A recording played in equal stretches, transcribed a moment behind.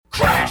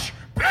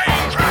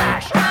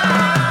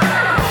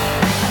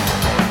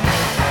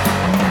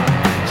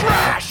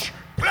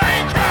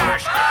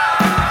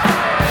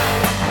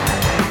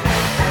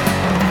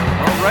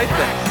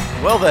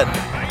Well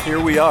then, here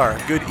we are.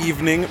 Good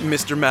evening,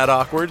 Mr. Matt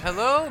Awkward.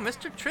 Hello,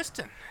 Mr.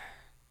 Tristan.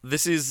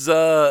 This is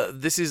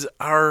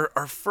our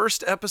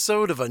first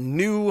episode of a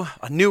new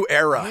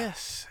era.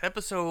 Yes,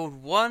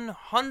 episode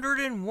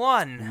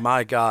 101.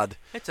 My God.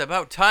 It's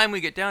about time we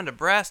get down to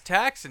brass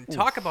tacks and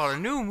talk about a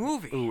new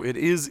movie. Ooh, it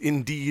is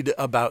indeed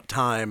about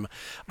time.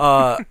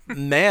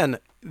 Man,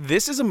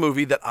 this is a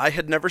movie that I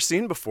had never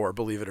seen before,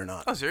 believe it or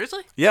not. Oh,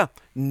 seriously? Yeah,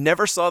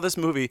 never saw this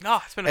movie.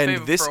 Oh, it's been a favorite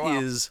and this for a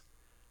while. is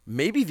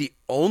maybe the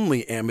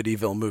only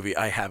Amityville movie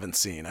I haven't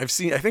seen. I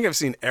think I've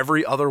seen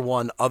every other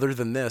one other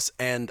than this,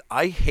 and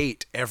I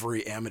hate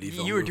every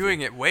Amityville You were movie.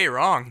 doing it way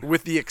wrong.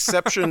 With the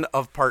exception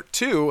of part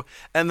 2,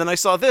 and then I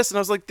saw this, and I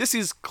was like, this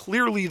is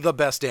clearly the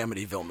best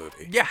Amityville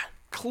movie. Yeah.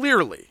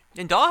 Clearly.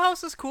 And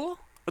Dollhouse is cool.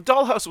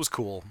 Dollhouse was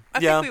cool.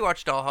 I think we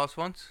watched Dollhouse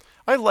once.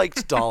 I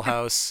liked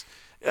Dollhouse.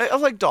 I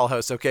like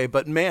Dollhouse, okay,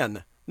 but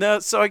man, no.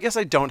 So I guess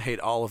I don't hate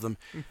all of them.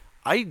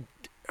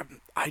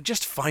 I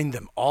just find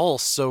them all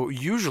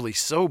usually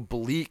so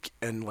bleak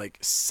and like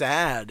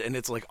sad, and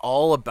it's like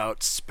all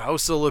about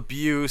spousal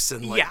abuse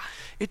and like Yeah.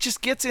 it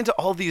just gets into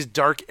all these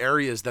dark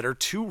areas that are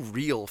too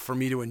real for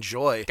me to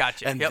enjoy.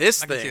 Gotcha. And Yep,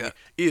 this I can see thing that.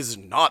 is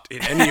not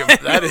in any of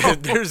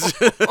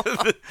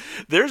that.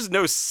 There's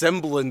no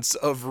semblance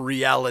of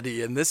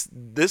reality in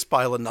this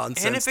pile of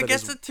nonsense. And if it that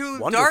gets is too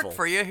wonderful. dark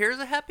for you, here's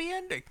a happy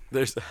ending.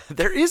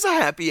 There is a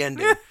happy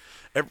ending.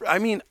 I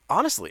mean,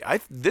 honestly,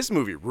 this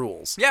movie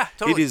rules. Yeah,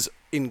 totally. It is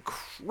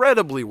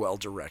incredibly well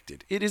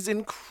directed. It is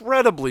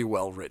incredibly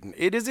well written.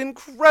 It is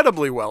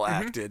incredibly well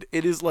Mm-hmm. acted.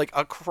 It is like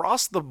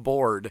across the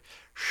board,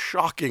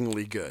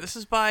 shockingly good. This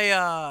is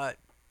by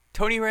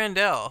Tony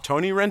Randell.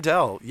 Tony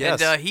Randell,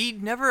 yes. And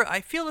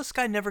I feel this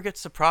guy never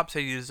gets the props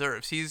that he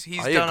deserves. He's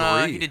I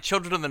done, agree. he did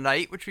Children of the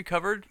Night, which we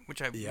covered,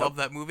 which I Yep. love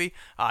that movie.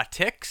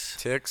 Ticks.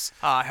 Ticks.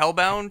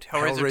 Hellbound,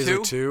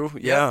 Hellraiser 2.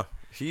 Yeah.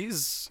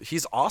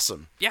 He's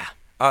awesome. Yeah.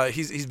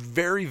 He's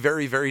very,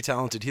 very, very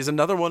talented. He's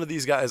another one of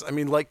these guys. I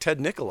mean, like Ted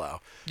Nicolau,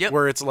 Yep.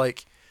 where it's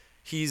like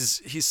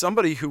he's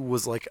somebody who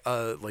was like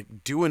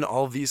doing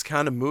all these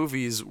kind of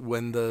movies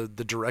when the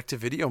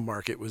direct-to-video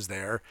market was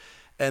there,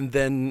 and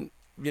then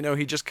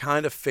he just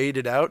kind of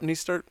faded out, and he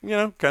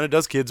kind of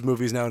does kids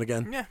movies now and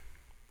again. Yeah.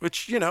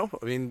 Which I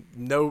mean,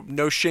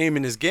 no shame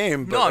in his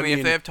game. But No, I mean,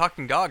 if they have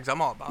talking dogs,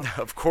 I'm all about it.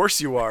 of course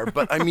you are,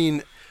 but I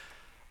mean,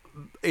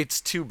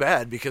 it's too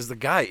bad because the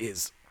guy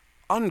is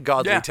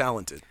ungodly Yeah.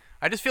 talented.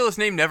 I just feel his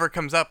name never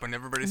comes up when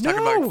everybody's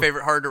talking No. about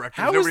favorite horror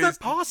directors. How is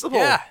that possible?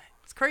 Yeah,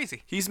 it's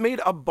crazy. He's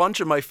made a bunch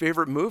of my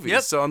favorite movies.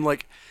 Yep. So I'm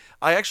like,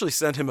 I actually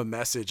sent him a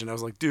message and I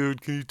was like,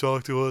 dude, can you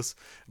talk to us?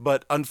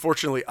 But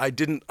unfortunately, I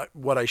didn't.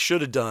 What I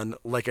should have done,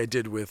 like I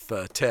did with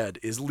Ted,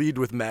 is lead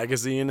with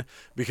magazine,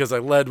 because I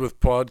led with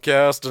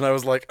podcast, and I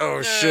was like,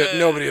 oh shit,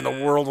 nobody in the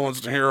world wants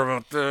to hear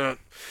about that.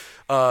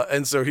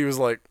 And so he was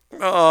like,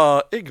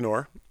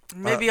 ignore.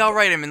 Maybe I'll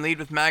write him and lead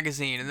with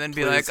magazine, and then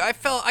be please. like,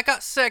 I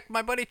got sick.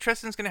 My buddy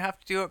Tristan's gonna have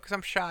to do it because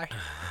I'm shy.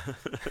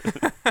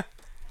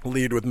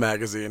 Lead with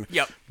magazine.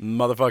 Yep.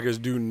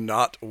 Motherfuckers do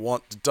not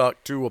want to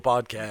talk to a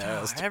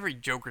podcast. Every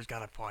Joker's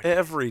got a podcast.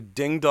 Every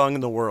ding dong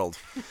in the world.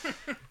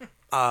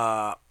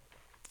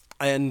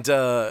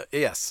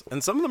 Yes,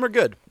 and some of them are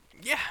good.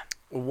 Yeah.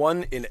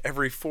 One in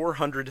every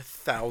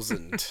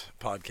 400,000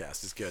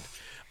 podcast is good.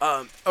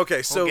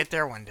 Okay, so We'll get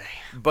there one day.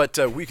 but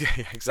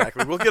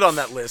exactly, we'll get on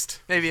that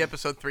list. Maybe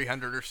episode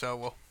 300 or so.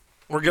 We'll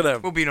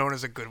We'll be known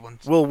as a good one.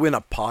 win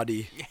a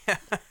potty,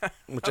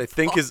 which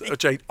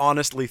I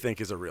honestly think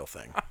is a real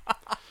thing.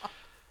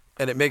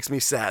 And it makes me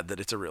sad that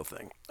it's a real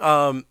thing.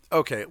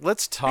 Okay,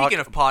 let's talk. Speaking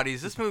of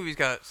potties, this movie's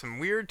got some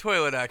weird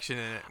toilet action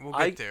in it. We'll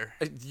get there.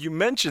 You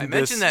mentioned I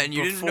mentioned this that and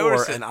you before, didn't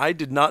notice it. and I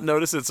did not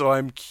notice it, so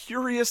I'm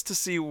curious to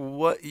see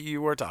what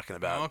you are talking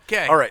about.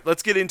 Okay. All right,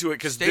 let's get into it,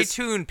 because Stay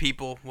tuned,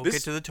 people. We'll this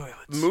get to the toilets.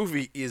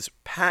 movie is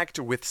packed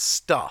with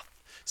stuff.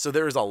 So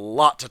there is a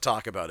lot to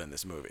talk about in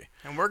this movie.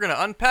 And we're going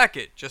to unpack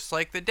it, just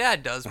like the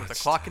dad does with a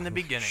clock in the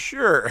beginning.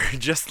 Sure,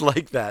 just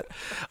like that.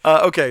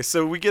 Okay,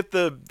 so we get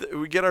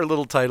our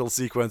little title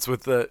sequence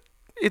with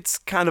it's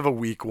kind of a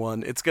weak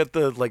one. It's got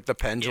the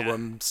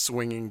pendulum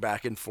swinging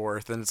back and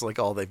forth, and it's like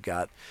all they've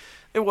got.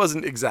 It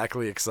wasn't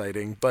exactly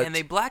exciting, but And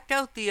they blacked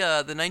out the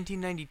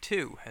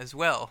 1992 as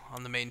well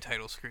on the main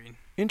title screen.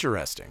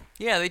 interesting.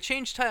 Yeah, they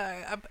changed.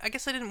 I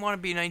guess I didn't want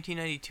to be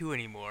 1992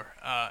 anymore.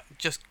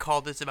 Just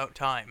called It's About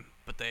Time,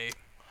 but they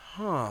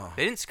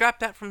didn't scrap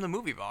that from the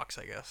movie box.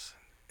 I guess.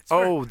 It's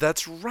Oh,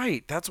 that's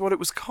right. That's what it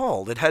was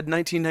called. It had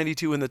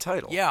 1992 in the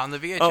title. yeah, on the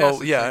VHS Oh,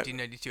 it's yeah.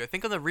 1992. I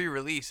think on the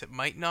re-release it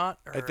might not.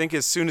 Or... I think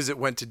as soon as it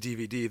went to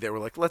DVD, they were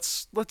like,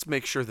 let's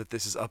make sure that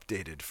this is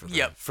updated for the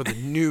Yep. for the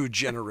new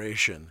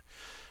generation.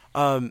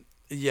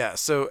 Yeah.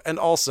 So, and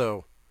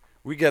also,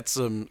 we get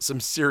some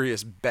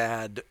serious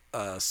bad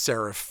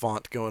serif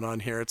font going on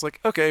here. It's like,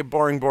 okay,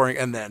 boring,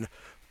 and then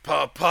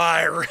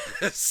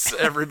Papyrus,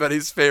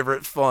 everybody's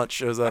favorite font,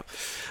 shows up.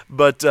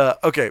 But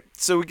okay,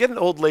 so we get an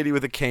old lady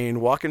with a cane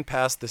walking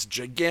past this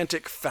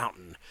gigantic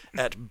fountain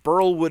at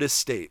Burlwood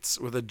Estates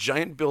with a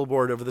giant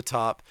billboard over the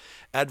top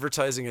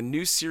advertising a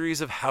new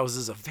series of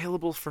houses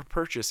available for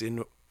purchase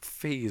in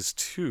Phase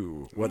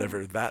 2,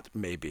 whatever that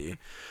may be.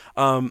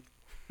 And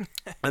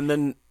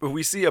then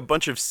we see a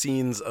bunch of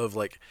scenes of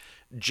like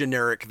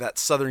generic, that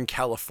Southern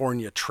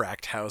California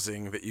tract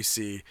housing that you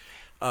see.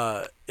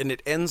 And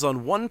it ends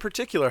on one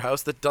particular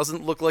house that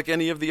doesn't look like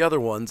any of the other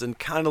ones and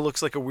kind of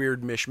looks like a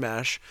weird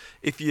mishmash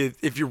if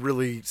you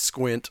really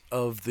squint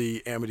of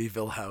the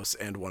Amityville house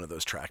and one of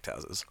those tract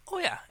houses. Oh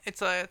yeah,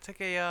 it's like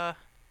a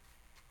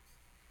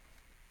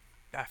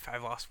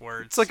I've lost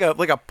words. It's like a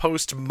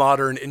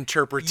postmodern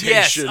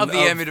interpretation yes, of the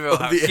Amityville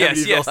house.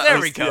 Yes, there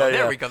we go.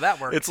 There we go. That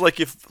works. It's like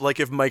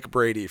if Mike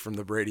Brady from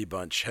the Brady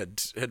Bunch had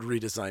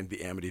redesigned the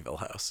Amityville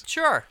house.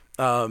 Sure.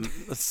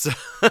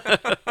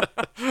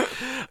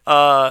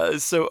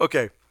 So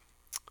okay.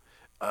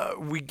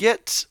 We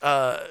get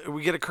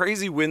a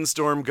crazy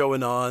windstorm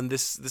going on.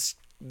 This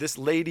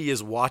lady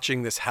is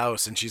watching this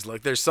house and she's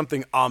like, there's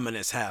something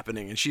ominous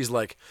happening, and she's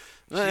like,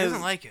 she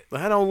doesn't like it.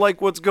 I don't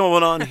like what's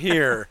going on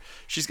here.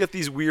 She's got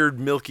these weird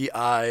milky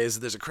eyes.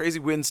 There's a crazy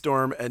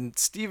windstorm, and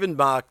Stephen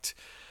Macht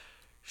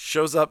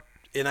shows up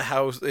in a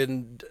house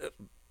in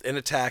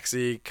a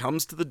taxi,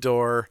 comes to the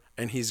door,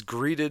 and he's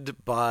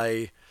greeted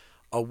by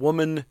a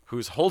woman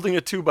who's holding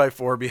a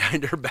 2x4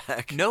 behind her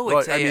back. No,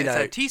 it's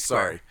a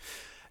T-square.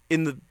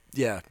 Sorry.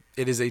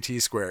 It is a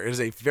T-square. It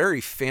is a very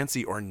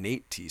fancy,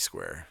 ornate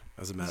T-square,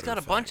 as a matter of fact. He's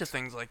got a bunch of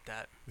things like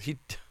that.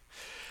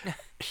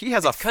 He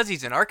has because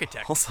he's an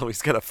architect. Also,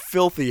 he's got a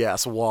filthy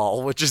ass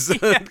wall, which is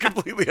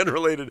completely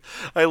unrelated.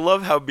 I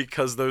love how,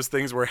 because those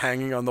things were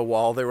hanging on the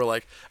wall, they were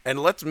like,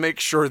 and let's make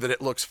sure that it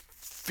looks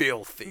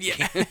filthy,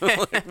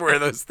 like where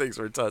those things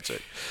were touching.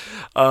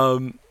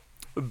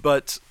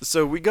 But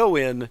so we go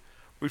in.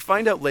 We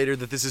find out later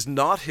that this is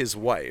not his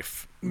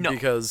wife. No.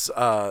 Because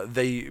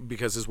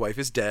his wife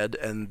is dead,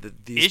 and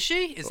is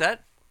she? Is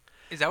that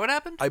what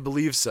happened? I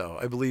believe so.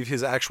 I believe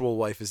his actual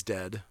wife is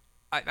dead.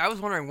 I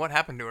was wondering what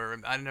happened to her.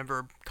 I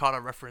never caught a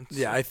reference.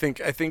 Yeah, I think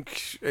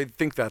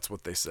that's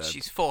what they said.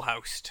 She's full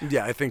housed.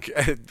 Yeah, I think.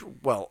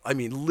 Well, I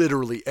mean,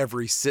 literally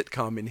every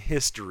sitcom in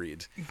history.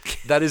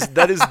 That is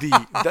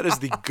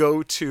the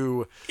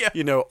go-to. Yeah.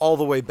 You know, all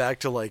the way back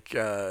to like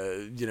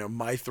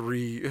My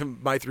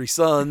Three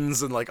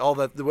Sons and like all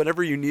that.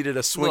 Whenever you needed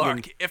a swinging.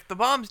 Look, if the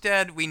mom's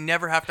dead, we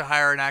never have to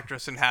hire an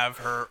actress and have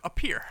her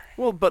appear.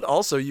 Well, but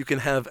also you can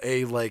have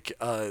a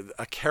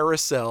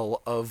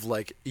carousel of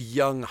like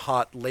young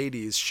hot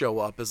ladies show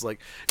up as like,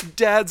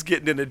 Dad's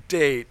getting in a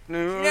date.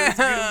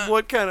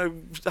 What kind of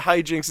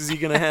hijinks is he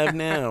gonna have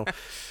now?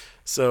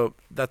 So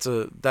that's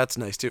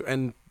nice too,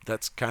 and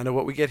that's kind of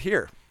what we get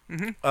here.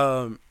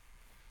 Mm-hmm.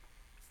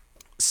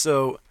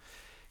 So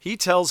he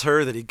tells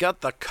her that he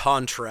got the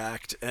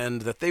contract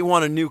and that they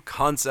want a new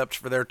concept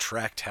for their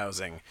tract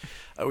housing.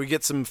 We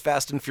get some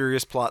Fast and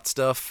Furious plot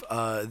stuff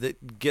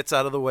that gets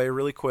out of the way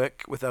really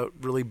quick without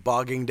really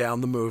bogging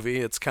down the movie.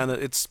 It's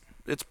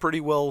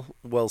pretty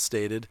well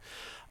stated.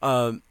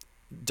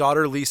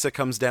 Daughter Lisa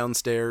comes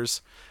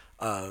downstairs,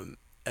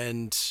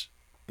 and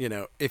you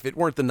know, if it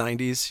weren't the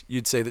 90s,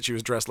 you'd say that she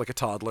was dressed like a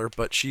toddler,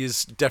 but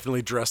she's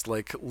definitely dressed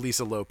like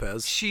Lisa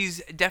Lopez.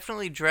 She's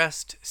definitely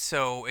dressed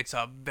so it's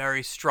a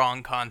very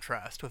strong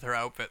contrast with her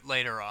outfit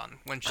later on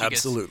when she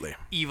gets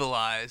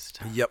evilized.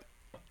 Yep.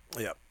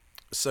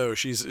 So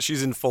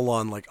she's in full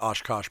on like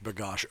Oshkosh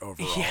Bagosh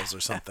overalls or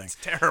something. It's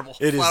terrible.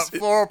 It is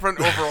floral print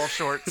overall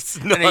shorts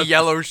and a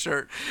yellow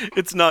shirt.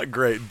 It's not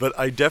great, but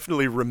I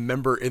definitely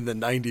remember in the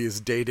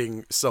 90s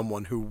dating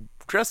someone who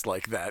dressed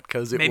like that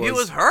because maybe it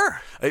was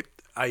her.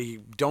 I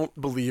don't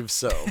believe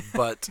so,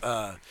 but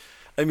I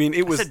mean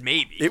it was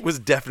maybe. It was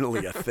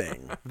definitely a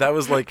thing. That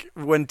was like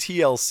when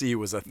TLC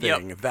was a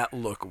thing. Yep. That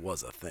look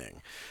was a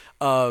thing.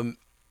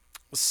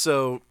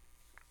 So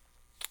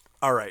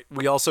all right,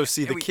 we also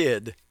see the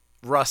kid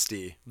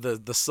Rusty,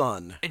 the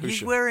son. And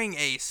he's wearing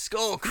a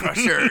Skull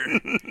Crusher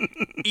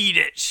Eat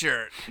It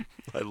shirt.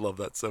 I love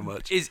that so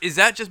much. Is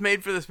that just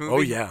made for this movie? Oh,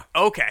 yeah.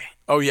 Okay.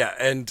 Oh, yeah.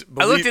 And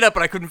I looked it up,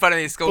 but I couldn't find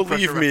any Skull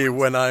Crusher Believe me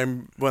when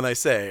I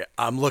say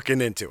I'm looking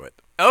into it.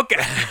 Okay.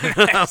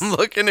 Nice. I'm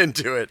looking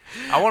into it.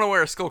 I want to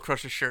wear a Skull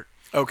Crusher shirt.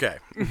 Okay.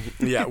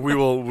 Yeah, we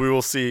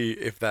will see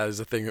if that is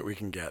a thing that we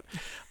can get.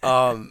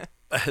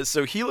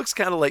 So he looks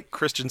kind of like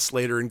Christian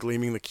Slater in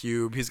Gleaming the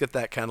Cube. He's got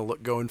that kind of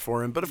look going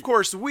for him. But of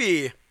course,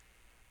 the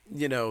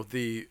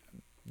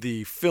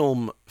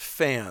film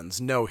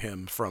fans know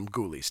him from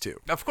Ghoulies too.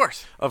 Of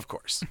course.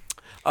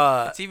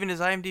 It's even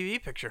his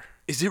IMDb picture.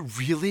 Is it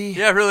really?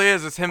 Yeah, it really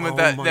is. It's him with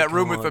that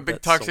room with a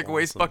big toxic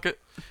waste bucket.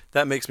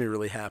 That makes me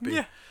really happy.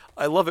 Yeah.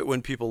 I love it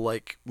when people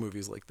like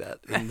movies like that.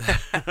 And,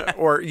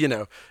 or,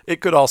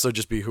 it could also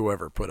just be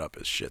whoever put up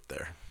his shit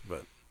there.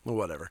 But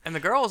whatever. And the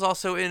girl is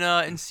also in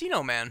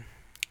Encino Man.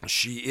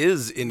 She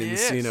is in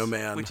Encino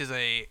Man. Which is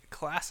a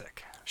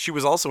classic. She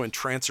was also in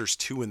Trancers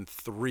 2 and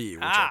 3,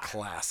 which are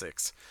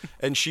classics.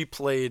 And she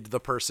played the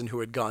person who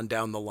had gone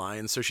down the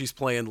line. So she's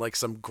playing like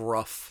some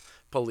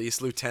gruff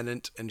police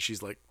lieutenant, and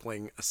she's like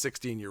playing a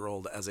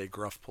 16-year-old as a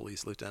gruff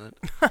police lieutenant,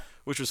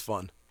 which was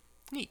fun.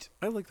 Neat.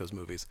 I like those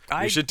movies.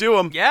 We should do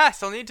them. Yeah, I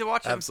still need to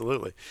watch them.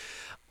 Absolutely.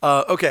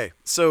 Okay,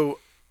 so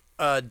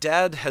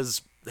Dad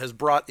has has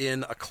brought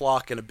in a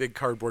clock in a big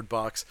cardboard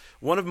box.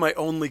 One of my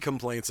only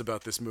complaints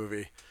about this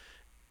movie,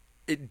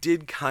 it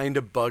did kind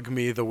of bug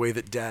me the way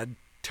that Dad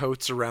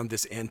totes around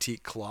this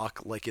antique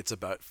clock like it's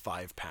about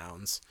 5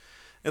 pounds.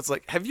 It's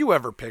like, have you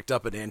ever picked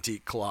up an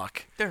antique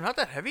clock? They're not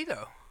that heavy,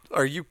 though.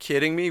 Are you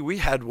kidding me? We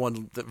had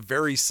one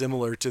very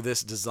similar to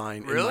this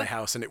design in my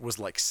house, and it was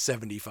like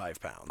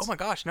 75 pounds. Oh my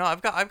gosh, no,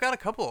 I've got a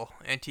couple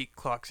antique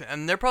clocks,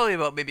 and they're probably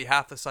about maybe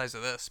half the size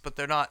of this, but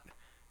they're not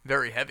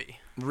very heavy.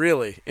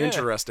 Really?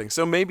 Interesting.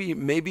 So maybe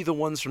the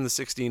ones from the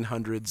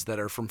 1600s that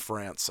are from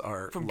France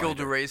are From lighter.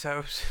 Gilda Ray's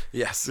house.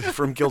 Yes,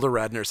 from Gilda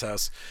Radner's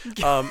house.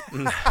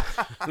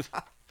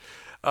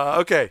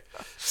 Okay,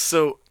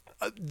 so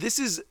this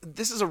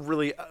is a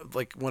really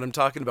like when I'm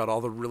talking about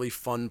all the really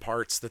fun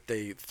parts that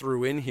they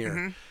threw in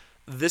here.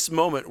 This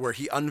moment where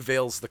he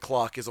unveils the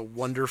clock is a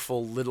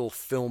wonderful little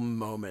film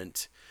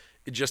moment,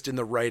 just in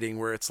the writing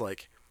where it's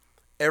like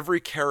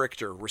every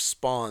character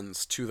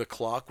responds to the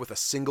clock with a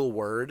single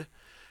word,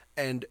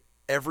 and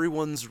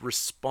everyone's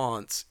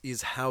response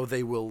is how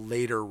they will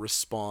later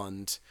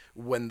respond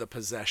when the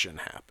possession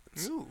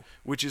happens. Ooh.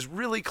 Which is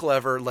really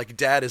clever. Like,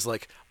 Dad is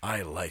like,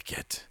 I like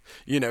it.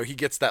 You know, he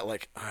gets that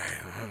like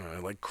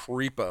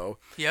creepo.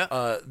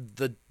 Yeah.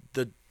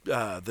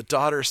 The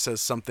daughter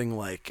says something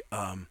like,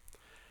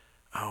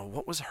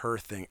 what was her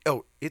thing?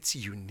 Oh, it's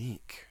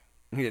unique.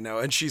 You know,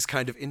 and she's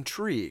kind of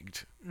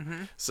intrigued.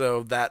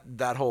 So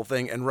that whole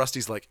thing, and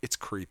Rusty's like, it's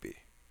creepy.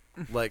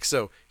 Like,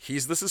 so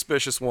he's the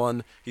suspicious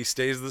one. He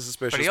stays the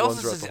suspicious one. But he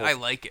also throughout says, the whole I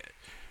like it.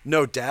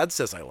 No, Dad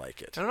says I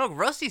like it. I don't know,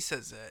 Rusty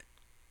says it.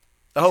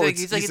 Oh,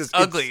 he's like, it's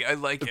ugly, I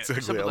like it. It's Or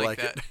ugly, something I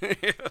like like that.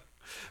 it.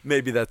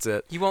 Maybe that's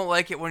it. He won't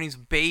like it when he's a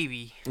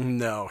baby.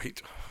 No, he...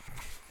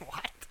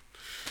 What?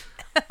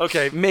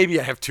 Okay, maybe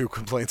I have 2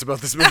 complaints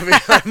about this movie.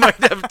 I might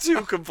have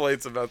 2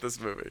 complaints about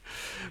this movie.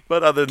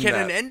 But other than Can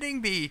that... an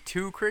ending be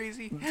too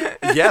crazy?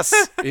 Yes,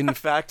 in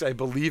fact, I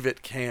believe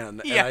it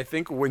can. Yeah. And I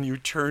think when you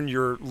turn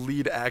your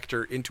lead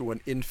actor into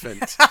an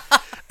infant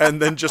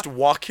and then just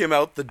walk him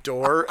out the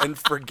door and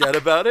forget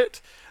about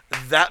it,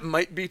 that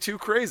might be too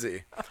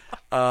crazy.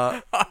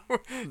 Oh,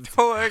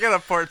 I got a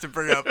part to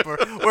bring up.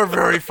 We're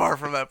very far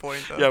from that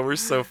point, though. Yeah, we're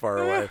so far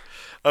away.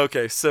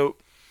 Okay, so...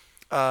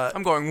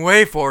 I'm going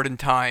way forward in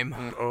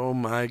time. Oh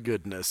my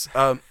goodness.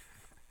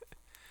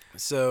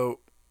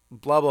 So,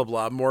 blah, blah,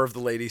 blah. More of the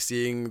lady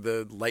seeing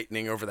the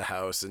lightning over the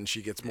house, and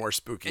she gets more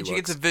spooky And she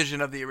looks. gets a vision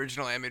of the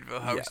original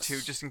Amityville house, Yes.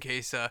 too, just in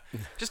case,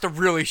 just to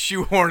really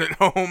shoehorn it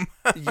home.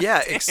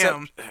 Yeah, Damn.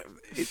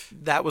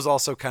 except that was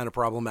also kind of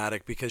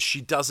problematic because she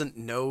doesn't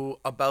know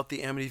about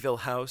the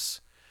Amityville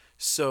house,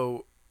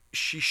 so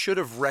she should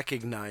have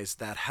recognized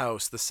that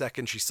house the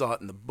second she saw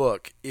it in the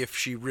book if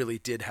she really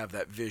did have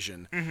that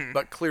vision.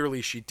 But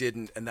clearly she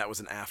didn't, and that was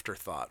an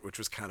afterthought, which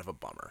was kind of a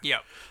bummer. Yeah.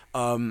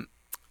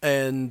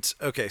 And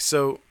okay,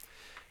 so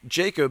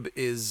Jacob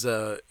is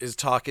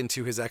talking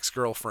to his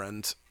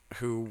ex-girlfriend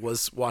who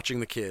was watching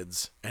the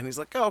kids, and he's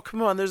like, "Oh,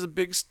 come on, there's a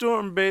big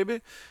storm,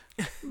 baby."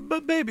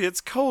 But baby,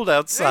 it's cold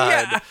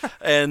outside. Yeah.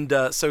 And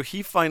so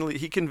he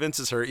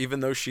convinces her,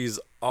 even though she's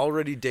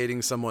already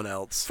dating someone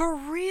else. For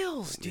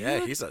reals, dude.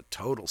 Yeah, he's a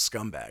total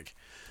scumbag.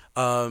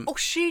 Oh,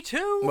 she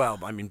too? Well,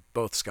 I mean,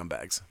 both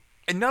scumbags.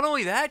 And not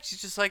only that, she's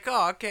just like,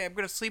 oh, okay, I'm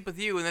going to sleep with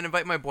you and then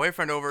invite my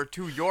boyfriend over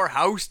to your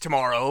house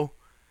tomorrow.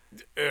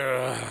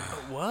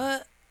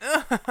 What?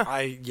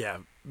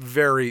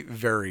 Very,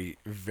 very,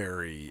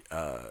 very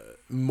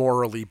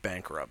morally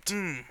bankrupt.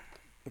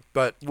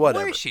 But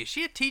whatever. Where is she? Is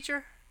she a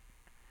teacher?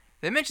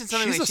 They mentioned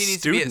something She's like a she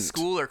needs to be at student.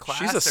 school or class.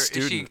 She's a or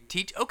student. Is she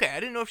teach? Okay,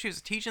 I didn't know if she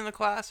was teaching the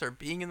class or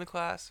being in the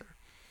class. Or...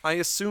 I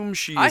assume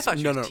she's... I thought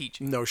she was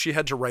teaching. No, she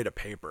had to write a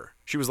paper.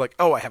 She was like,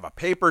 oh, I have a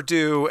paper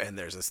due, and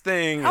there's this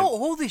thing. How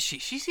old is she?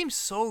 She seems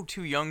so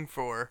too young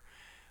for...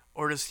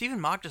 Or does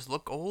Stephen Mock just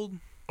look old?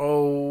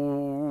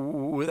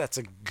 Oh, that's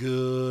a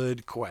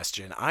good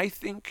question. I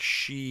think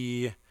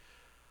she's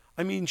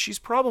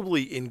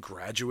probably in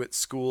graduate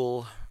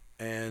school.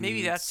 And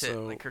Maybe that's it,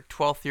 like her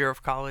 12th year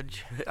of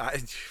college.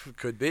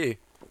 Could be.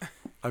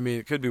 I mean,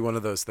 it could be one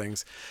of those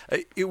things.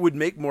 It would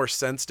make more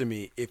sense to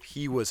me if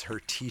he was her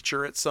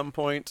teacher at some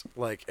point,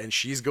 like, and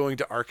she's going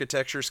to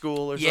architecture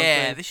school or something.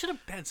 Yeah, they should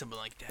have had something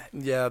like that.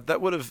 Yeah,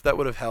 that would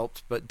have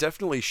helped, but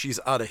definitely she's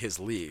out of his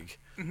league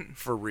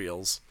for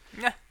reals.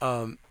 Yeah.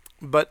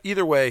 But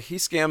either way, he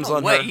scams No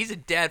on way, her. he's a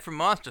dad from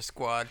Monster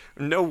Squad.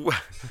 No way.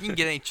 You can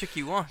get any chick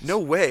you want. No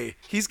way.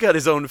 He's got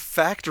his own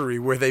factory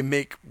where they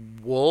make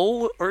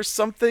wool or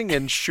something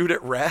and shoot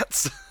at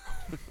rats.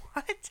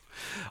 What?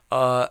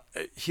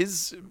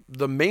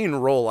 The main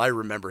role I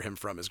remember him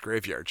from is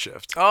Graveyard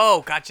Shift.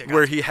 Oh, gotcha.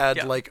 Where he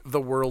had like the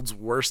world's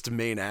worst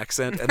Maine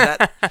accent, and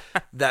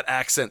that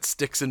accent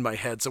sticks in my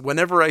head. So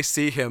whenever I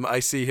see him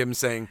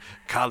saying,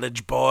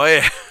 "College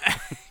boy."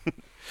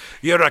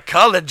 You're a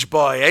college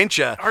boy, ain't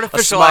you?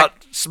 Artificial a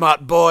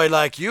smart boy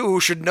like you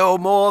should know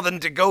more than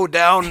to go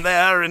down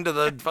there into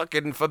the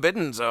fucking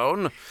forbidden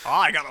zone. Oh,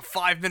 I got a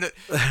 5-minute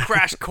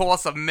crash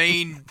course of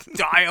Maine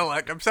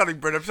dialect. I'm sounding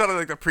British. I'm sounding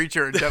like the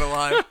preacher in Dead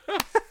Alive.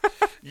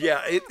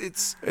 Yeah,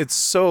 it's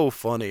so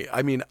funny.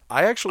 I mean,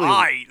 I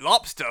eat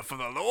lobster for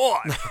the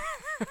Lord.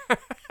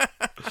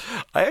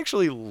 I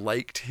actually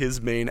liked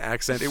his Maine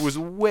accent. It was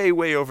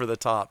way over the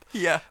top.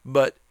 Yeah.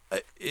 But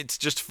it's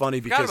just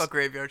funny Forgot because about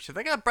Graveyard Shift.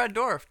 They got Brad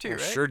Dourif too,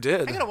 right? sure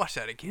did. I gotta watch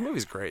that The again.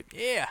 movie's great.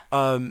 Yeah.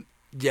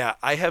 Yeah,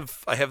 I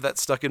have that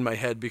stuck in my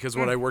head because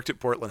when I worked at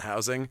Portland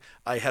Housing,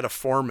 I had a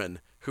foreman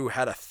who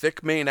had a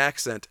thick Maine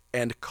accent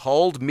and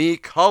called me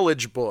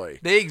college boy.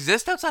 They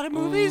exist outside of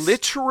movies?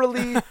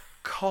 Literally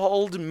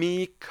called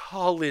me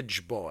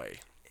college boy.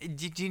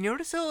 Did you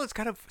notice though? It's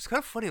kind of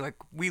funny. Like,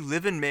 we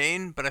live in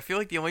Maine, but I feel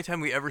like the only time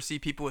we ever see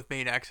people with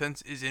Maine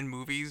accents is in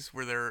movies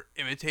where they're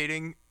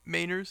imitating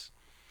Mainers.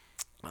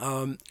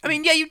 I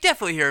mean, yeah, you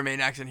definitely hear a Maine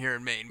accent here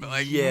in Maine, but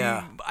like,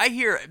 yeah, I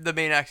hear the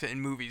Maine accent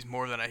in movies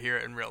more than I hear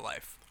it in real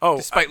life. Oh,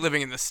 despite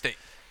living in the state.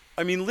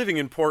 I mean, living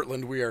in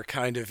Portland, we are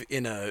kind of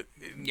in an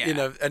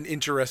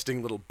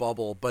interesting little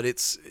bubble. But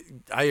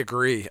I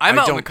agree. I'm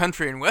out in the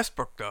country in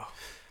Westbrook, though.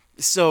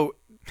 So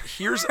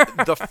here's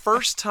the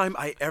first time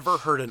I ever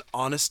heard an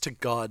honest to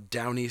God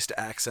down east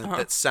accent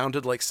that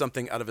sounded like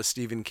something out of a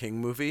Stephen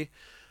King movie.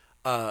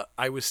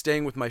 I was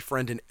staying with my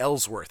friend in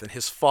Ellsworth, and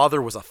his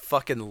father was a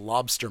fucking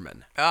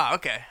lobsterman. Ah,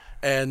 okay.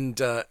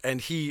 And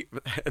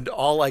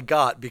all I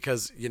got,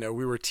 because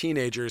we were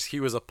teenagers, he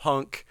was a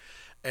punk,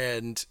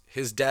 and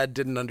his dad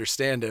didn't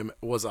understand him,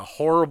 was a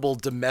horrible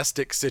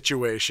domestic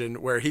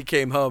situation where he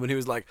came home and he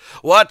was like,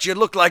 "What? You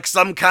look like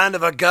some kind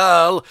of a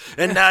girl,"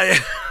 and now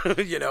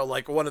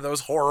like one of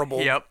those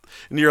horrible. Yep.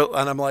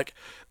 And I'm like,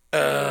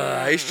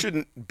 I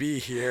shouldn't be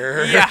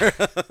here. Yeah.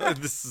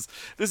 This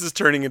is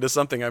turning into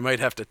something I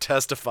might have to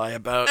testify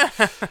about.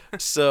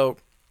 So,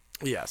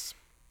 yes.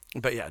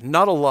 But yeah,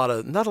 not a lot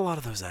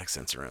of those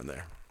accents around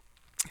there.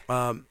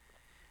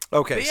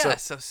 Okay. But yeah,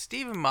 so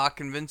Stephen Mock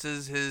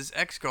convinces his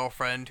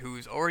ex-girlfriend,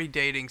 who's already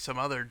dating some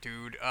other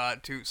dude,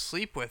 to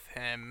sleep with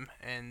him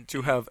and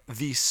to have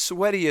the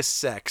sweatiest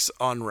sex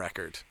on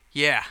record.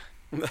 Yeah.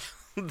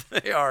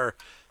 They are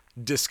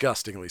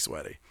disgustingly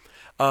sweaty.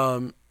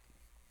 And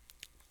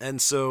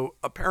so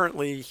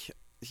apparently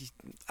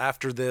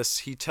after this,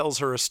 he tells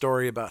her a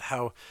story about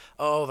how,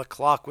 the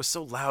clock was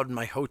so loud in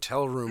my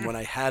hotel room when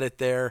I had it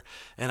there,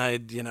 and I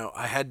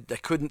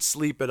couldn't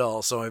sleep at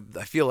all, so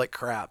I feel like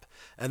crap.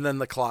 And then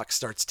the clock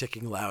starts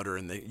ticking louder,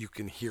 and you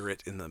can hear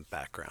it in the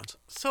background.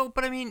 So,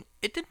 but I mean,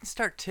 it didn't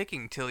start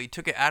ticking till he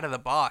took it out of the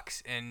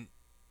box and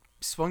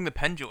swung the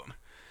pendulum.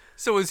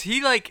 So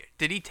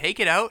did he take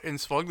it out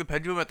and swung the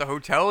pendulum at the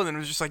hotel, and then it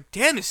was just like,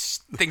 damn, this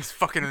thing's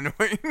fucking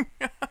annoying.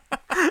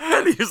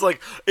 And he was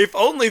like, if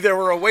only there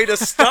were a way to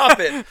stop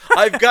it.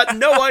 I've got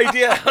no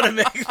idea how to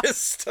make this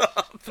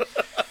stop.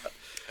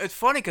 It's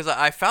funny because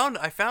I found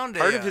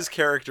part of his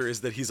character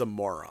is that he's a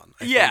moron.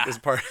 I yeah. think, is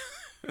part.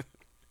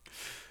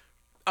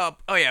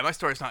 Oh yeah, my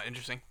story's not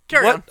interesting.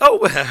 Carry on. Oh,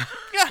 yeah.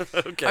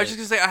 Okay. I was just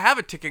gonna say I have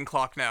a ticking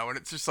clock now, and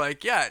it's just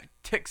like, yeah, it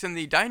ticks in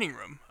the dining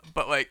room,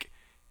 but like,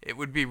 it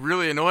would be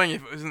really annoying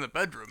if it was in the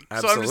bedroom.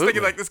 Absolutely. So I'm just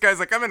thinking, like, this guy's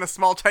like, I'm in a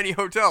small, tiny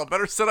hotel.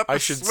 Better set up a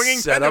swinging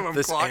set pendulum up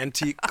this clock.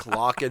 antique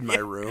clock in my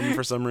room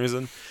for some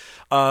reason.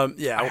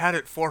 Yeah, I had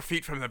it 4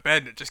 feet from the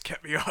bed, and it just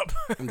kept me up.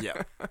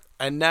 Yeah,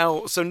 and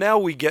now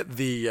we get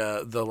the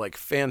like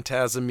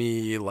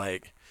phantasmy,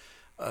 like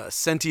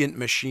sentient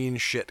machine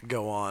shit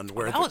go on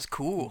where that was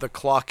cool. The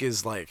clock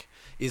is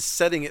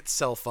setting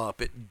itself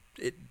up.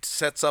 It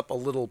sets up a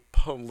little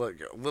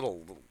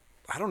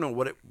I don't know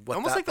what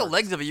almost like the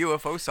legs of a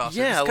UFO sausage.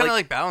 Yeah, it's kind of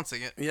like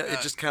balancing it. Yeah,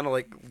 it just kind of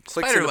like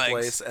clicks spider into legs.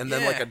 place, and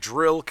then Yeah. like a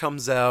drill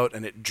comes out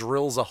and it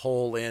drills a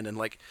hole in, and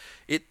like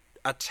it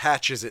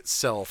attaches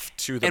itself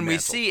to the And mantle. we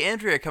see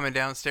Andrea coming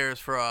downstairs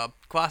for a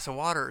glass of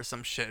water or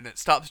some shit, and it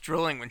stops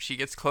drilling when she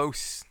gets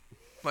close.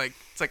 Like,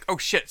 it's like, oh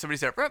shit, somebody's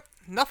there.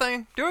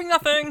 Nothing, doing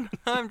nothing.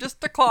 I'm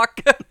just a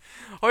clock.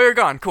 Oh, you're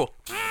gone. Cool.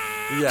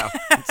 Yeah,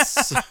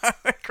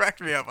 It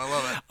cracked me up. I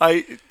love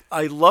it.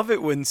 I love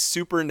it when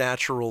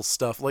supernatural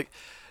stuff, like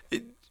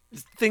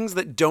things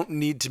that don't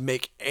need to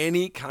make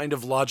any kind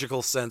of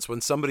logical sense,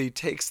 when somebody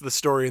takes the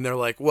story and they're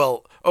like,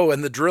 well,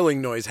 and the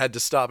drilling noise had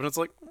to stop, and it's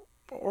like,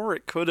 or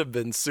it could have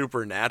been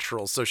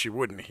supernatural so she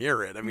wouldn't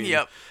hear it. I mean,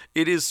 Yep.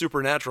 It is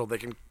supernatural.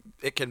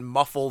 It can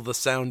muffle the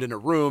sound in a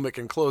room. It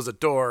can close a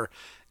door.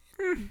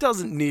 It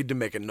doesn't need to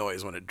make a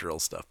noise when it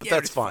drills stuff, but Yeah,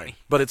 that's it's fine. funny.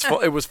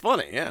 But it was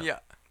funny, yeah.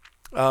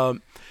 Yeah.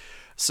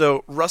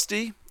 So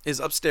Rusty is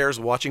upstairs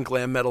watching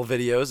glam metal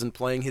videos and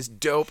playing his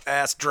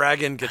dope-ass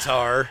dragon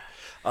guitar.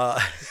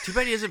 Too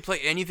bad he doesn't play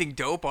anything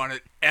dope on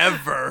it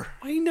ever.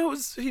 He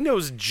knows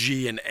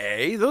G and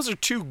A. Those are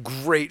two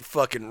great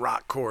fucking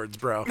rock chords,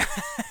 bro.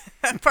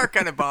 That part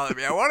kind of bothered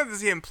me. I wanted to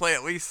see him play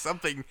at least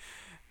something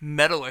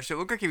metalish. It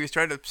looked like he was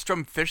trying to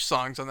strum fish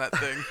songs on that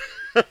thing.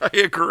 I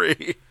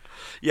agree.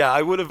 Yeah,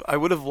 I would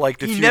have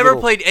liked. He never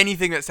played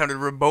anything that sounded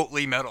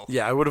remotely metal.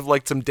 Yeah, I would have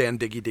liked some Dan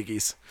Diggy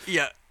Diggies.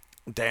 Yeah.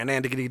 Dan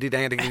Diggity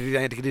Dan Diggity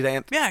Dan Diggity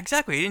Dan. Yeah,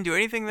 exactly. He didn't do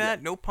anything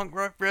that. No punk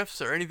rock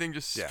riffs or anything.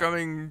 Just Yeah.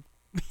 strumming.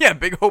 Yeah,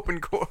 big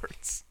open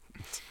chords.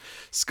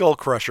 Skull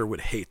Crusher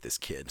would hate this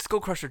kid. Skull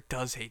Crusher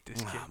does hate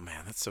this kid. Oh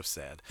man, that's so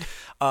sad.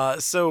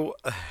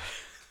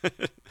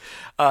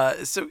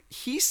 So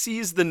he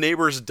sees the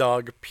neighbor's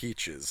dog,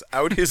 Peaches,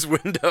 out his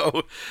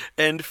window,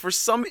 and for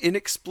some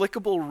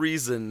inexplicable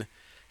reason,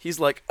 he's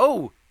like,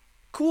 oh,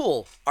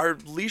 cool, our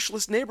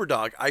leashless neighbor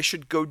dog. I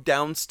should go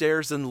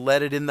downstairs and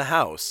let it in the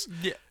house.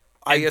 Yeah.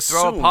 I And assume.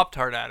 throw a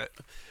Pop-Tart at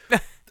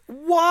it.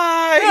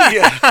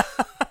 Why?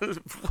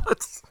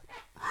 What?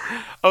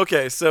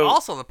 Okay, so.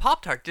 Also, the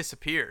Pop-Tart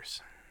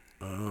disappears.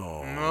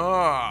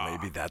 Oh,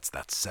 maybe that's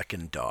that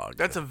second dog.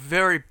 That's a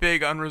very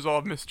big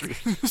unresolved mystery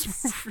in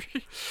this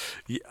movie.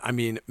 Yeah, I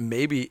mean,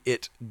 maybe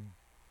it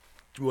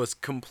was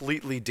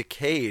completely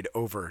decayed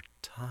over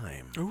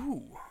time.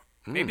 Ooh.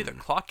 Maybe the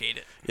clock ate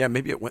it. Yeah,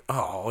 maybe it went.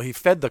 Oh, he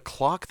fed the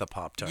clock the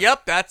Pop-Tart.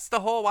 Yep, that's the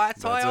whole why.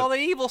 That's why That's all the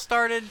evil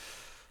started.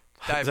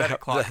 Diabetic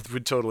clock. That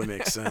would totally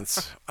make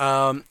sense.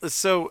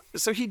 So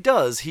he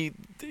does. He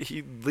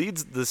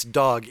leads this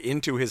dog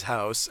into his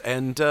house,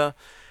 and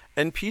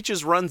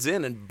Peaches runs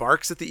in and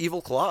barks at the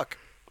evil clock.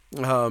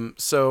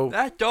 So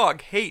That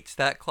dog hates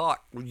that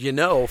clock.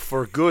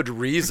 for good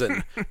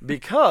reason,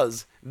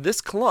 because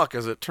this clock,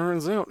 as it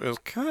turns out, is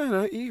kind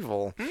of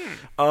evil.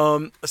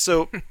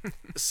 So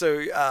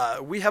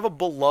we have a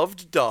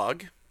beloved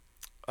dog,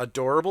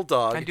 adorable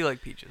dog. I do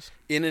like Peaches.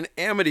 In an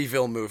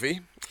Amityville movie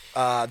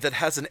that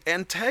has an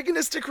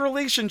antagonistic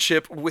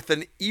relationship with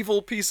an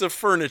evil piece of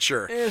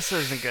furniture. This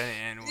isn't gonna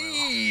end well.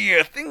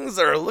 Yeah, things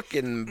are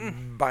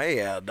looking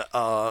bad.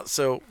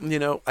 So,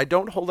 I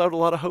don't hold out a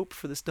lot of hope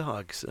for this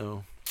dog.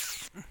 So,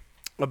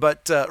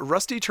 but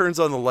Rusty turns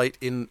on the light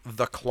in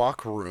the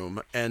clock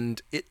room,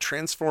 and it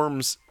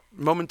transforms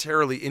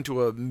momentarily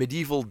into a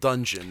medieval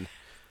dungeon.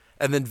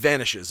 And then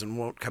vanishes and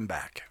won't come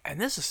back.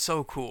 And this is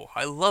so cool.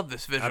 I love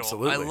this visual.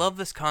 Absolutely. I love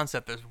this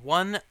concept. There's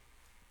one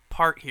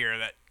part here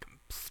that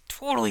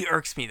totally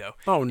irks me, though.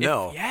 Oh,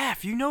 no.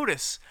 If you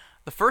notice,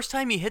 the first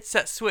time he hits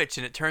that switch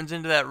and it turns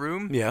into that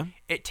room, Yeah.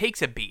 it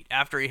takes a beat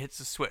after he hits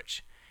the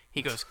switch.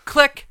 He goes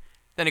click,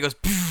 then it goes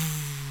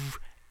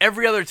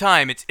every other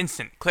time it's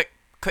instant. Click,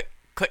 click,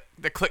 click.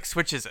 The click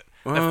switches it.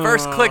 The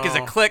first click is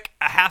a click,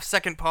 a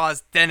half-second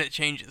pause, then it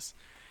changes.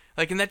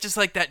 And that just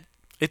like that.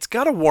 It's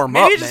got to warm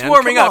Maybe up, it's just man.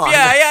 warming Come up. on.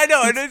 Yeah, I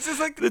know. And it's just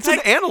like It's an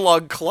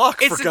analog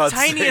clock, it's for God's the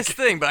tiniest sake.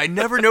 thing, but I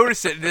never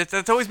noticed it.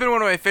 That's always been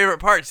one of my favorite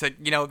parts.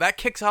 That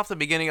kicks off the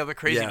beginning of the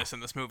craziness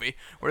in this movie.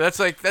 Where that's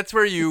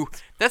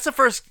the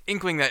first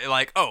inkling that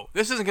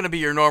this isn't gonna be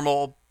your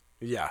normal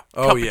Yeah. cup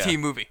Oh, of yeah. tea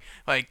movie.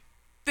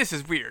 This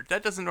is weird.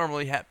 That doesn't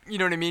normally happen. You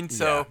know what I mean?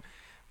 So, Yeah.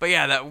 but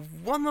yeah, that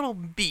one little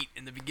beat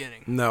in the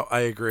beginning. No,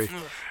 I agree.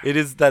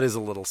 That is a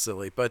little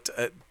silly, but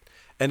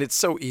and it's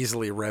so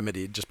easily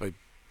remedied just by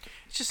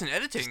It's just an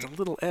editing. just a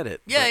little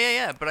edit.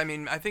 Yeah. But I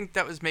mean, I think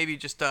that was maybe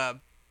just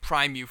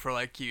prime you for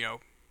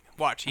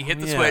watch. He hit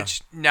the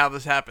switch. Now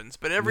this happens.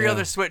 But every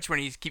other switch when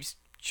he keeps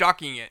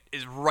shocking it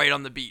is right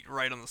on the beat,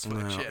 right on the switch.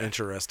 Oh, Yeah.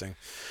 interesting.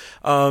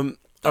 So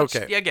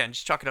Okay. yeah, again,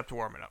 just chalk it up to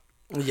warming up.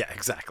 Yeah,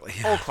 exactly.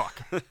 Old clock.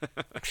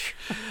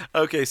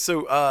 Okay,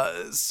 so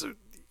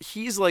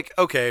he's like,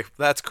 okay,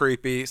 that's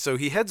creepy. So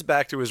he heads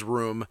back to his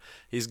room.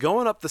 He's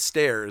going up the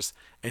stairs,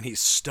 and he's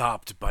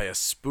stopped by a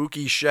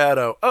spooky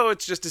shadow. Oh,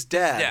 it's just his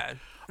dad.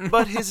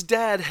 But his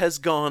dad has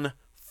gone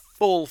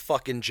full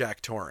fucking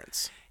Jack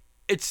Torrance.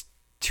 It's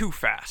too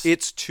fast.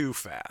 It's too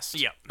fast.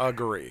 Yep.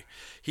 Agree.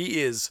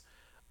 He is,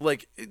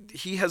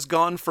 he has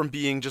gone from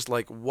being just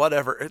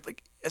whatever,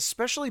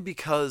 especially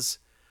because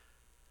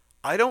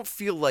I don't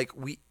feel like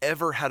we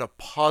ever had a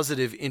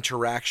positive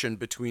interaction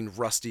between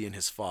Rusty and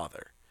his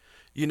father.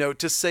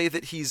 To say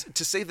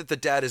that the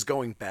dad is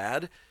going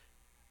bad,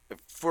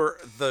 for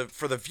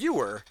the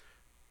viewer,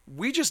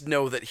 we just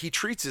know that he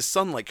treats his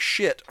son like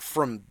shit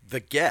from the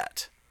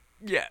get.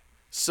 Yeah.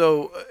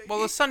 So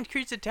Well, the son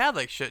treats his dad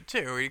like shit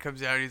too. He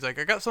comes out, he's like,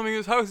 "I got something in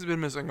this house has been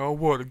missing." Oh,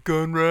 what, a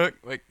gun rack?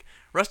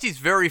 Rusty's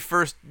very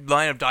first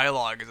line of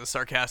dialogue is a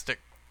sarcastic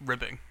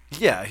ribbing.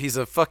 yeah, he's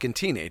a fucking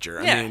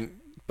teenager. Yeah. I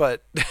mean,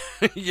 but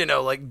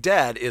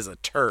dad is a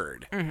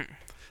turd.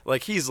 Mm-hmm.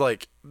 He's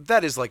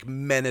that is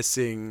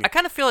menacing. I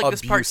kind of feel like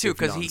this part too, abusive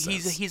because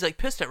nonsense. he's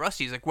pissed at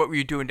Rusty. He's like, "What were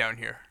you doing down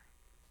here?"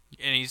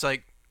 And he's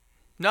like,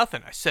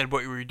 "Nothing. I said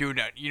what were you doing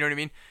down." You know what I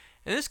mean?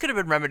 And this could have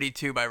been remedied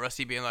too by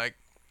Rusty being like,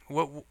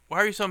 "What? Why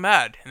are you so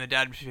mad?" And the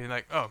dad being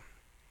like, "Oh,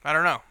 I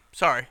don't know.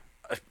 Sorry.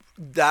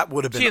 That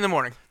would have been See you in the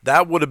morning."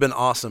 That would have been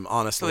awesome, So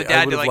honestly. the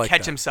dad I would to have like liked catch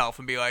that. himself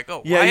and be like,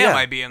 "Oh, Yeah, why yeah. am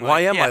I being like? Why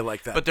am yeah. I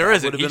like that? But there That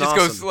isn't. would He have been just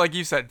goes awesome. like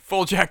you said,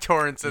 full Jack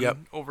Torrance and Yep.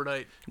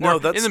 overnight. No, Or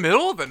that's- in the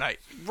middle of the night.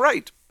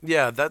 Right.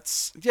 Yeah,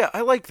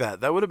 I like that.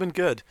 That would have been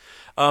good.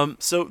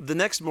 So the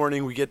next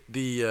morning we get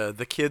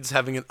the kids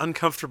having an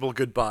uncomfortable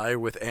goodbye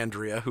with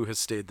Andrea, who has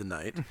stayed the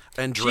night.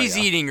 Andrea. She's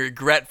eating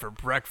regret for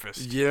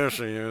breakfast. Yeah,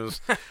 she is.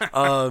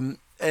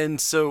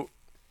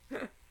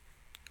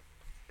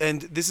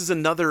 And this is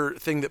another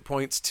thing that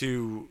points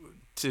to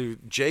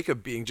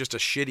Jacob being just a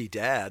shitty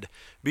dad,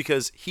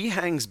 because he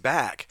hangs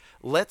back,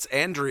 lets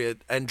Andrea,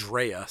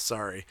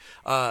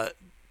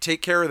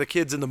 take care of the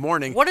kids in the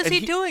morning. What is he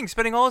doing?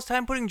 Spending all his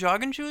time putting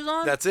jogging shoes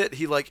on? That's it.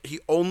 He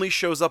only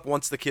shows up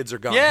once the kids are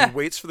gone. Yeah. He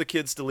waits for the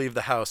kids to leave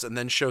the house and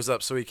then shows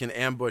up so he can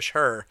ambush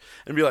her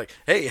and be like,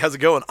 "Hey, how's it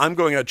going? I'm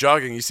going out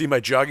jogging. You see my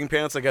jogging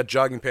pants? I got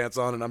jogging pants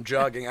on and I'm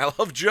jogging. I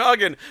love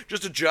jogging.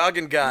 Just a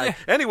jogging guy. Yeah.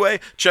 Anyway,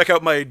 check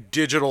out my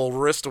digital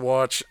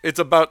wristwatch. It's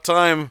about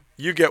time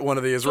you get one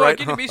of these, So right?"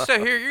 you're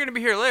gonna be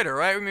here later,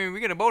 right? I mean, we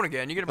get a bone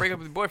again. You're gonna break up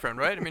with your boyfriend,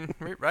 right? I mean,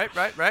 right.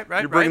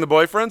 You're bringing the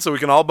boyfriend so we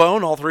can all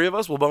bone. All three of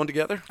us will bone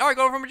together. All right,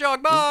 going from a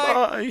jog.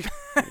 Bye.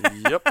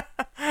 Yep.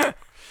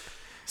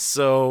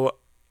 So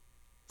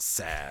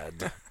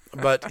sad.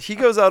 But he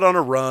goes out on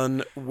a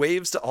run,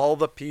 waves to all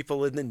the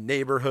people in the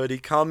neighborhood. He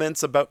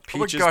comments about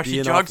Peaches Oh my gosh, being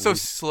he jogs so off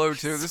leash. slow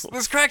too.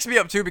 This cracks me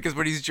up too because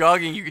when he's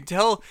jogging, you can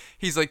tell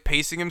he's like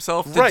pacing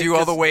himself to Right, do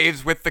all the 'cause-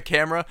 waves with the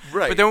camera.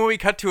 Right. But then when we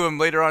cut to him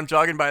later on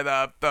jogging by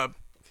the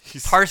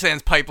tar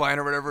sands pipeline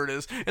or whatever it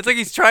is, it's like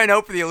he's trying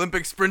out for the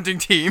Olympic sprinting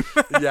team.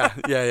 Yeah.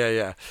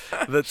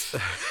 That's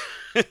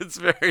it's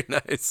very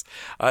nice.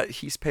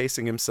 He's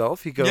pacing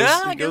himself. He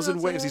goes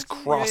in waves. He's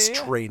cross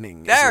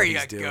training. There you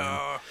doing.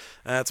 go.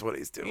 That's what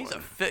he's doing. He's a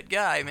fit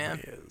guy, man.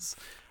 He is.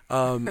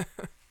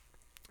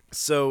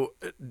 So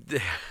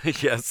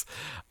yes,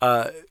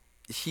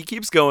 he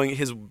keeps going.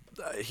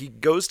 He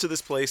goes to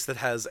this place that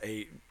has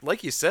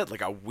like you said,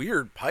 like a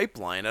weird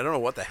pipeline. I don't know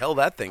what the hell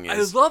that thing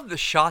is. I love the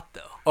shot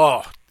though.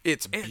 Oh,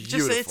 it's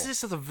beautiful. It's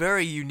just a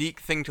very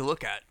unique thing to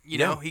look at. You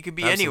know, he could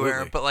be absolutely.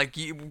 anywhere, but like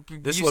you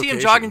see him location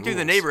jogging through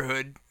the rules.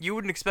 neighborhood, you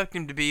wouldn't expect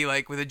him to be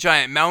like with a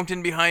giant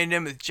mountain behind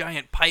him, with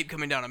giant pipe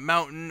coming down a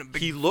mountain, a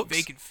big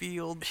vacant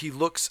field. He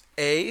looks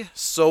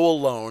so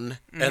alone,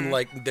 and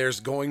like there's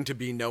going to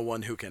be no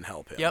one who can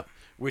help him. Yep.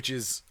 Which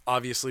is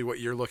obviously what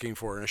you're looking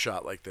for in a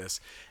shot like this.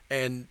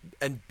 And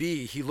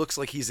B, he looks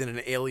like he's in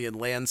an alien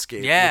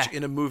landscape. Yeah. Which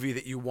in a movie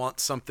that you want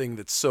something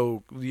that's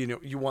so,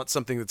 you want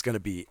something that's going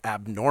to be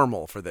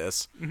abnormal for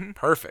this. Mm-hmm.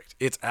 Perfect.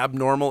 It's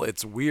abnormal,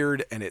 it's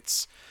weird, and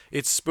it's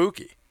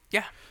spooky.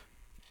 Yeah.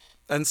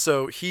 And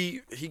so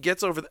he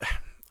gets over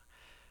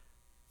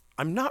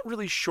I'm not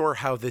really sure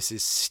how this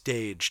is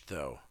staged,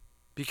 though.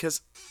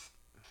 Because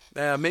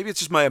maybe it's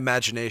just my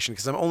imagination,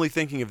 because I'm only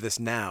thinking of this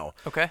now.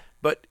 Okay.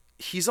 But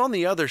he's on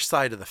the other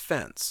side of the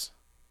fence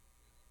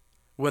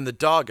when the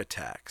dog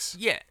attacks.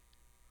 Yeah.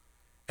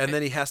 And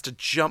then he has to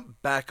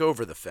jump back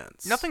over the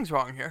fence. Nothing's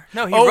wrong here.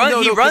 No, he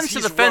 'cause runs to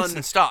he's the fence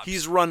and stops.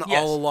 He's run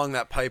Yes. all along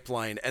that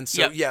pipeline. And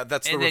so, Yep.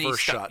 that's the And then he reverse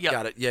shot. Yep.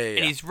 Got it. Yeah.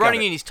 And he's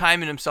running and he's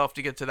timing himself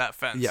to get to that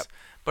fence. Yep.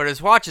 But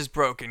his watch is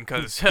broken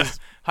because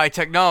high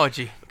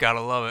technology.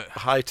 Gotta love it.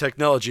 High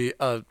technology,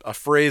 a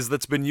phrase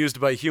that's been used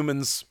by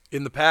humans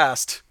in the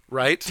past,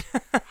 right?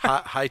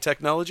 High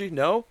technology?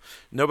 No?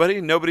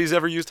 Nobody's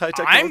ever used high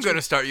technology? I'm going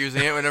to start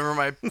using it whenever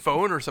my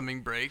phone or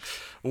something breaks.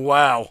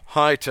 Wow.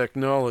 High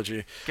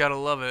technology. Gotta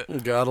love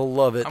it. Gotta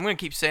love it. I'm going to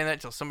keep saying that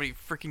until somebody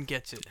freaking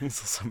gets it.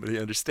 So somebody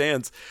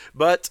understands.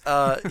 But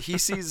he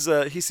sees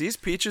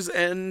Peaches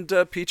and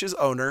Peaches'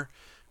 owner.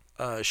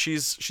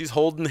 She's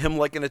holding him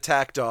like an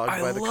attack dog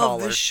by the collar. I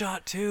love this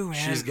shot too,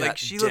 man. She's got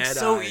she looks dead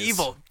so eyes.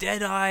 evil.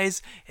 Dead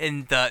eyes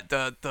and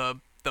the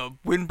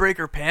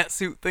windbreaker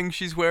pantsuit thing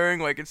she's wearing,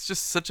 like it's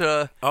just such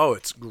a Oh,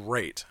 it's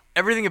great.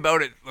 everything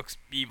about it looks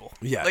evil.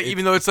 Yeah, Like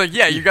even though it's like,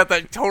 you got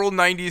that total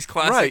 90s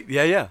classic Right,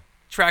 yeah.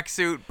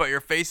 tracksuit, but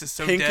your face is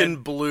so Pink dead.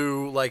 and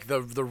blue, like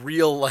the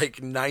real like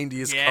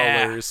 90s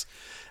Yeah. colors.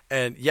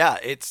 And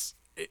it's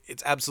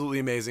absolutely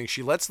amazing.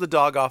 She lets the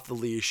dog off the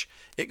leash.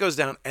 It goes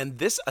down, and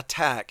this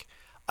attack,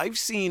 I've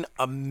seen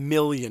a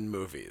million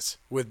movies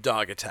with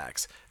dog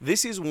attacks.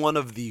 This is one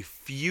of the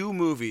few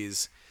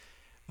movies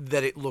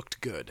that it looked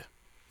good.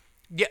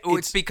 Yeah, well,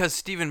 it's because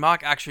Stephen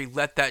Mock actually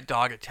let that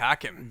dog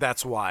attack him.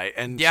 That's why.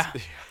 And Yeah.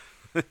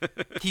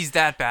 He's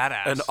that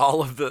badass. and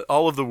all of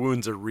the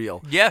wounds are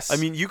real. Yes. I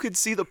mean, you could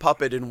see the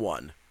puppet in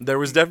one. There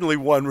was definitely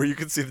one where you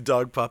could see the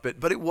dog puppet,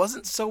 but it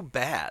wasn't so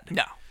bad.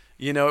 No.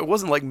 You know, it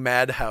wasn't like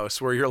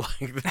Madhouse where you're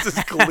like,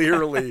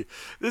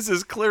 this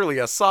is clearly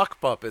a sock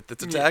puppet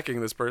that's attacking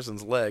this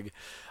person's leg.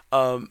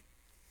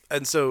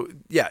 And so,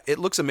 it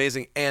looks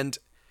amazing, and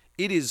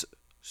it is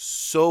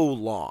so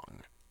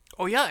long.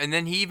 Oh yeah, and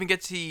then he even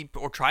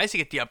tries to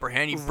get the upper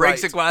hand. He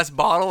breaks a Right. glass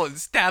bottle and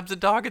stabs the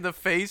dog in the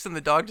face, and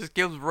the dog just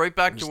gives right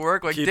back to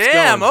work. Like, keeps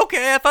damn, going.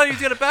 okay, I thought he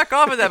was gonna back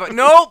off of that, but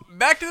nope,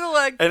 back to the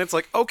leg. And it's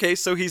like, okay,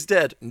 so he's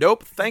dead.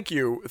 Nope, thank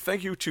you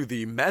to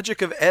the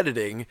magic of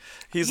editing.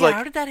 He's Yeah, like,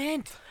 how did that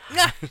end?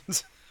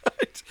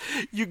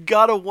 you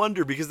gotta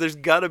wonder, because there's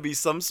gotta be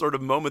some sort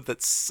of moment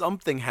that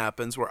something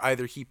happens where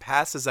either he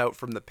passes out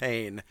from the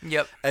pain,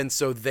 Yep. and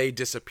so they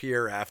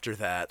disappear after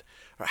that.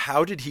 Or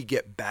how did he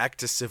get back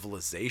to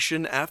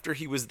civilization after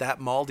he was that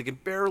mauled? He can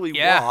barely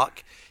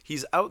walk.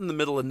 He's out in the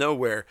middle of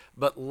nowhere,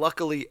 but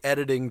luckily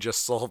editing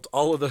just solved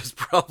all of those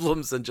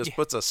problems and just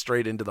puts us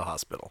straight into the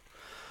hospital.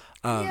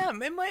 Yeah,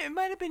 it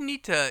might have been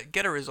neat to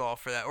get a resolve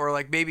for that, or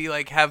like maybe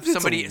like have It's a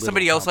somebody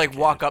little else like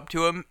walk complicated. up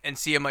to him and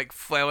see him like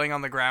flailing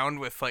on the ground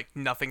with like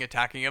nothing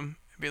attacking him,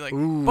 and be like,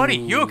 "Buddy,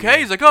 you okay?"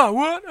 He's like, "Oh,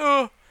 what?"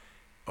 Oh.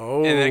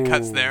 And then it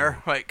cuts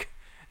there, like,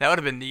 That would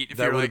have been neat. If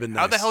That you were would like, have been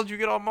how the nice. hell did you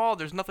get on Maul?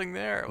 There's nothing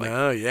there. Like,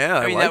 Oh yeah,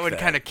 I mean, like that would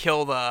kind of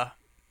kill the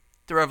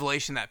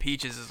revelation that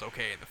Peaches is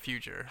okay in the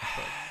future.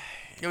 But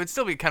it would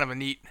still be kind of a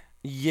neat.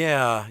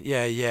 Yeah.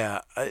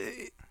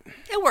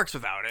 It works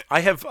without it. I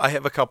have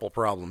a couple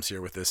problems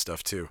here with this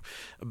stuff too,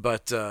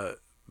 but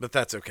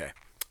that's okay.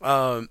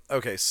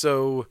 Okay,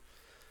 so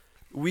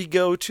we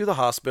go to the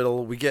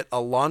hospital. We get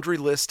a laundry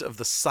list of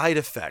the side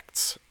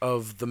effects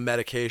of the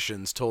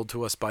medications told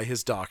to us by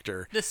his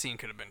doctor. This scene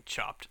could have been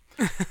chopped.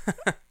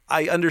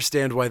 I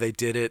understand why they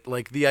did it.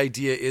 Like, the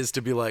idea is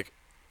to be like,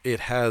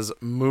 it has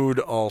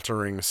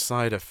mood-altering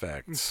side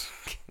effects.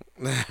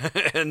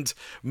 And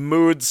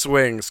mood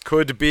swings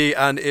could be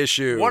an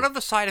issue. One of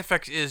the side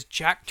effects is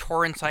Jack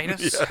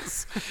Torrentitis.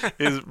 Yes.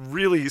 Is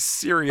really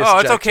serious. Oh,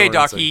 it's Jack okay,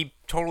 Doc. Torrance. He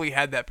totally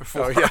had that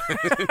before. Oh,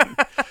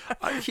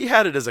 yeah. He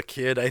had it as a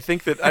kid. I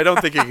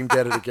don't think he can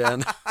get it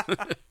again.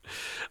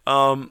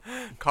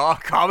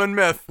 Common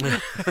myth.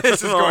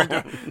 This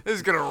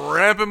is gonna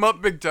ramp him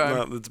up big time.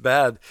 No, that's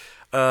bad.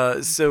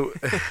 So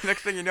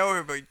Next thing you know,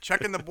 he'll be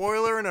checking the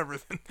boiler and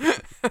everything.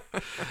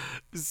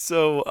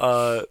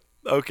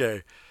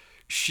 Okay.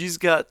 She's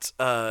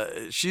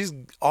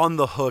on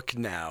the hook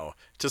now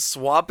to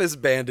swap his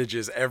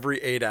bandages every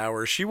 8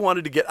 hours. She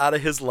wanted to get out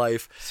of his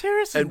life.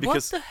 Seriously, and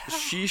because what the hell?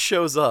 she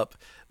shows up,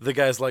 the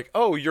guy's like,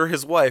 "Oh, you're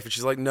his wife," and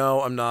she's like,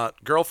 "No, I'm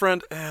not.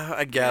 Girlfriend?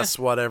 I guess.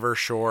 Whatever.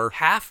 Sure."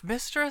 Half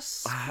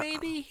mistress,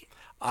 maybe.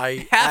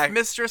 Half Half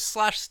mistress /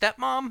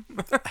 stepmom.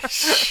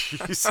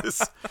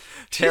 Jesus.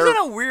 She's in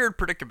a weird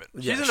predicament.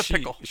 She's Yeah, in a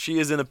pickle. She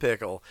is in a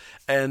pickle,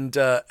 and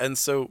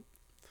so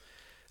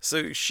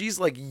she's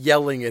like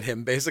yelling at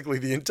him basically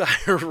the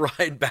entire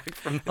ride back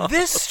from the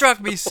This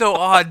struck me so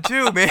odd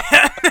too, man.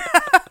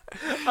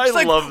 I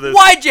Like, love this.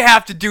 why'd you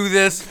have to do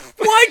this?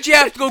 Why'd you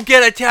have to go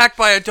get attacked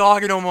by a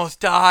dog and almost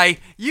die?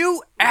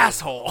 You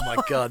asshole. Oh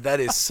my god, that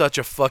is such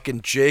a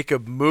fucking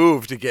Jacob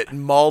move to get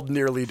mauled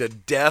nearly to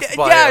death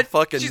by a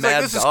fucking she's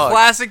mad like, this dog. is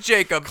classic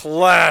Jacob.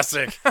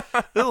 Classic. This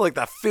is like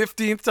the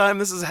 15th time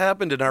this has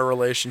happened in our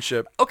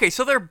relationship. Okay,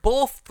 so they're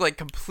both like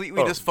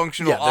completely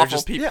dysfunctional, Yeah, they're awful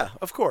just- people. Yeah,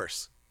 of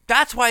course.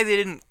 That's why they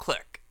didn't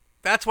click.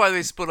 That's why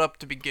they split up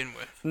to begin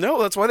with.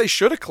 No, that's why they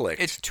should have clicked.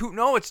 It's too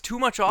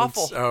much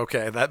awful.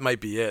 Okay, that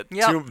might be it.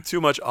 Yep. Too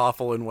much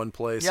awful in one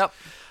place. Yep.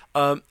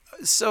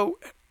 So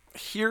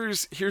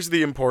here's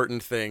the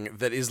important thing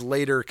that is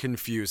later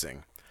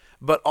confusing,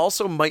 but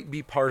also might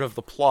be part of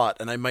the plot,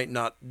 and I might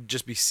not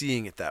just be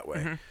seeing it that way.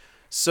 Mm-hmm.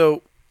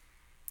 So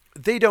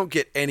they don't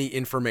get any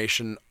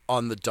information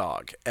on the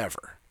dog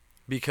ever,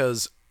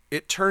 because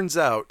it turns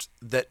out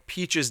that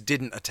Peaches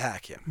didn't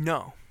attack him.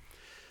 No.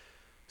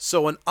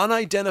 So an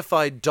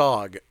unidentified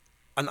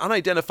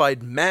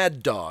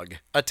mad dog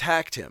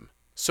attacked him.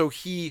 So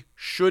he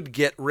should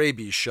get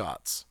rabies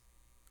shots.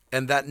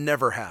 And that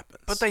never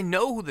happens. But they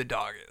know who the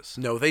dog is.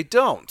 No, they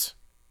don't.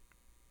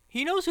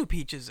 He knows who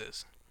Peaches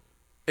is.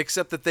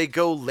 Except that they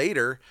go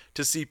later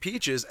to see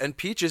Peaches, and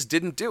Peaches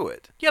didn't do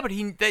it. Yeah, but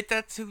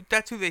that's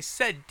who they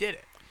said did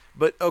it.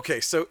 But, okay,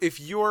 so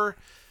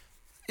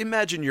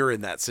imagine you're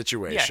in that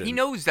situation. Yeah, he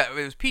knows that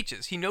it was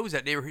Peaches. He knows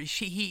that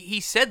he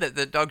said that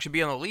the dog should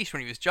be on the leash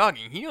when he was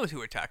jogging. He knows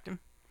who attacked him.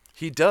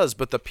 He does,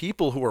 but the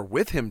people who are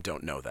with him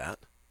don't know that.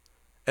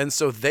 And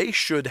so they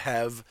should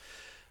have,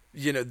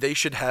 He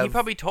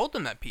probably told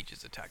them that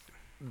Peaches attacked him.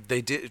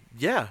 They did,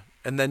 yeah.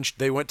 And then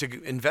they went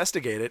to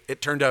investigate it.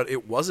 It turned out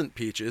it wasn't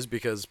Peaches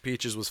because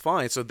Peaches was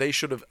fine. So they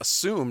should have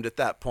assumed at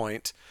that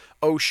point,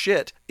 oh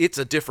shit, it's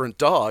a different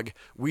dog.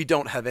 We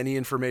don't have any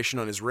information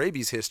on his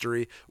rabies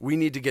history. We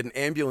need to get an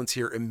ambulance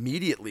here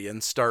immediately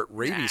and start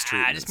rabies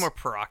treatment. Just more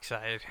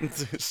peroxide.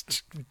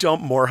 Just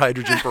dump more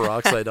hydrogen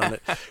peroxide on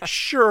it.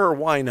 Sure,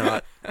 why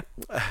not?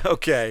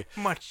 Okay.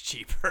 Much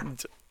cheaper.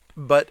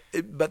 But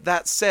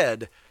that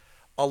said,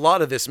 a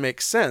lot of this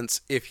makes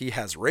sense if he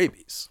has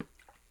rabies.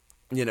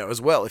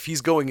 As well. If he's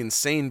going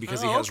insane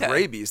because he has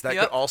rabies, that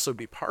could also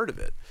be part of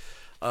it,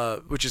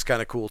 which is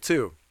kind of cool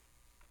too.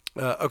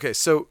 Okay,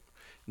 so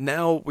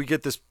now we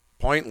get this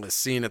pointless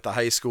scene at the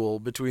high school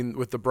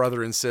with the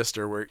brother and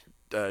sister where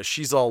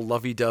she's all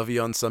lovey-dovey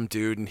on some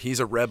dude and he's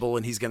a rebel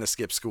and he's going to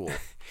skip school.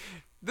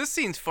 This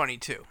scene's funny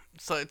too.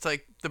 So it's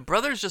like the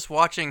brother's just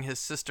watching his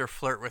sister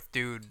flirt with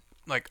dude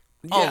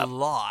a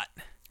lot.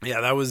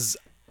 Yeah, that was,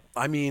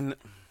 again,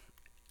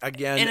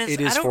 it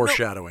is I don't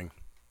foreshadowing.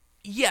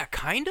 Yeah,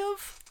 kind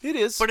of. It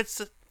is. But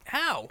it's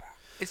how?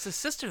 It's the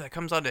sister that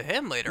comes onto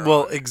him later.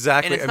 Well, on.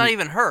 exactly. And it's not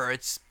even her.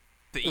 It's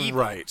the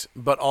evil. Right.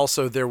 But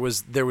also there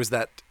was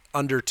that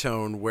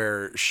undertone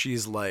where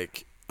she's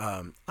like,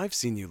 I've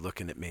seen you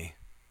looking at me.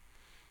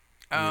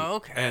 Oh,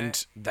 okay.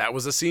 And that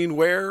was a scene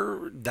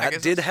where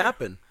that did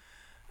happen.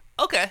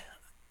 Okay.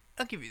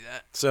 I'll give you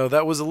that. So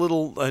that was a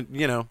little,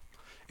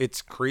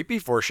 it's creepy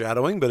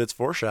foreshadowing, but it's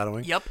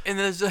foreshadowing. Yep. And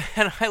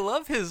and I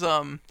love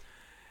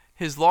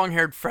his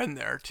long-haired friend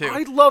there too.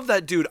 I love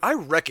that dude. I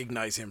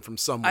recognize him from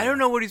somewhere. I don't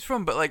know what he's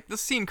from, but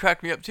this scene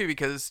cracked me up too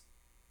because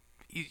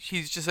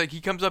he's just like,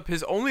 he comes up,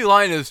 his only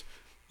line is,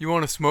 "You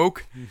want to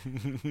smoke?"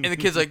 And the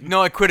kid's like,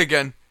 "No, I quit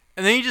again."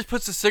 And then he just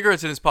puts the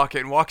cigarettes in his pocket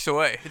and walks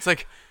away. It's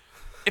like,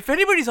 if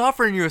anybody's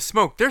offering you a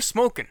smoke, they're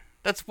smoking.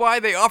 That's why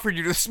they offered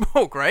you to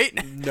smoke, right?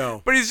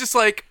 No. But he's just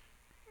like,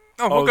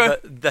 oh, okay,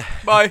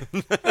 bye.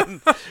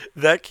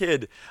 That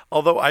kid,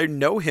 although I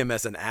know him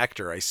as an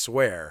actor, I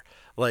swear,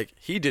 like,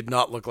 he did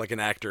not look like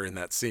an actor in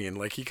that scene.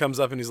 Like, he comes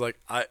up and he's like,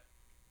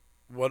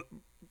 what,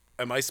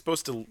 am I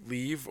supposed to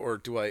leave or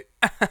do I,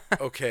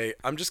 okay,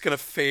 I'm just going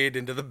to fade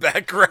into the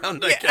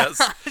background, I guess.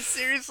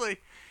 Seriously.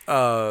 He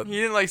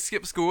didn't, like,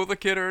 skip school with the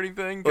kid or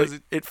anything? Cause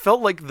it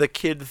felt like the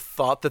kid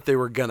thought that they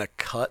were going to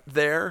cut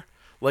there.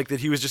 Like,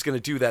 that he was just going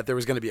to do that. There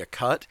was going to be a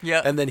cut.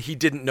 Yeah. And then he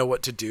didn't know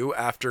what to do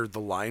after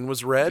the line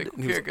was read. Like,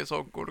 okay, I guess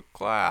I'll go to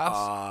class.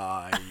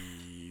 I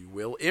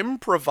will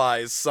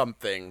improvise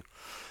something.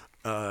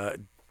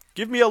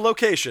 Give me a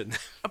location.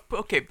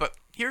 Okay, but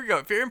here we go.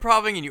 If you're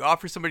improvising and you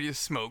offer somebody to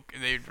smoke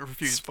and they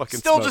refuse,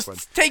 still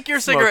just take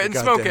your cigarette and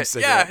smoke it.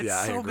 Cigarette.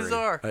 Yeah, it's so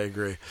bizarre. I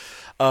agree.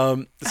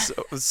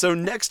 So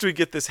next we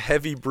get this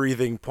heavy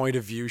breathing point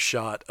of view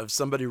shot of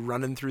somebody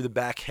running through the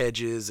back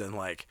hedges and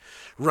like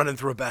running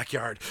through a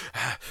backyard.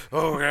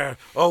 Oh yeah.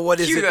 Oh, what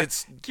is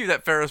it? Cue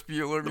that Ferris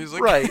Bueller music.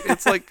 Right.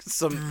 It's like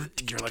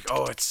you're like,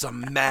 oh, it's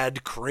some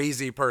mad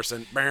crazy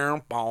person.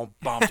 And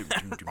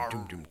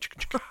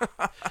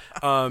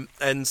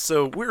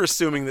so we're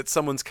assuming that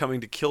someone's coming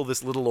to kill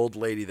this little old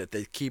lady that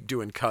they keep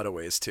doing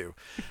cutaways to.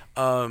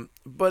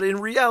 But in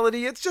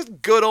reality, it's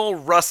just good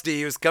old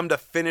Rusty who's come to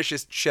finish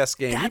his chess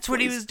game. That's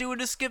what he was doing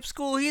to skip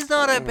school. He's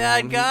not a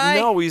bad guy.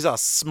 No, he's a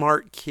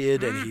smart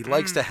kid, and he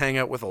likes to hang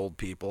out with old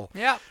people.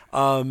 Yeah.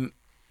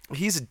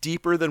 He's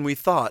deeper than we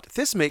thought.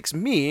 This makes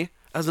me,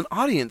 as an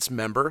audience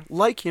member,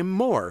 like him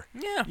more.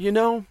 Yeah. You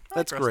know?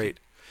 That's Rusty. great.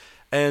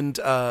 And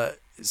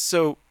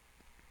so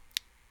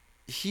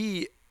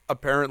he...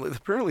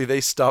 Apparently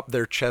they stopped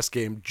their chess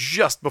game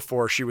just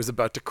before she was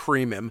about to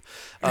cream him,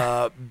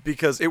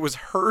 because it was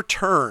her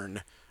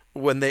turn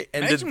when they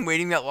ended. Imagine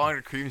waiting that long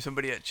to cream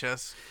somebody at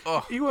chess.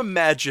 Oh. You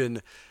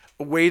imagine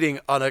waiting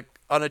on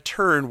a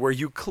turn where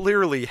you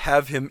clearly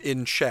have him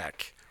in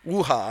check.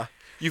 Woo-ha.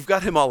 You've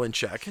got him all in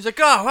check. He's like,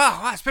 oh,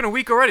 wow, it's been a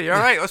week already. All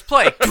right, let's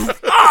play.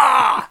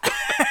 Ah!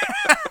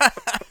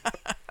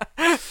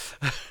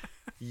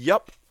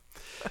 Yup.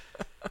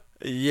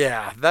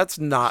 Yeah, that's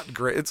not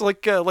great. It's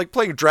like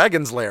playing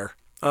Dragon's Lair.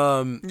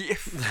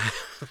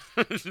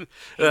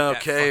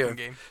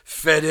 Okay,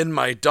 fed in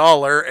my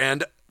dollar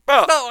and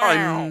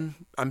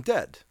I'm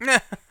dead.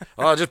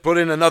 I'll just put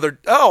in another.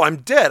 Oh,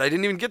 I'm dead. I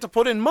didn't even get to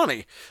put in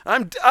money.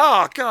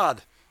 Oh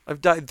God, I've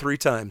died 3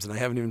 times and I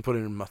haven't even put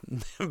in my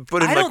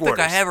quarters. I don't think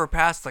I ever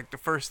passed like the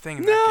first thing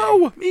in that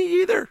game. No,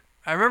 me either.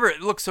 I remember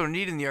it looked so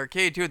neat in the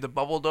arcade too, the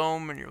bubble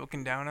dome, and you're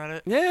looking down at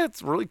it. Yeah,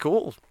 it's really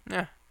cool.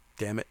 Yeah.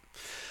 Damn it.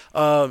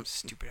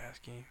 Stupid ass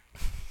game.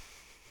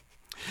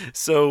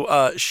 So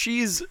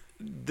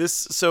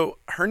so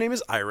her name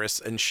is Iris,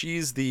 and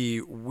she's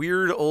the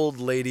weird old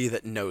lady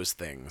that knows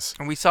things.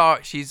 And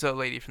she's a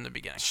lady from the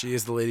beginning. She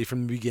is the lady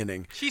from the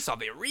beginning. She saw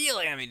the real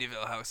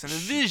Amityville house in a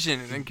vision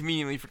and then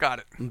conveniently forgot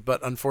it.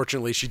 But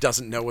unfortunately, she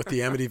doesn't know what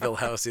the Amityville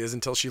house is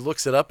until she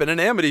looks it up in an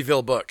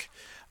Amityville book.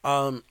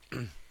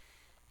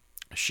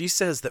 She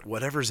says that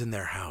whatever's in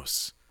their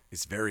house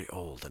is very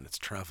old and it's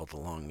traveled a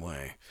long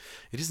way.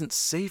 It isn't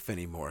safe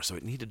anymore, so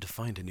it needed to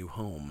find a new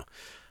home.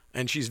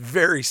 And she's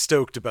very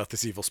stoked about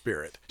this evil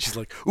spirit. She's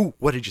like, ooh,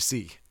 what did you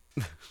see?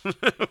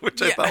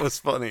 Which I thought was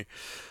funny.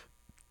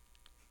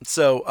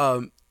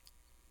 So,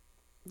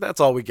 that's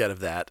all we get of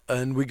that.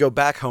 And we go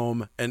back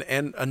home, and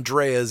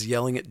Andrea's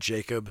yelling at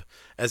Jacob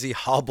as he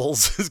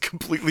hobbles his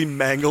completely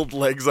mangled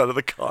legs out of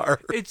the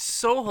car. It's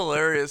so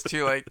hilarious,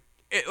 too, like...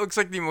 It looks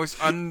like the most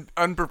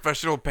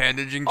unprofessional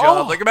bandaging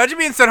job. Like, imagine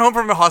being sent home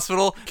from the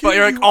hospital, but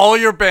you're like, all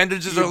your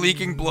bandages are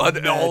leaking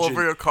blood all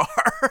over your car.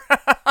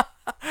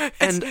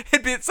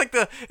 It's like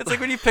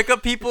when you pick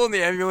up people in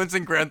the ambulance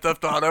in Grand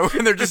Theft Auto,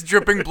 and they're just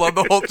dripping blood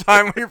the whole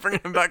time when you're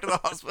bringing them back to the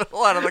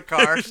hospital out of the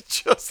car.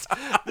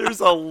 There's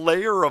a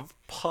layer of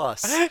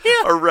pus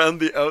around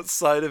the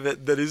outside of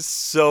it that is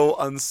so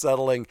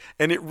unsettling,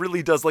 and it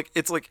really does, like,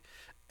 it's like...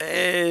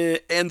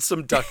 and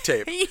some duct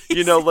tape,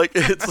 you know, like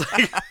it's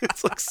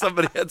like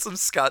somebody had some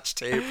Scotch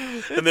tape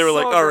and they were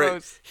like, all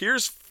right,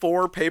 here's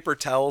 4 paper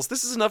towels.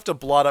 This is enough to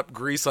blot up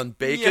grease on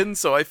bacon,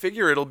 so I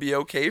figure it'll be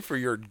okay for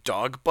your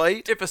dog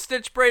bite. If a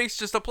stitch breaks,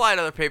 just apply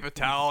another paper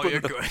towel. You're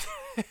good.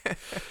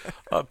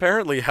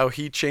 Apparently, how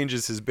he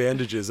changes his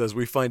bandages, as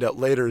we find out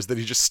later, is that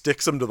he just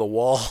sticks them to the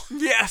wall.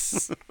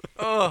 Yes.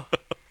 Oh,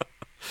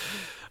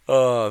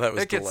 that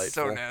was that gets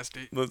delightful. So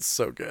nasty. That's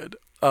so good.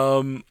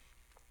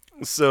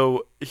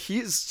 So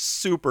he's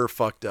super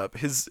fucked up.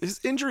 His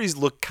injuries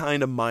look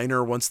kind of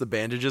minor once the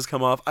bandages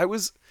come off. I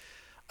was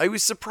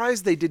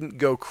surprised they didn't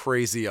go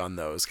crazy on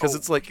those, because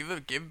it's like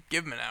give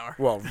him an hour.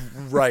 Well,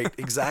 right,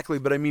 exactly.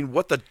 But I mean,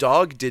 what the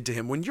dog did to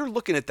him. When you're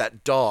looking at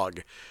that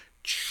dog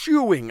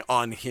chewing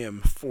on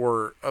him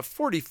for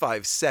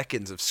 45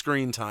 seconds of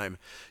screen time,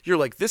 you're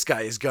like, this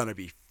guy is gonna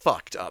be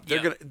fucked up.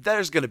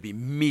 There's gonna be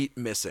meat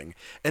missing,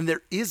 and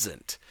there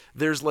isn't.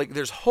 There's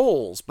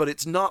holes, but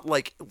it's not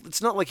like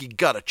he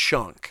got a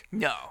chunk.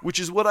 No, which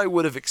is what I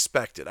would have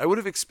expected. I would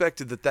have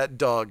expected that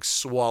dog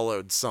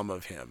swallowed some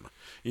of him.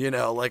 You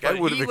know, like but I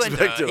would have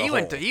expected.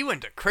 He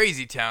went to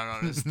crazy town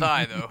on his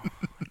thigh though.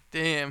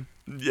 Damn.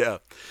 Yeah.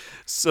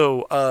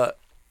 So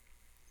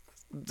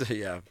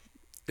yeah,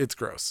 it's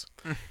gross.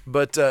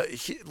 But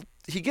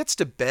he gets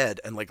to bed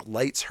and like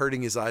light's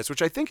hurting his eyes,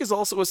 which I think is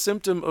also a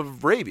symptom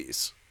of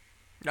rabies.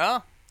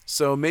 No.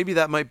 So maybe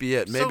that might be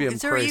it. Maybe I'm crazy.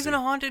 Is there even a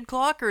haunted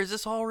clock, or is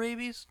this all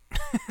rabies?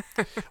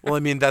 Well, I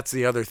mean, that's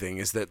the other thing,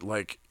 is that,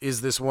 like,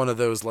 is this one of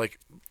those, like,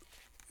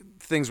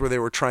 things where they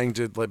were trying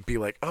to, like, be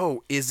like,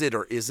 oh, is it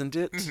or isn't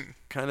it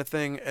kind of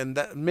thing? And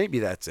that maybe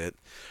that's it.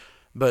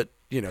 But,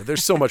 you know,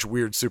 there's so much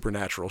weird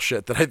supernatural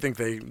shit that I think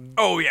they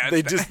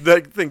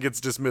think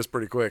it's dismissed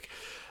pretty quick.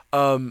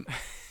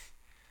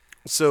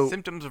 So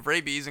symptoms of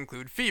rabies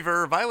include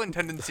fever, violent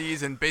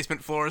tendencies, and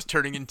basement floors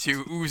turning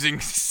into oozing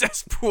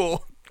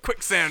cesspool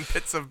quicksand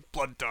pits of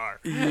blood tar.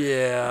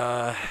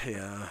 Yeah.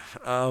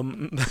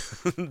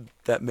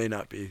 That may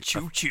not be.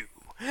 Choo choo.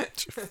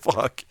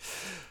 Fuck.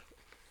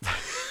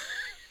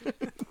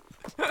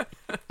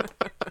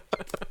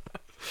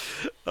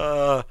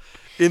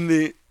 In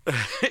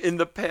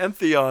the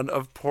pantheon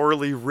of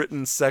poorly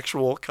written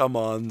sexual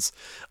come-ons,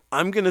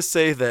 I'm gonna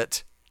say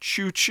that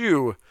Choo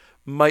Choo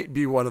might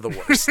be one of the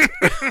worst.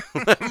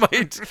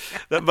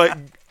 that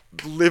might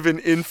live in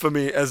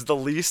infamy as the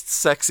least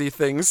sexy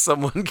thing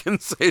someone can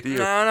say to you.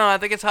 No, I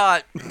think it's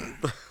hot.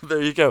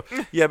 There you go.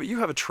 Yeah, but you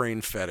have a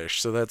train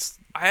fetish, so that's...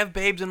 I have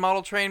Babes in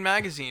Model Train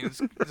magazine.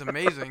 It's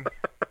amazing.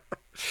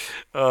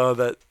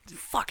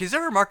 Fuck, is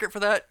there a market for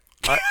that?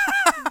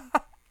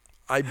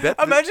 I bet.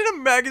 Imagine a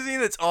magazine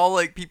that's all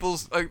like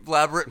people's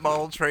elaborate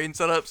model train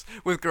setups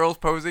with girls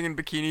posing in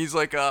bikinis,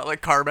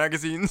 like car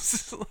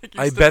magazines.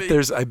 I bet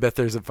there's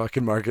a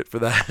fucking market for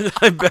that.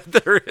 I bet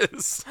there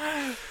is.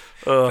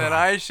 Then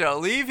I shall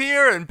leave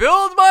here and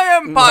build my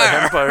empire.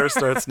 My empire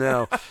starts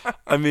now.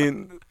 I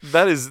mean,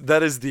 that is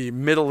the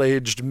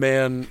middle-aged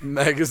man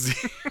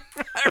magazine.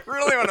 I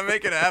really want to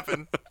make it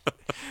happen.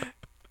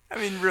 I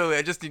mean, really,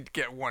 I just need to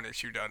get one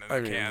issue done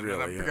and and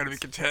I'm going to be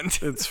content.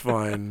 It's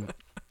fine.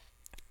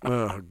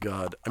 Oh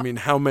God! I mean,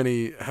 how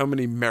many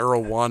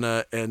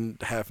marijuana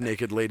and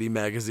half-naked lady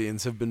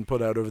magazines have been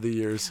put out over the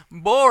years?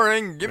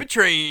 Boring. Give me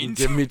trains.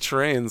 Give me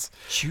trains.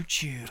 Choo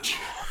choo.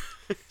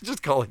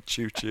 Just call it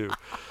choo choo.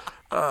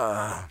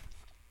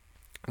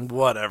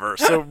 Whatever.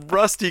 So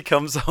Rusty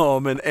comes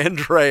home and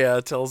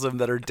Andrea tells him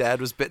that her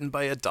dad was bitten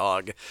by a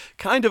dog,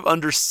 kind of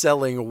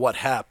underselling what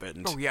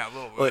happened. Oh yeah, a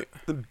little bit.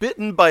 Like,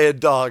 bitten by a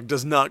dog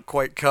does not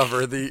quite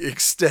cover the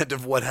extent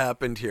of what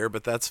happened here,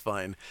 but that's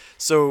fine.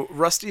 So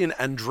Rusty and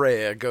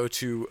Andrea go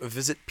to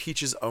visit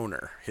Peach's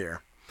owner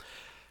here.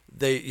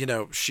 They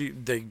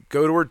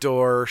go to her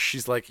door.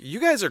 She's like,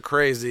 "You guys are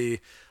crazy.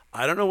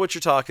 I don't know what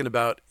you're talking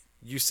about.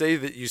 You say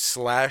that you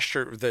slashed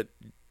her, that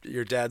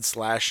your dad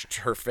slashed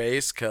her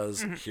face,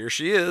 because here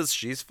she is.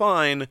 She's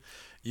fine.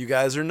 You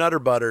guys are Nutter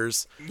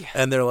Butters." Yeah.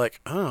 And they're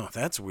like, "Oh,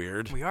 that's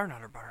weird. We are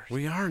Nutter Butters.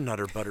 We are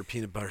Nutter Butter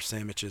peanut butter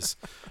sandwiches.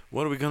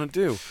 What are we going to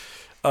do?"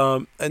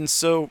 And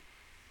so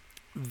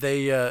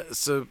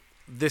so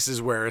this is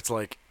where it's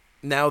like,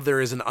 now there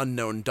is an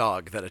unknown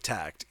dog that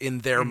attacked, in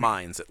their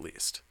minds at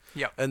least.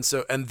 Yeah. And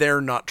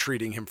they're not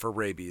treating him for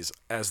rabies,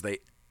 as they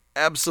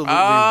absolutely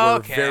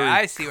were very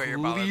I see what you're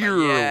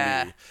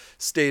clearly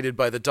stated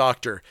by the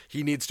doctor.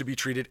 He needs to be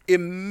treated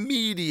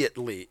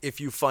immediately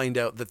if you find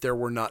out that there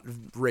were not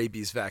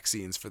rabies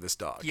vaccines for this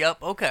dog.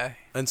 Yep, okay.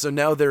 And so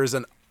now there is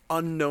an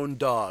unknown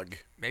dog.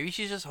 Maybe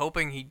she's just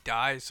hoping he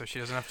dies so she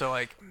doesn't have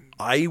to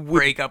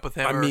break up with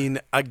him. I mean,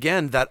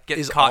 again, that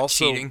is caught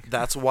also cheating.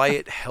 That's why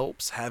it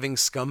helps having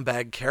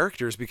scumbag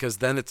characters, because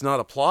then it's not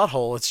a plot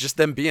hole, it's just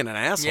them being an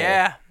asshole.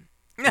 Yeah.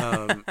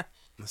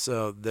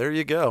 So there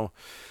you go.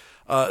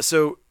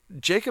 So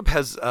Jacob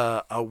has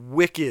a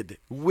wicked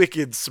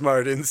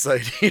smart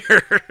insight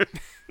here,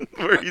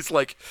 where he's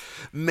like,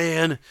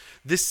 "Man,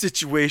 this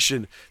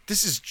situation,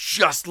 this is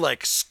just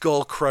like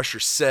Skull Crusher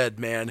said,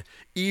 man.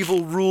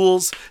 Evil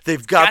rules,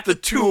 they've got the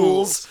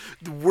tools.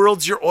 The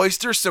world's your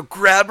oyster, so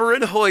grab her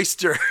and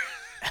hoist her."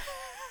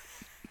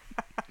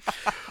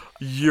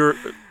 You're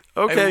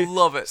okay. I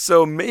love it.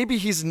 So maybe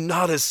he's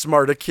not as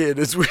smart a kid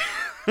as we...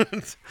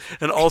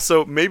 And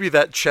also, maybe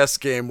that chess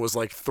game was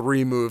like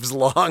 3 moves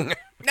long.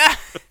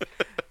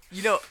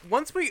 You know,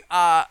 once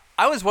I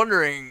was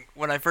wondering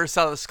when I first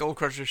saw the Skull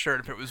Crusher shirt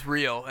if it was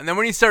real, and then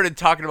when he started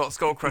talking about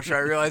Skull Crusher, I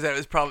realized that it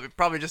was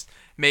probably just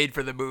made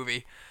for the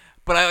movie.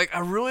 But I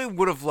really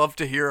would have loved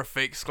to hear a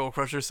fake Skull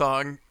Crusher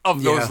song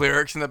of those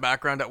lyrics in the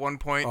background at one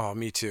point. Oh,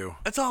 me too.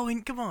 That's all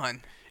come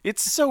on.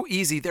 It's so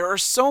easy. There are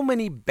so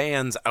many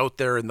bands out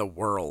there in the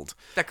world.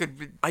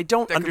 I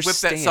don't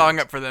understand. Whip that song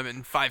up for them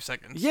in 5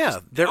 seconds. Yeah,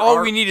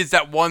 all we need is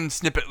that one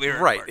snippet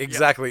lyric. Right, part.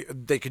 exactly. Yeah.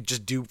 They could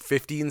just do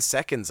 15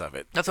 seconds of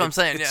it. That's what I'm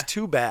saying. It's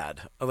too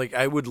bad. Like,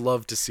 I would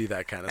love to see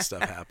that kind of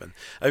stuff happen.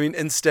 I mean,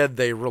 instead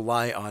they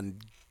rely on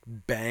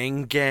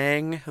Bang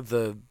Gang.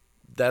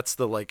 That's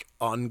the like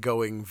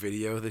ongoing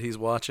video that he's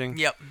watching.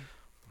 Yep.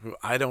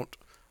 I don't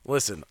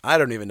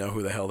even know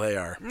who the hell they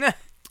are.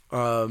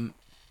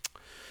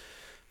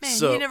 Man,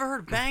 you never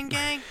heard of Bang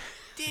Gang?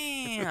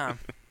 Damn.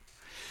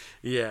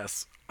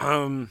 Yes.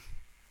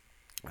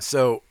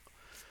 So,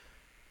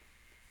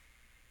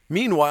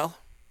 meanwhile,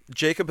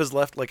 Jacob has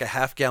left like a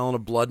half gallon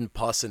of blood and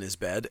pus in his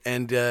bed,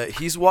 and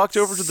he's walked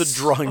over to the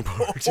drawing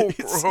board.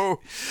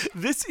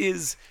 This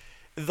is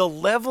the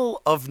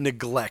level of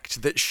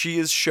neglect that she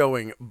is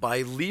showing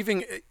by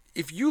leaving.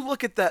 If you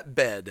look at that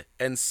bed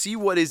and see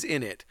what is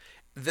in it,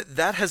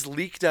 that has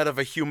leaked out of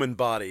a human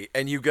body,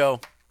 and you go,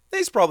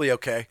 he's probably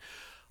okay.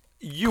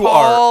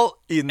 Call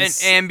an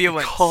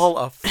ambulance. Call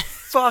a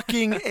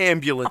fucking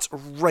ambulance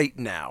right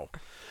now.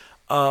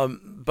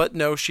 But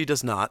no, she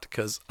does not,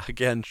 because,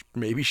 again,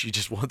 maybe she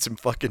just wants him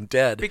fucking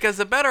dead. Because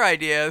the better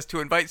idea is to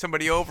invite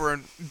somebody over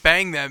and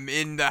bang them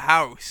in the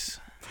house.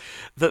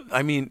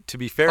 I mean, to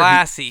be fair,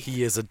 classy.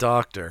 He is a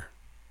doctor.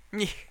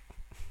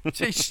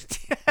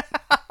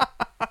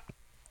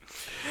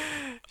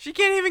 She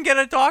can't even get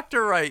a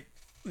doctor right.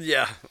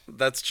 Yeah,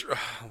 that's true.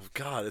 Oh,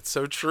 God, it's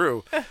so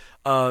true.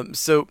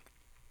 So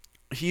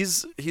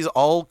he's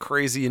all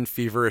crazy and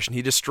feverish, and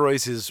he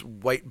destroys his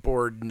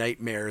whiteboard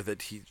nightmare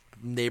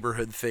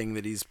neighborhood thing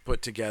that he's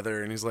put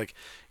together, and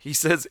he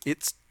says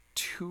it's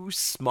too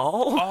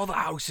small. All the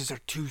houses are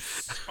too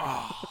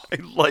I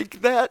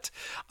like that.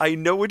 I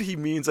know what he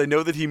means. I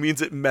know that he means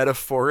it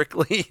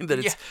metaphorically,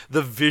 that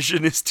the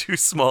vision is too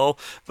small,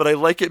 but I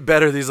like it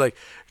better that he's like,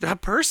 that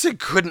person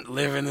couldn't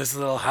live in this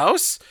little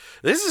house.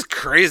 This is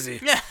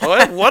crazy.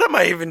 What am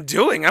I even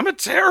doing? I'm a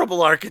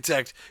terrible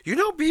architect. You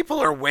know, people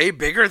are way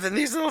bigger than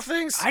these little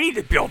things. I need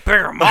to build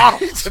bigger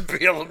models. I need to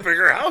build a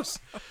bigger house.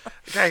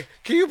 Okay,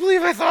 can you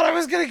believe I thought I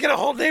was going to get a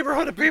whole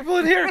neighborhood of people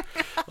in here?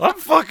 I'm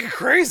fucking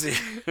crazy.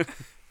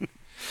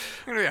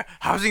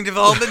 Housing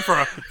development for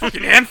a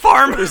fucking ant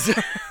farm?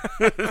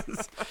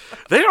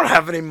 They don't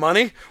have any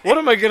money. What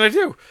am I going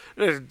to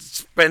do?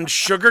 Spend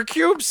sugar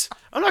cubes?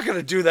 I'm not going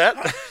to do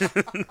that.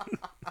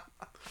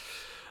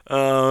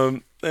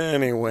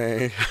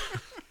 Anyway.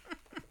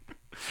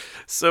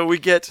 So we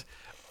get...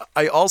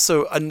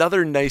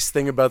 another nice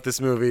thing about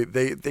this movie,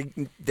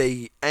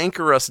 they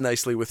anchor us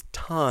nicely with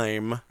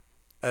time,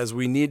 as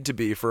we need to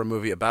be for a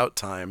movie about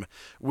time,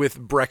 with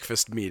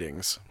breakfast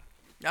meetings.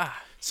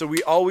 So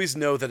we always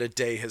know that a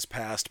day has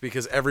passed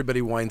because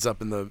everybody winds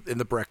up in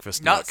the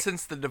breakfast nook. Not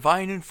since the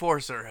Divine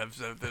Enforcer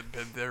have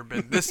there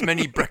been this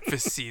many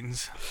breakfast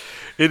scenes.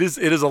 It is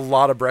a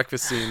lot of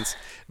breakfast scenes,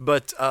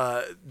 but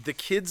the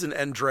kids and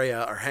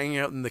Andrea are hanging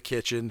out in the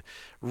kitchen.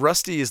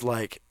 Rusty is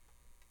like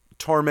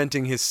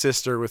tormenting his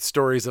sister with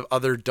stories of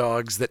other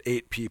dogs that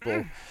ate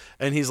people,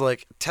 and he's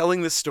like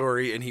telling this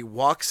story, and he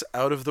walks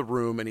out of the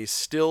room and he's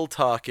still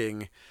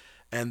talking,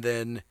 and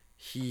then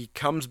he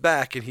comes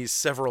back and he's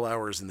several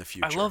hours in the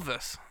future. I love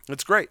this.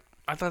 It's great.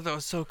 I thought that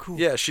was so cool.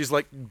 Yeah, she's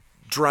like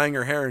drying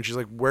her hair and she's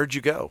like, where'd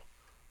you go?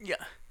 Yeah.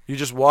 You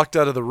just walked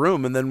out of the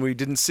room and then we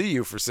didn't see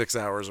you for 6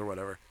 hours or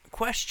whatever.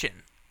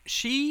 Question.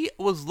 She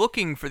was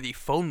looking for the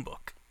phone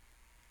book,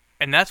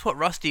 and that's what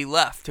Rusty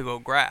left to go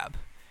grab.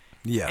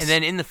 Yes. And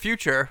then in the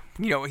future,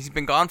 he's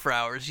been gone for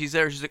hours. She's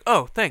there. She's like,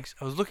 oh, thanks.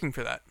 I was looking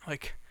for that.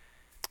 Like,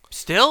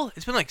 still?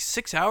 It's been like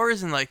 6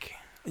 hours and like...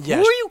 Yeah,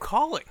 who are you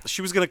calling?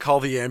 She was going to call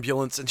the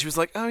ambulance, and she was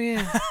like, oh,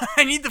 yeah.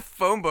 I need the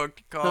phone book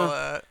to call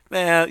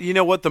that. You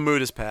know what? The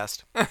mood has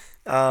passed.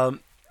 But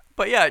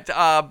yeah,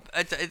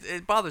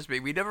 it bothers me.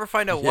 We never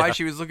find out why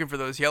she was looking for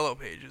those yellow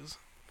pages.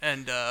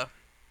 And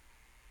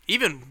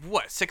even,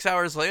 6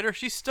 hours later,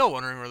 she's still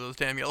wondering where those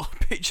damn yellow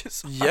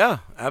pages are. Yeah,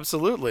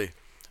 absolutely.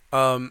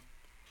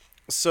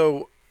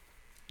 So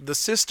the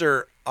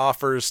sister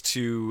offers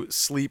to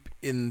sleep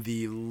in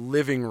the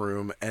living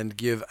room and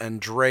give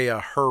Andrea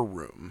her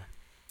room.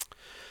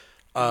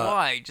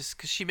 Why? Just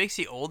because she makes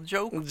the old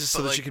joke? Just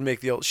so that she can make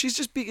the old... She's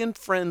just being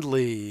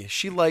friendly.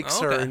 She likes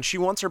her, and she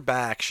wants her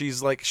back.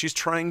 She's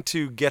trying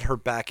to get her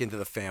back into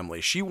the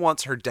family. She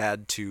wants her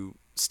dad to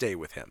stay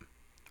with him.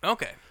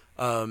 Okay.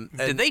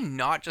 Did they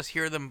not just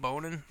hear them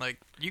boning? Like,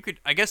 you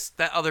could... I guess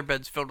that other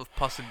bed's filled with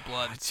pus and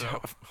blood,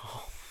 so...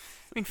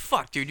 I mean,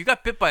 fuck, dude. You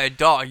got bit by a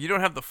dog. You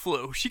don't have the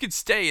flu. She could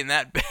stay in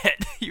that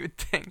bed, you would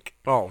think.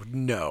 Oh,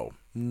 no.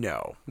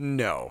 That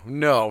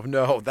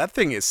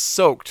thing is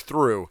soaked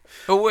through.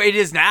 Oh, it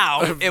is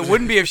now. It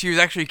wouldn't be if she was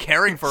actually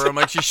caring for him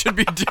like she should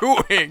be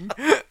doing.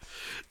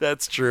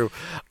 That's true.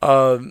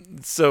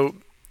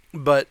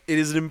 But it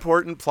is an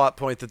important plot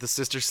point that the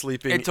sister's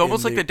sleeping. It's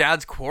almost like the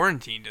dad's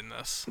quarantined in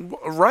this.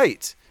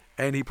 Right.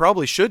 And he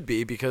probably should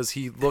be because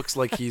he looks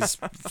like he's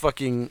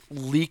fucking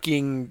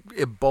leaking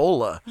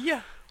Ebola.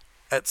 Yeah.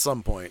 At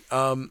some point.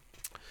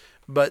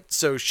 But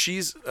so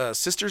she's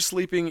sister's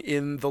sleeping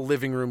in the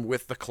living room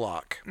with the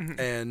clock,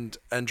 and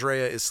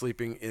Andrea is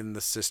sleeping in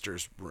the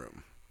sister's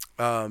room.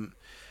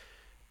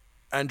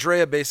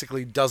 Andrea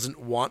basically doesn't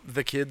want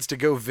the kids to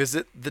go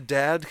visit the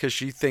dad because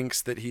she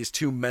thinks that he's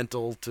too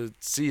mental to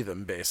see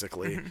them,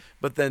 basically.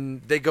 But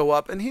then they go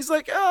up and he's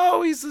like,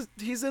 oh,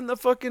 he's in the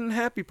fucking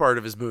happy part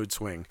of his mood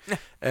swing.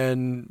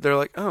 And they're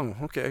like, oh,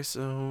 okay,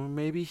 so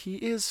maybe he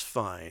is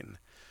fine.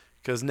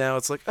 Because now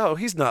it's like, oh,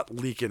 he's not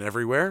leaking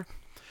everywhere.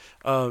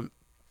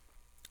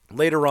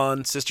 Later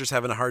on, sister's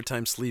having a hard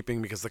time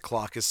sleeping because the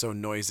clock is so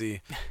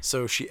noisy.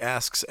 So she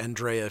asks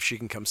Andrea if she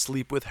can come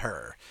sleep with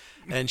her.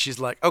 And she's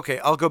like, okay,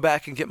 I'll go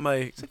back and get my...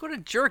 It's like, what a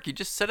jerk. You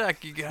just said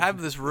you could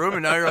have this room,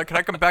 and now you're like, can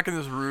I come back in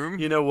this room?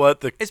 You know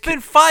what? It's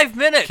been 5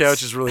 minutes.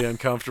 Couch is really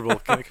uncomfortable.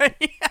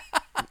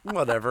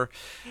 Whatever.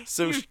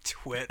 So you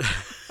twit.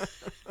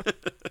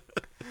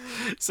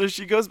 So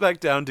she goes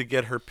back down to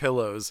get her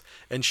pillows,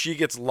 and she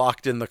gets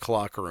locked in the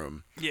clock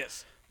room.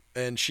 Yes.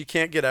 And she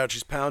can't get out.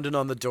 She's pounding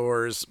on the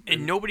doors.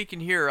 And nobody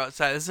can hear her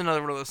outside. This is another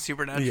one of those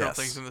supernatural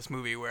things in this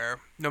movie where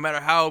no matter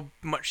how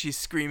much she's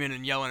screaming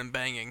and yelling and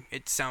banging,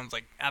 it sounds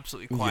like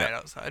absolutely quiet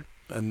outside.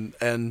 And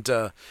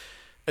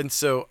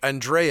so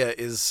Andrea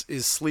is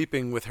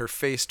sleeping with her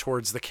face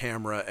towards the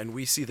camera, and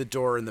we see the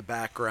door in the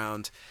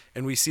background,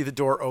 and we see the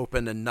door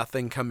open and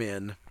nothing come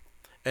in.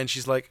 And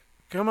she's like,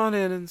 come on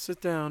in and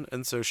sit down.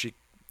 And so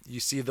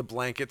you see the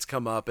blankets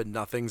come up and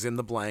nothing's in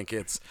the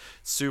blankets.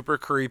 Super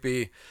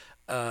creepy.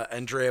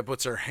 Andrea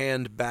puts her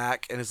hand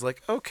back and is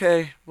like,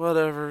 okay,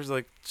 whatever. It's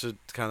like to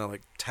kind of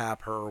like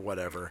tap her or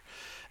whatever.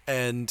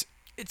 And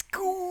it's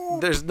goo.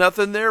 There's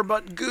nothing there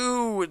but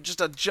goo.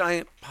 Just a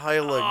giant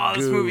pile of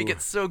goo. This movie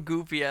gets so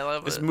goofy. I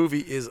love it. This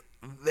movie is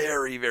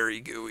very, very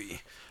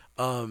gooey.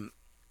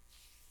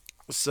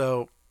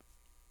 So,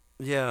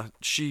 yeah,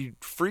 she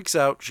freaks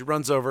out. She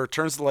runs over,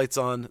 turns the lights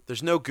on.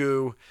 There's no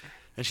goo.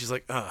 And she's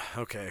like, oh,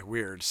 okay,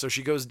 weird. So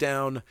she goes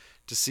down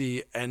to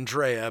see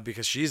Andrea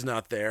because she's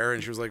not there.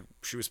 And she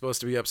was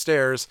supposed to be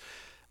upstairs.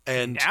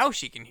 And now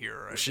she can hear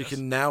her. She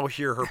can now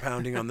hear her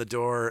pounding on the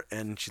door.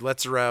 And she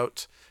lets her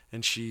out.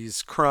 And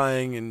she's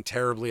crying and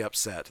terribly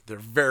upset.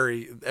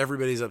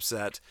 Everybody's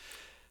upset.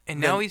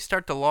 And now we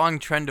start the long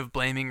trend of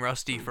blaming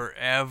Rusty for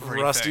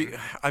everything. Rusty,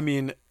 I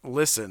mean,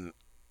 listen,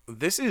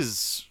 this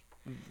is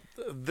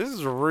a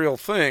real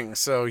thing.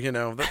 So,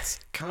 that's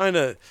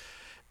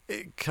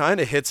it kind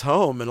of hits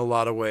home in a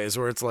lot of ways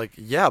where it's like,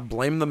 yeah,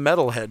 blame the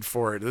metalhead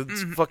for it.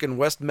 It's fucking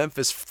West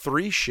Memphis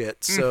 3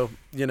 shit. So,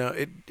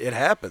 it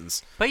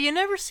happens. But you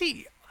never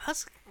see,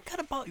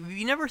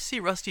 you never see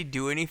Rusty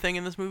do anything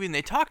in this movie. And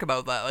they talk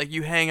about that. Like,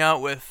 you hang out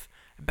with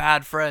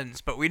bad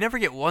friends, but we never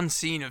get one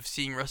scene of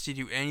seeing Rusty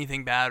do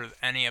anything bad with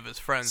any of his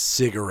friends.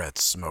 Cigarette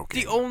smoking.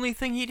 The only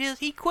thing he does,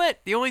 he quit.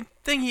 The only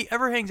thing he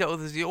ever hangs out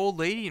with is the old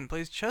lady and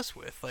plays chess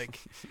with. Like,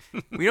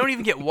 we don't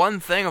even get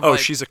one thing of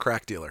she's a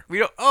crack dealer. We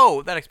don't.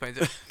 Oh, that explains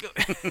it.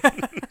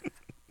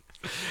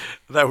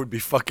 That would be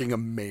fucking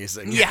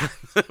amazing. Yeah.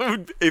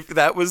 if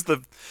that was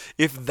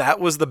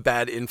the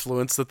bad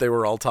influence that they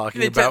were all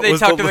talking about. They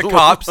talk to the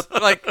cops.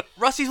 Like,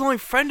 Rusty's only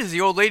friend is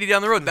the old lady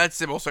down the road. That's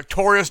the most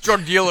notorious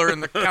drug dealer in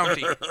the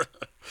county.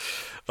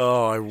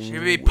 Oh,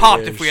 She'd be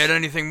popped if we had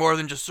anything more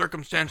than just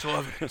circumstantial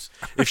evidence.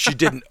 If she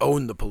didn't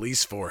own the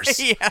police force,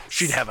 yes.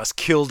 She'd have us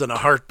killed in a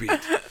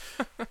heartbeat.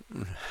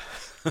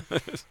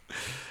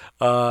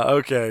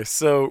 Okay,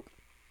 so...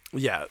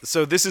 Yeah,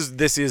 so this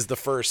is the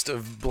first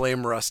of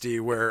Blame Rusty,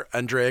 where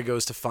Andrea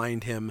goes to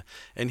find him,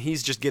 and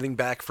he's just getting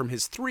back from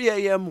his 3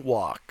 a.m.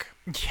 walk.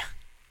 Yeah.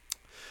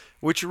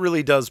 Which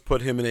really does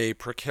put him in a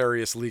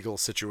precarious legal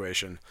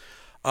situation.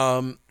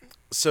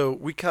 So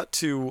we cut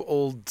to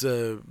old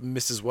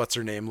Mrs.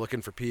 What's-Her-Name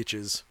looking for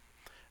Peaches,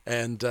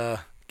 and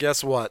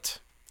guess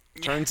what?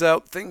 Turns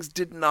out things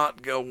did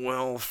not go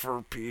well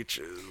for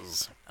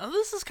Peaches. Now,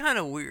 this is kind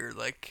of weird.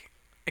 Like,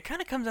 it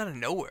kind of comes out of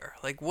nowhere.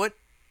 Like, what...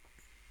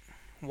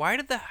 Why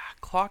did the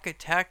clock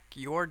attack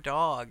your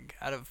dog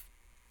out of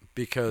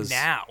because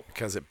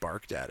it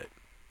barked at it?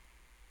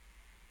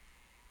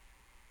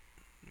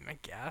 I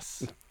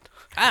guess.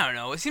 I don't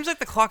know. It seems like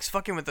the clock's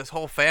fucking with this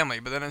whole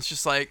family, but then it's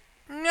just like,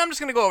 I'm just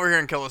gonna go over here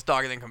and kill this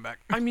dog and then come back.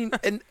 I mean,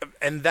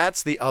 and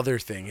that's the other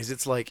thing is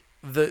it's like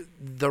the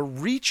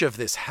reach of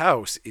this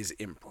house is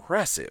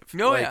impressive.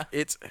 No, yeah.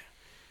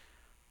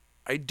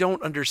 I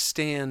don't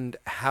understand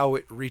how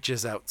it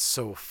reaches out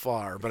so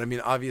far, but I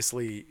mean,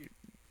 obviously,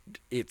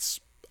 it's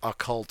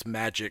occult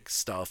magic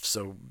stuff,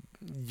 so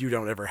you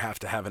don't ever have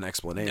to have an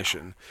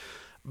explanation.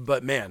 No.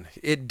 But man,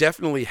 it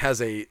definitely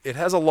has a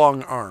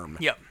long arm.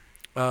 Yep.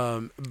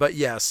 But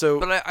yeah, so.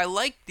 But I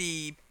like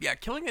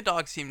killing the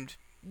dog seemed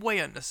way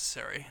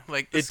unnecessary.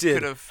 Like this it did.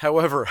 Could've...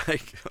 However,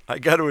 I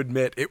got to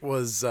admit it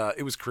was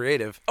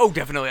creative. Oh,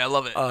 definitely, I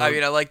love it. I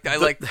mean, I like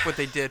what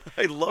they did.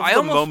 I love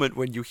the moment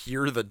when you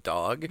hear the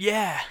dog.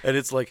 Yeah. And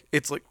it's like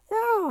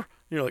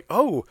you're like,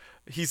 oh,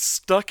 he's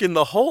stuck in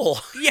the hole.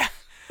 Yeah.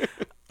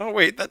 Oh,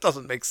 wait, that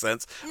doesn't make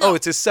sense. No. Oh,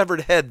 it's his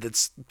severed head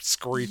that's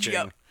screeching.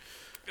 Yep.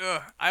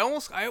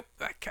 I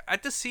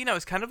at this scene I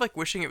was kind of like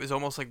wishing it was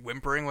almost like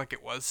whimpering, like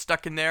it was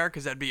stuck in there,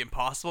 because that'd be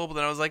impossible. But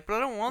then I was like, but I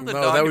don't want the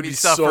dog that to would be be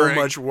suffering.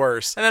 so much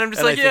worse. And then I'm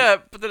just like, yeah.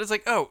 But then it's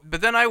like, oh.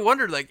 But then I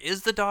wondered, like,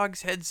 is the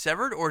dog's head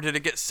severed, or did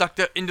it get sucked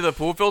up into the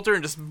pool filter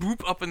and just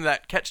boop up in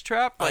that catch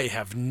trap? Like, I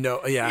have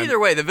no. Yeah. Either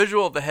way, the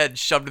visual of the head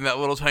shoved in that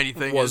little tiny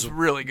thing is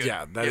really good.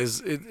 Yeah, that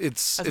is.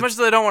 It's as much as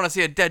I don't want to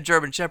see a dead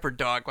German Shepherd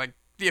dog, like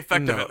the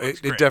effect of it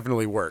looks great. It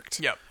definitely worked.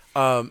 Yep.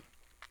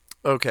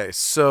 Okay,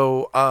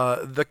 so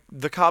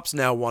the cops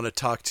now want to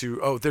talk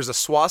to. Oh, there's a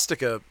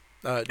swastika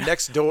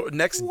next day.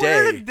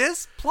 Where did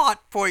this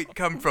plot point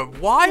come from?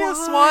 Why a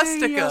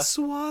swastika? Why a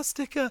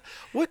swastika?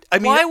 What? I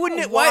mean, why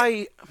wouldn't it?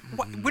 Why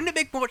wouldn't it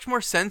make much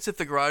more sense if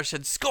the garage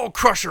said "Skull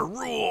Crusher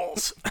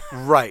rules"?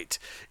 Right.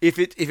 If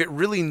it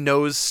really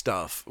knows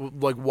stuff,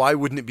 like why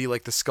wouldn't it be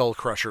like the Skull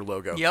Crusher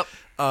logo? Yep.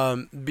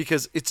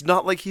 Because it's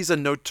not like he's a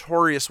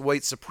notorious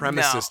white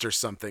supremacist or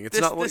something.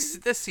 It's not like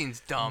this scene's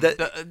dumb.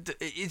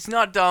 It's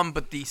not dumb,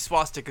 but the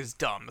swastika's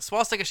dumb. The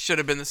swastika should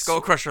have been the Skull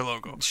Crusher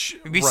logo.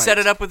 We set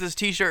it up with his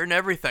T-shirt and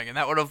everything, and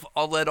that would have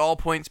all led all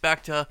points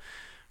back to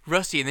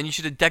Rusty. And then you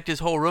should have decked his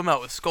whole room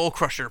out with Skull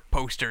Crusher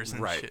posters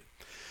and shit.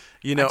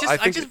 You know,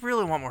 I just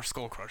really want more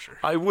Skull Crusher.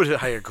 I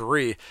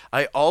agree.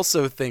 I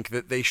also think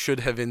that they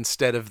should have,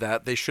 instead of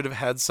that, they should have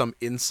had some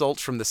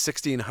insult from the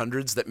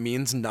 1600s that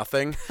means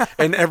nothing,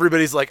 and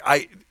everybody's like,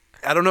 I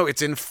don't know,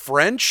 it's in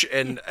French,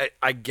 and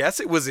I guess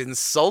it was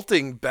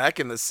insulting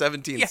back in the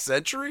 17th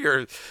century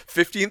or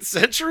 15th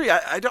century.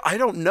 I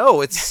don't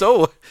know. It's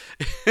so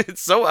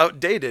it's so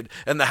outdated,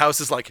 and the house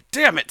is like,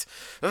 damn it.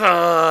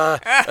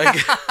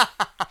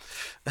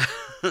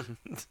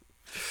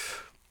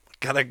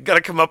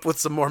 Gotta come up with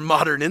some more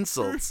modern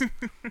insults.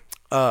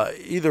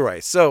 Either way,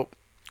 so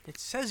it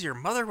says your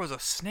mother was a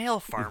snail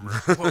farmer.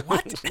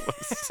 What?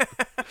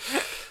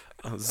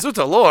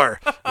 Zutalor.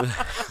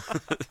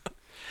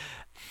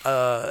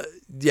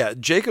 Yeah,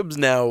 Jacob's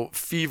now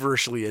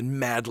feverishly and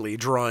madly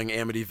drawing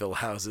Amityville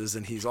houses,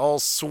 and he's all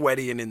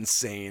sweaty and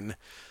insane.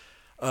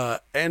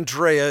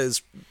 Andrea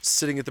is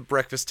sitting at the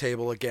breakfast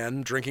table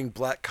again, drinking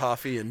black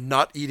coffee and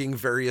not eating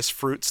various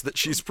fruits that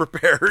she's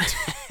prepared.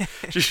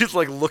 She's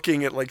like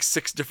looking at like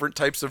 6 different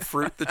types of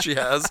fruit that she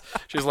has.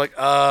 She's like,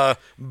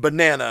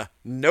 banana.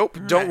 Nope,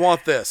 don't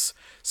want this.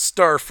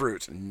 Star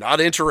fruit.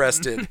 Not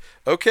interested.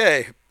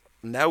 Okay,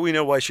 now we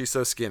know why she's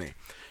so skinny.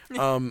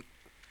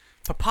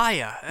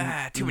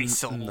 Papaya. Too many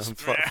souls.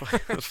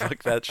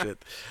 Fuck that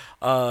shit.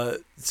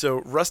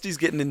 So Rusty's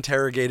getting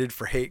interrogated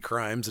for hate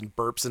crimes and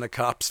burps in a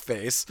cop's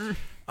face.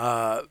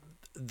 And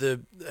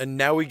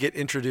now we get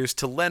introduced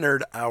to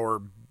Leonard, our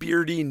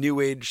beardy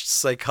new age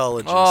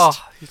psychologist.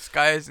 Oh, this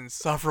guy is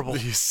insufferable.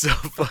 He's so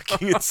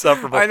fucking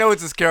insufferable. I know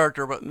it's his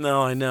character, but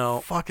no, I know.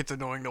 Fuck, it's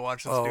annoying to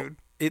watch this dude.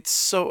 It's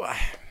so.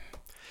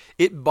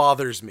 It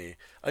bothers me.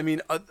 I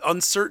mean,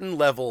 on certain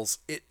levels,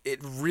 it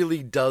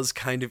really does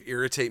kind of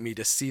irritate me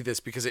to see this,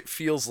 because it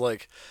feels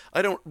like,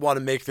 I don't want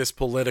to make this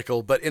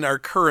political, but in our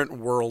current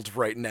world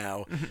right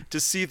now,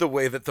 to see the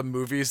way that the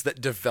movies that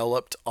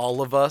developed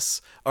all of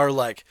us are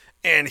like,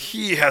 and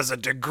he has a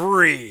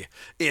degree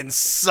in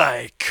psychology.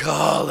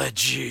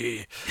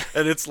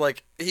 And it's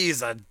like,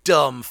 he's a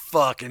dumb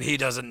fuck and he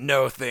doesn't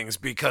know things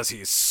because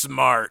he's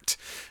smart.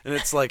 And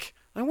it's like,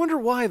 I wonder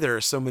why there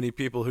are so many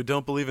people who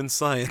don't believe in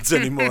science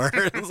anymore.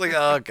 It's like,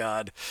 oh,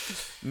 God.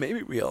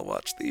 Maybe we all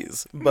watch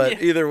these.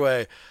 But either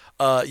way,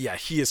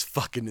 he is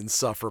fucking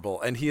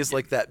insufferable. And he is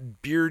like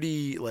that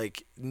beardy,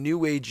 like, new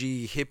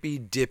agey,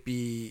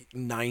 hippy-dippy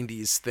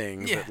 90s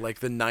thing that,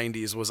 like, the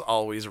 90s was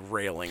always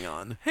railing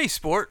on. Hey,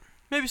 sport.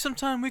 Maybe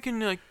sometime we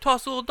can like,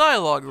 toss a little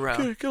dialogue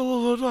around. Get a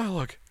little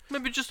dialogue.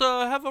 Maybe just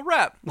have a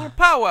rap, a little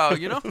powwow,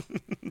 you know?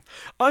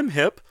 I'm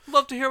hip.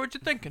 Love to hear what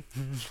you're thinking.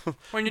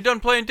 When you're done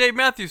playing Dave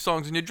Matthews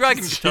songs and your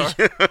dragon guitar.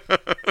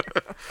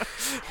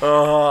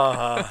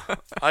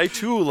 I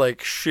too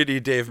like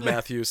shitty Dave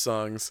Matthews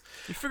songs.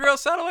 You figure out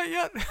Satellite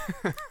yet?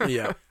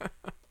 Yeah.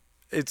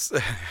 It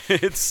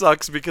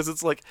sucks because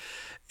it's like,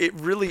 it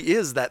really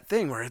is that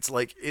thing where it's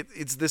like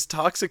it's this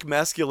toxic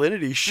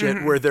masculinity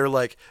shit where they're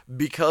like,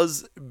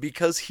 because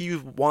he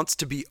wants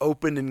to be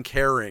open and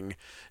caring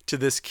to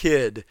this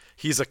kid,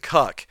 he's a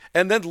cuck.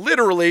 And then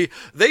literally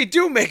they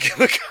do make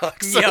him a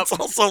cuck. So it's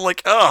also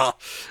like,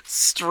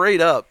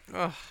 straight up.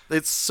 Ugh.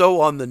 It's so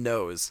on the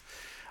nose.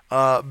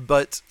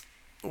 But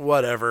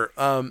whatever.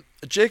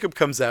 Jacob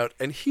comes out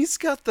and he's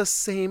got the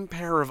same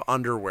pair of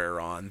underwear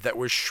on that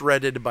was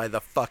shredded by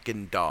the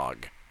fucking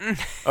dog.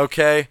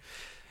 Okay?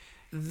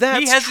 That's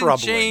he hasn't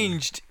troubling.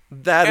 Changed.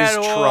 That is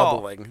all.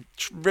 troubling.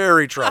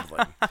 Very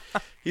troubling.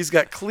 He's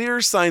got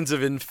clear signs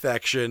of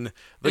infection.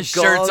 His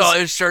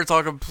shirt's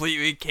all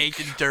completely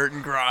caked in dirt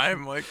and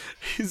grime. Like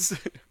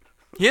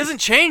he hasn't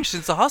changed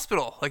since the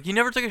hospital. Like he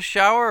never took a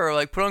shower or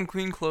like put on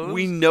clean clothes.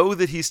 We know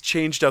that he's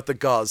changed out the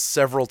gauze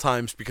several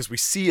times because we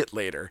see it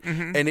later,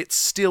 and it's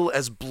still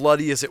as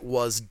bloody as it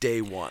was day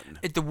one.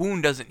 The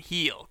wound doesn't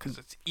heal because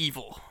it's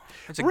evil.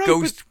 It's a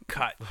ghost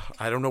cut.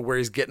 I don't know where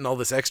he's getting all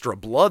this extra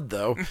blood,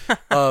 though.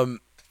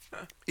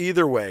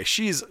 Either way,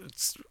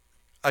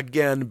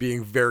 again,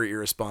 being very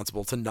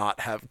irresponsible to not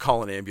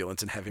call an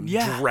ambulance and have him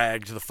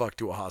dragged the fuck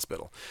to a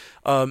hospital.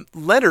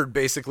 Leonard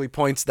basically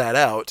points that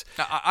out.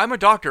 I'm a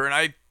doctor, and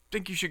I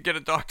think you should get a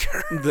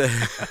doctor.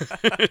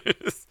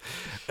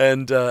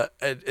 And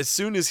as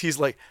soon as he's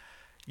like,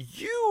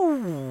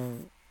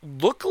 you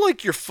look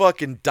like you're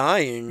fucking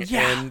dying,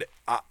 and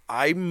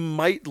I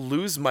might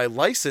lose my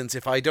license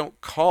if I don't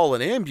call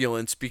an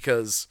ambulance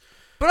because...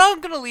 But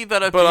I'm going to leave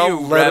that up to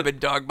you, rabid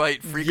dog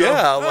bite freako.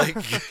 Yeah, like,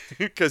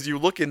 because you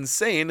look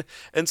insane.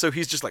 And so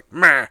he's just like,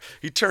 meh.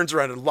 He turns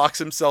around and locks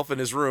himself in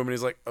his room, and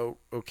he's like, oh,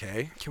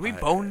 okay. Can we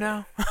bone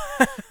now?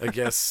 I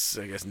guess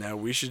now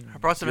we should... I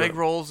brought some egg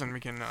rolls, and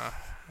we can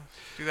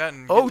do that.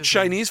 And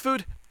Chinese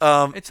food?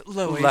 It's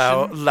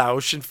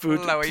Laotian food,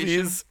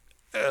 Laotian. please.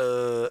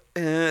 God,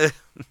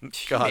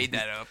 made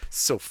that up.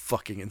 So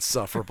fucking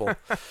insufferable.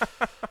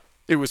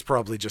 It was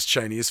probably just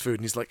Chinese food,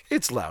 and he's like,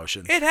 it's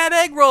Laotian. It had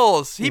egg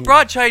rolls. He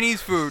brought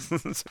Chinese food.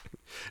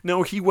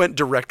 No, he went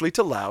directly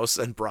to Laos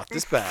and brought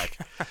this back.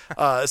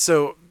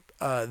 So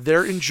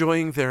they're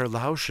enjoying their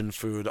Laotian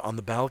food on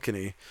the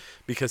balcony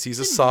because he's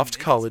a soft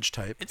college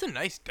type. It's a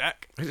nice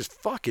deck. It is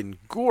fucking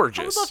gorgeous.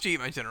 I would love to eat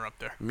my dinner up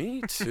there.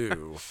 Me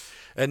too.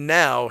 And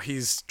now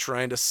he's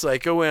trying to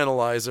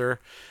psychoanalyze her,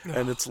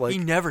 and it's like... He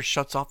never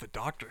shuts off the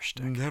doctor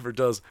stick. Never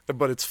does.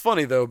 But it's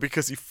funny, though,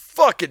 because he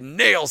fucking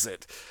nails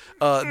it.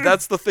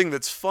 That's the thing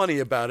that's funny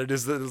about it,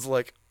 is that it's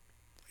like,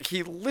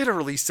 he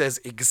literally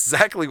says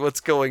exactly what's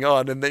going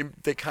on, and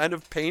they kind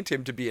of paint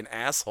him to be an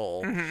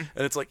asshole. Mm-hmm.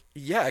 And it's like,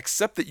 yeah,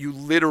 except that you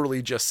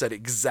literally just said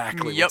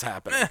exactly what's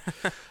happening.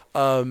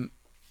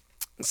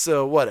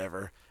 So,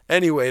 whatever.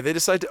 Anyway, they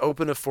decide to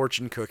open a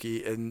fortune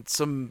cookie, and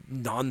some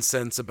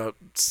nonsense about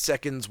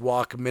seconds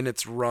walk,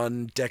 minutes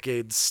run,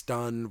 decades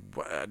stun,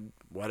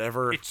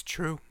 whatever. It's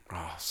true.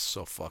 Oh,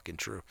 so fucking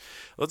true.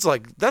 That's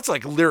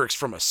like lyrics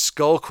from a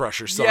Skull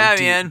Crusher song,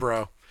 man.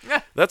 Bro.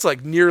 Yeah. That's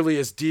like nearly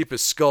as deep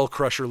as Skull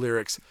Crusher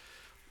lyrics.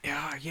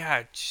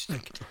 Yeah. Just,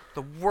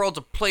 the world's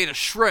a plate of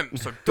shrimp,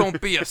 so don't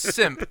be a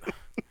simp.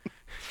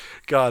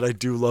 God, I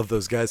do love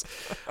those guys.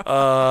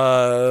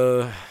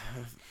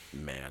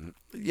 Man.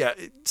 Yeah,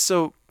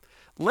 so...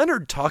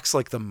 Leonard talks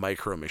like the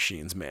Micro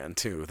Machines man,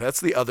 too.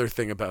 That's the other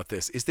thing about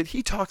this, is that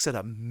he talks at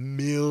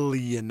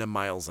 1,000,000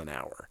 miles an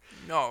hour.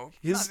 No,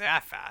 not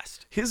that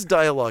fast. His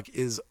dialogue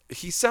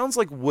he sounds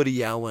like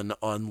Woody Allen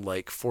on,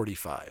 like,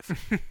 45.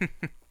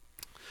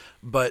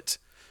 But,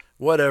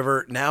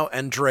 whatever, now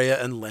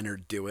Andrea and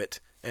Leonard do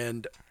it,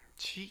 and...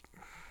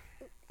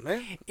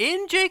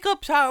 In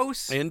Jacob's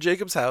house. In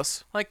Jacob's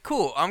house. Like,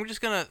 cool, I'm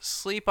just gonna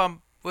sleep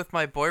with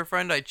my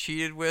boyfriend I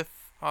cheated with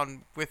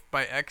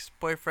my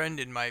ex-boyfriend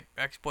in my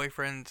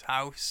ex-boyfriend's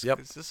house. Yep.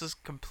 'Cause this is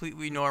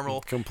completely normal.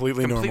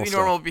 Completely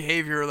normal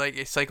behavior, like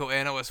a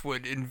psychoanalyst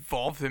would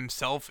involve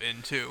himself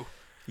in too.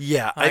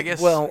 Yeah, I guess.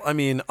 Well, I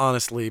mean,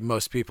 honestly,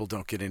 most people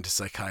don't get into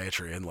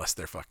psychiatry unless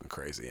they're fucking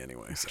crazy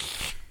anyway. So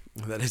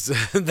that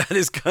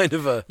is kind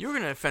of a... You're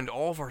gonna offend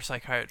all of our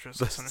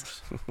psychiatrist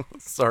listeners.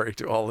 Sorry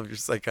to all of your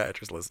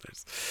psychiatrist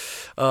listeners.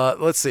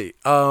 Let's see.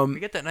 We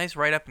get that nice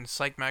write-up in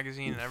Psych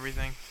magazine and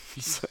everything.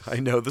 I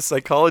know, the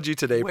Psychology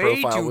Today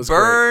profile was great.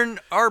 Way to burn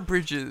our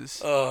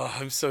bridges. Oh,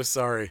 I'm so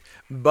sorry.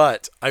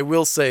 But I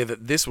will say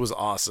that this was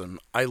awesome.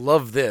 I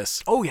love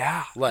this. Oh,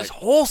 yeah. This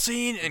whole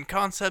scene and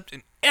concept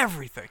and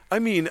everything. I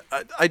mean,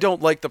 I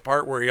don't like the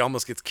part where he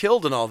almost gets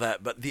killed and all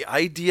that, but the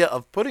idea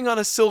of putting on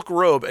a silk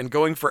robe and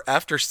going for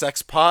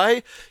after-sex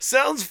pie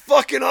sounds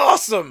fucking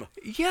awesome.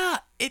 Yeah,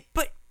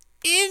 but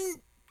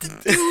in the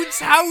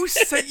dude's house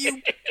that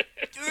you...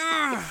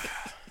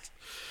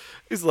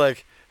 He's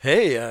like...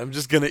 Hey, I'm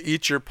just going to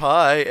eat your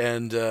pie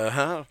and,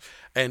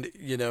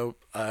 you know,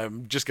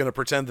 I'm just going to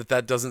pretend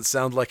that doesn't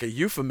sound like a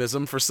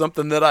euphemism for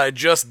something that I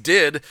just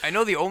did. I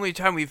know the only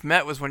time we've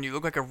met was when you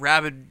look like a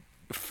rabid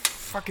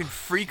fucking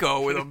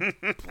freako with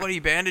a bloody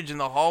bandage in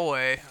the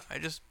hallway. I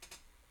just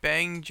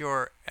banged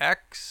your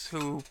ex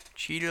who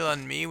cheated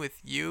on me with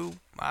you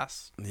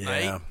last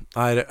night. Yeah,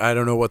 I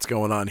don't know what's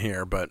going on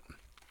here, but...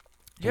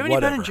 Do you have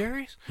any Ben and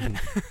Jerry's?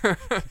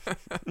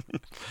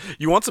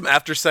 You want some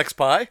after-sex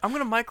pie? I'm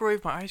going to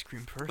microwave my ice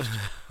cream first.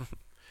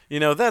 You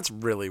know, that's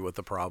really what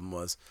the problem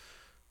was.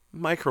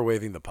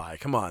 Microwaving the pie.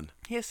 Come on.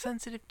 He has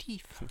sensitive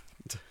teeth.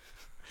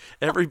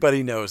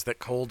 Everybody knows that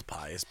cold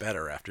pie is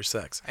better after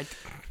sex.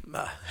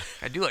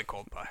 I do like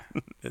cold pie.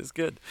 It's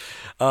good.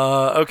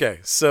 Okay,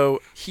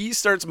 so he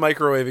starts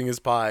microwaving his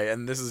pie,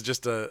 and this is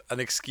just an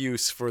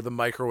excuse for the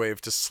microwave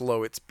to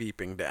slow its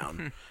beeping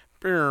down.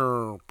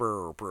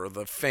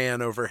 The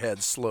fan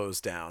overhead slows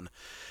down,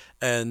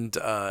 and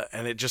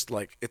it just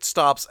it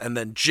stops, and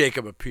then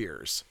Jacob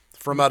appears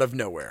from out of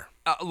nowhere,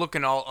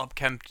 looking all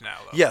upkempt now.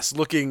 Though. Yes,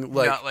 looking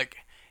like not like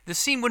the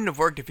scene wouldn't have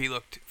worked if he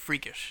looked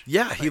freakish.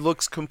 Yeah, he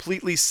looks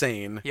completely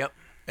sane. Yep.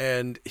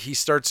 And he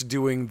starts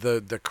doing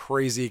the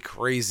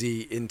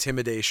crazy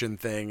intimidation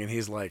thing, and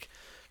he's like,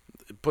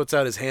 puts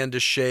out his hand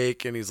to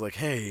shake, and he's like,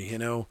 hey, you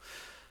know,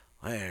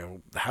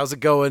 how's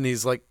it going?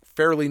 He's like,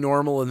 fairly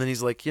normal, and then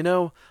he's like, you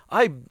know,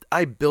 I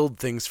build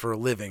things for a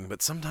living,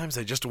 but sometimes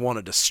I just want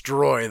to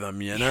destroy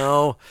them, you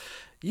know?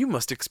 You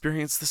must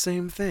experience the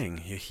same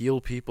thing. You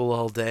heal people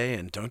all day,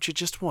 and don't you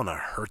just want to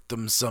hurt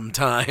them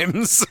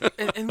sometimes?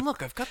 And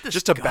look, I've got this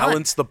just to gun.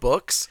 balance the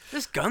books.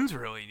 This gun's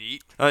really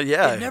neat.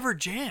 Yeah. It never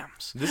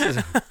jams. This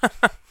is...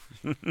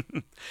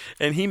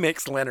 And he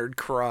makes Leonard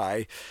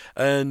cry.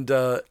 And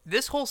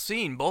this whole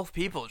scene, both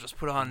people just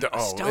put on a oh,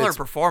 stellar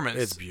performance.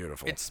 It's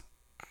beautiful.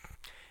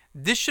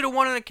 This should have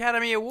won an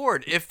Academy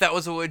Award if that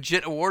was a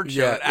legit award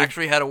show that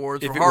actually had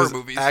awards for if horror it was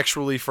movies.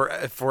 Actually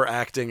for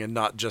acting and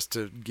not just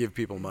to give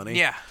people money.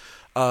 Yeah.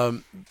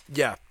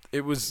 Yeah.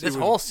 It was. This it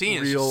whole was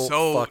scene is real just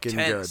so fucking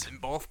tense, good. and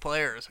both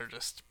players are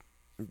just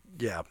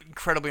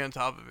incredibly on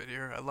top of it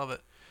here. I love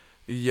it.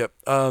 Yep.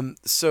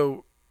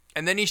 So.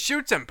 And then he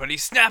shoots him, but he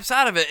snaps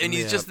out of it, and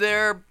he's just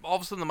there. All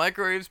of a sudden, the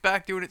microwave's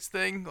back doing its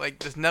thing, like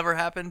this never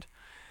happened.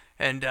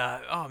 And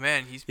oh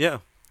man, he's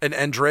And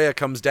Andrea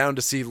comes down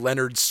to see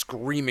Leonard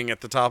screaming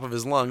at the top of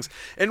his lungs,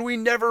 and we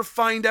never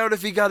find out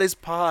if he got his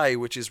pie,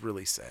 which is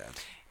really sad.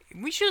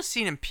 We should have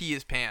seen him pee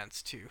his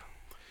pants too.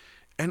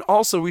 And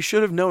also, we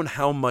should have known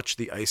how much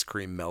the ice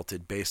cream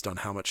melted based on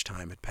how much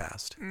time had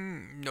passed.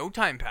 No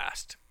time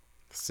passed.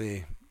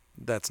 See,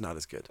 that's not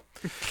as good.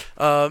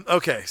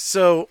 Okay,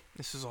 so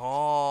this is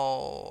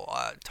all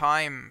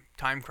time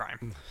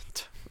crime.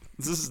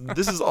 This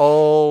is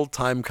all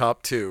Time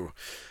Cop 2.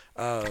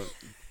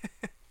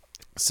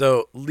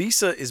 So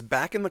Lisa is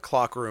back in the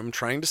clock room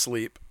trying to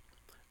sleep,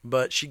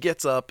 but she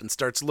gets up and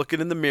starts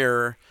looking in the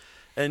mirror.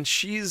 And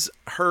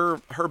her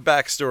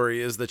backstory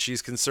is that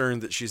she's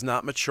concerned that she's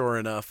not mature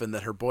enough and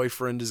that her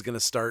boyfriend is going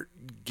to start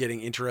getting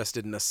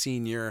interested in a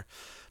senior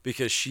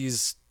because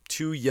she's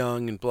too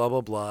young and blah, blah,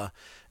 blah.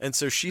 And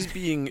so she's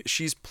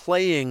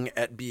playing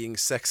at being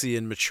sexy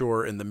and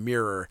mature in the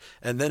mirror.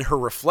 And then her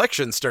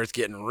reflection starts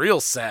getting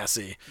real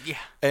sassy. Yeah.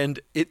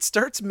 And it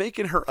starts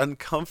making her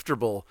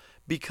uncomfortable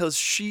because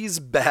she's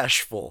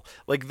bashful.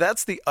 Like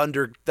that's the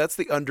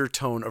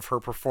undertone of her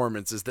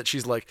performance is that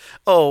she's like,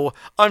 "Oh,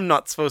 I'm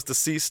not supposed to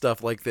see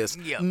stuff like this."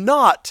 Yep.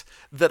 Not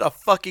that a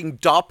fucking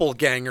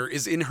doppelganger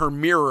is in her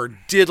mirror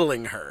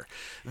diddling her.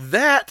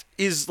 That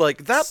is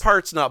like that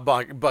part's not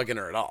bugging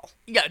her at all.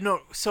 Yeah,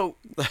 no. So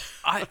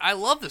I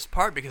love this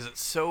part because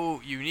it's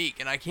so unique,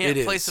 and I can't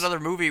place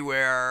another movie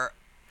where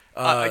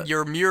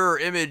your mirror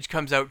image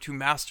comes out to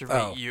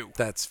masturbate you.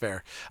 That's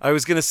fair. I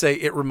was gonna say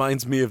it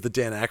reminds me of the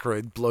Dan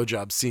Aykroyd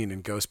blowjob scene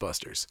in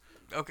Ghostbusters.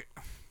 Okay.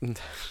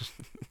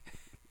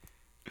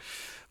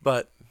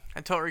 But I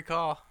don't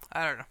recall.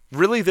 I don't know.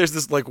 Really, there's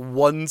this like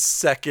 1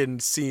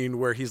 second scene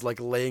where he's like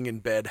laying in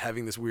bed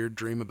having this weird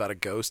dream about a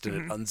ghost, and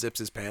it unzips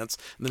his pants,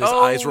 and then his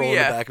eyes roll in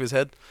the back of his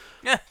head.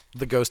 Yeah.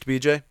 The ghost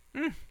BJ.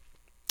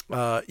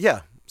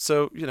 Yeah.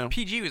 So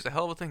PG was a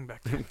hell of a thing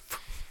back then.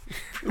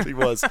 Really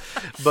was.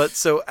 But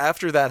so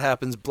after that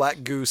happens,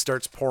 black goo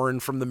starts pouring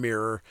from the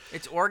mirror.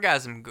 It's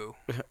orgasm goo.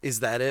 Is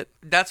that it?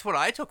 That's what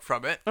I took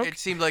from it. Okay. It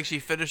seemed like she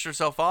finished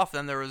herself off,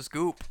 then there was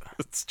goop.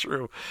 That's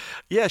true.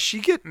 Yeah,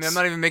 she gets... I mean, I'm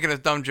not even making a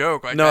dumb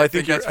joke. No, I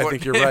think you're right. I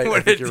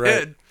think you're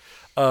right.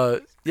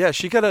 Yeah,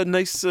 she got a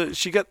nice...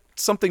 she got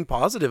something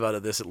positive out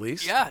of this, at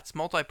least. Yeah, it's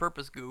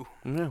multi-purpose goo.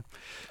 Yeah.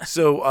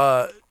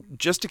 So,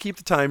 just to keep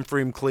the time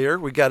frame clear,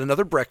 we got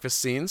another breakfast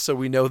scene, so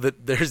we know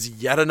that there's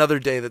yet another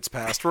day that's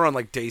passed. We're on,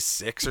 like, day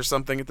 6 or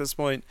something at this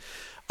point.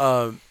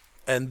 And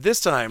this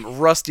time,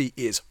 Rusty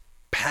is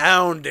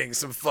pounding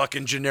some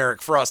fucking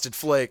generic Frosted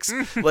Flakes.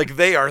 Like,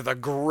 they are the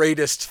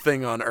greatest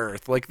thing on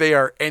earth. Like, they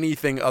are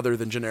anything other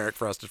than generic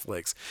Frosted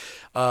Flakes.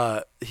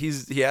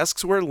 He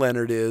asks where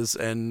Leonard is,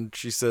 and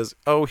she says,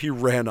 "Oh, he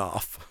ran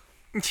off."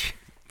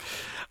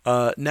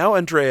 Now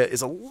Andrea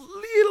is a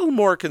little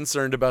more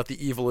concerned about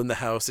the evil in the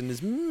house and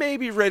is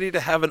maybe ready to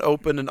have an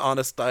open and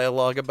honest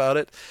dialogue about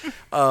it.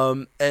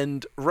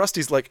 And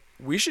Rusty's like,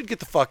 "We should get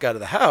the fuck out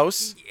of the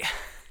house."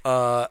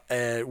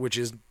 Which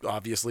is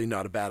obviously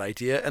not a bad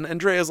idea. And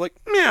Andrea's like,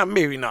 "Yeah,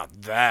 maybe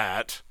not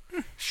that.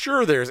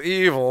 Sure, there's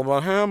evil,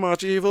 but how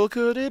much evil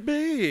could it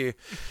be?"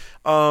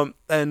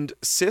 And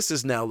Sis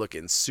is now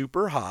looking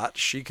super hot.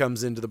 She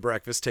comes into the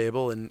breakfast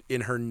table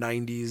in her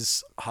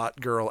 90s hot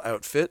girl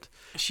outfit.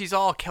 She's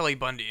all Kelly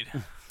Bundy'd.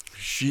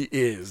 She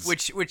is.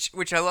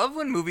 Which I love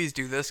when movies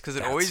do this because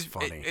it always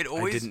funny. It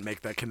always. I didn't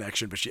make that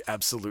connection, but she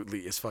absolutely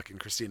is fucking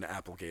Christina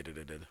Applegate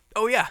it.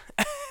 Oh yeah.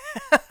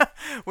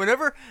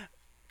 Whenever.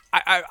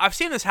 I've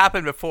seen this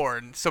happen before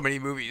in so many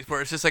movies where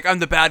it's just like, I'm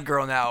the bad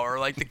girl now, or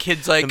like the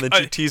kid's like, and then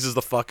she teases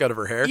the fuck out of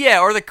her hair. Yeah,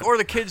 or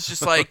the kid's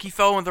just like, he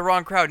fell in the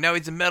wrong crowd. Now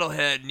he's a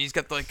metalhead and he's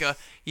got like a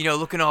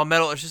looking all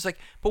metal. It's just like,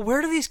 but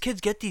where do these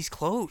kids get these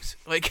clothes?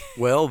 Like,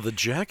 well, the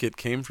jacket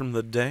came from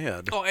the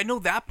dad. Oh, I know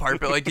that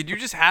part, but like, did you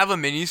just have a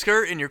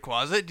miniskirt in your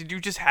closet? Did you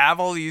just have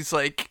all these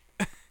like?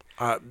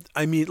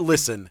 I mean,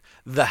 listen,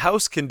 the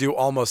house can do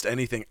almost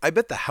anything. I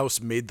bet the house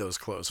made those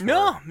clothes for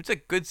her. It's a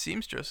good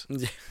seamstress.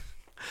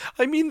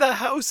 I mean, the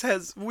house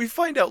has... We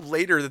find out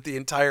later that the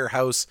entire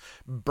house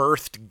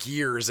birthed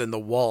gears in the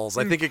walls.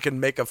 I think it can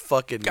make a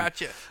fucking...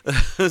 Gotcha.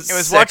 It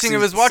was watching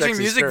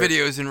music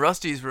videos in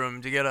Rusty's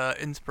room to get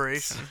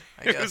inspiration,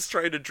 I guess. It was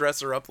trying to dress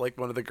her up like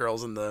one of the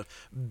girls in the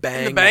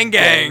Bang, Bang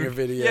Gang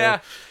video.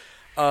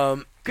 Yeah.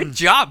 Good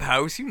job,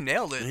 House. You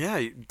nailed it.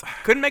 Yeah.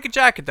 Couldn't make a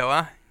jacket, though,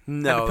 huh?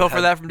 No. Had to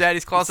pilfer that from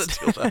Daddy's closet.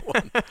 Steal that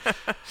one.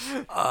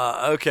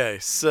 Okay,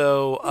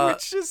 so...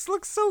 Which just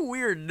looks so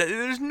weird.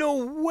 There's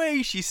no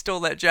way she stole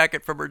that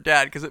jacket from her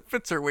dad because it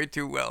fits her way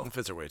too well. It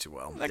fits her way too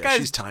well.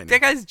 She's tiny.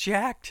 That guy's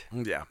jacked.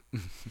 Yeah.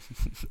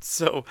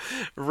 So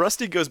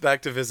Rusty goes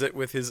back to visit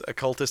with his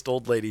occultist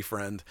old lady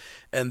friend,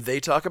 and they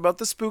talk about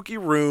the spooky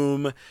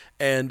room,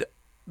 and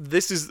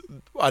this is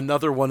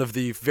another one of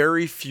the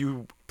very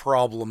few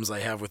problems I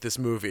have with this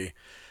movie.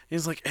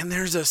 He's like, and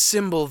there's a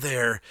symbol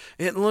there.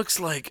 It looks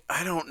like,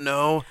 I don't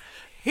know.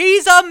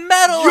 He's a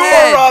metalhead.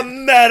 You're a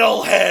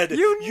metalhead.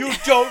 You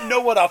don't know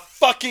what a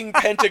fucking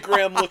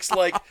pentagram looks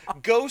like.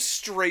 Go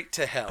straight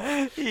to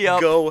hell.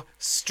 Yep. Go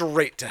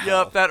straight to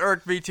hell. Yep, that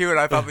irked me too, and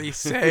I thought the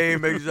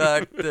same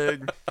exact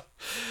thing.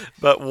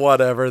 But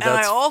whatever, that's fine.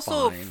 And I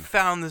also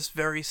found this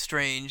very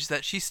strange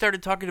that she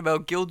started talking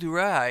about Gil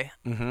Duray,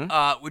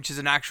 which is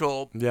an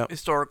actual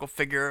historical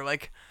figure.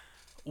 Like,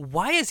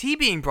 why is he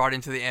being brought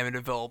into the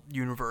Amityville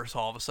universe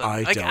all of a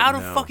sudden? I don't out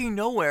know. of fucking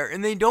nowhere,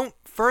 and they don't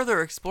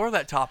further explore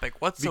that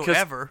topic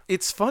whatsoever. Because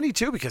it's funny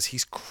too because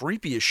he's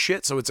creepy as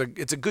shit, so it's a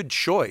good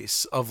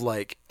choice of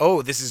like,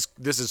 oh, this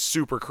is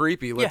super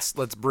creepy. Let's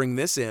bring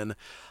this in.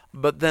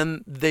 But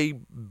then they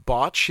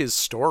botch his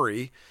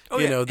story. Oh,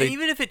 you know, and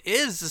even if it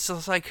is, it's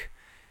just like,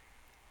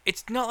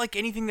 it's not like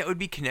anything that would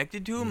be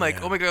connected to him. Yeah.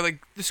 Like, oh my god,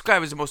 like this guy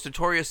was the most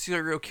notorious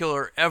serial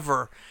killer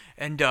ever,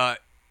 and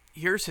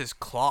here's his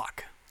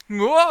clock.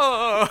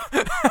 Whoa!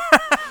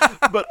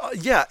 But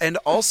yeah, and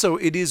also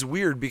it is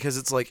weird because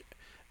it's like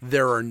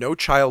there are no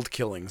child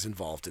killings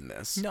involved in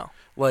this. No.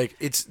 Like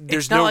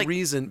there's no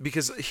reason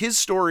because his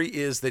story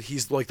is that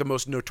he's like the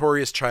most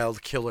notorious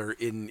child killer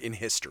in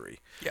history.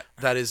 Yeah.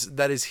 That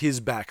is his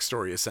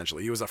backstory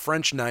essentially. He was a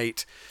French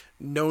knight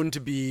known to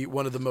be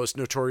one of the most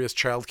notorious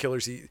child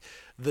killers.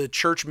 The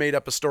church made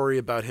up a story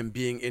about him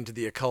being into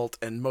the occult,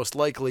 and most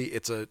likely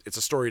it's a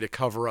story to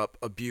cover up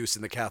abuse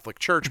in the Catholic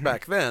Church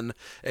back then,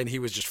 and he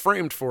was just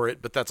framed for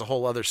it, but that's a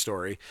whole other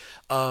story.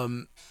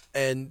 And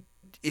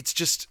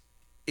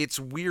it's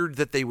weird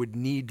that they would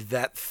need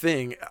that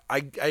thing.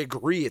 I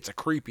agree it's a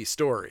creepy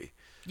story.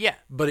 Yeah.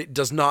 But it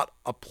does not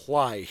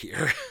apply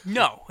here.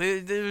 No,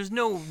 there's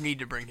no need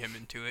to bring him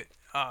into it.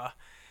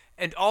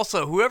 And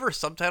also, whoever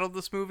subtitled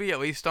this movie, at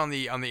least on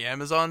the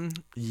Amazon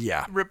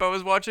rip I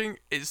was watching,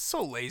 is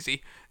so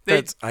lazy.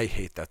 I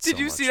hate that so much. Did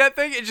you see that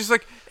thing? It's just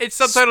like, it's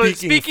subtitled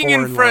Speaking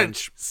in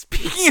French.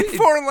 Speaking in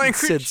foreign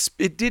language.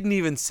 It didn't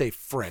even say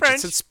French. It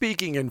said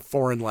speaking in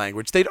foreign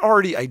language. They'd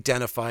already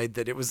identified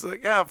that it was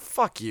like,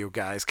 fuck you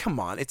guys. Come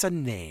on. It's a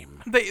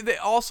name. They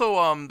also,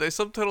 they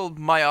subtitled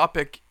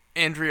Myopic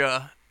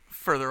Andrea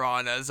further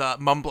on as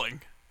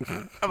mumbling.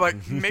 I'm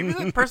like, maybe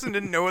that person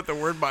didn't know what the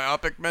word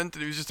myopic meant,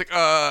 and he was just like,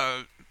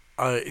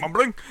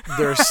 mumbling.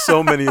 There's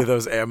so many of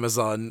those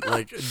Amazon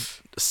like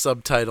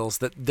subtitles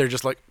that they're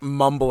just like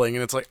mumbling,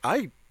 and it's like,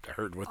 I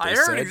heard what they said.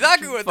 I heard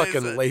exactly what they said.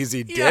 Fucking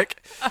lazy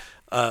dick.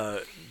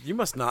 You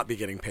must not be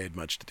getting paid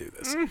much to do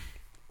this.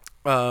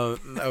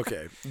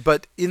 Okay,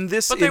 but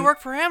they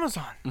work for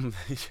Amazon.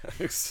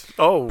 Yes.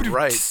 Oh,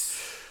 right.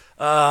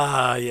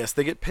 Yes,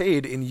 they get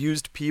paid in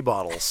used pee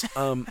bottles.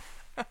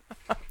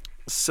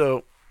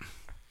 So.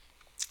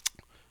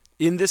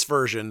 In this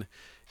version,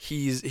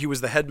 he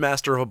was the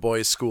headmaster of a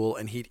boys' school,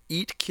 and he'd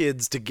eat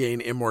kids to gain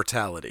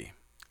immortality.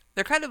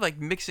 They're kind of like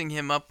mixing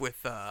him up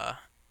with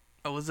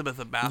Elizabeth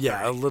of Bathory.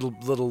 Yeah, a little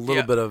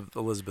bit of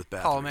Elizabeth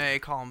Bathory. Column A,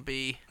 column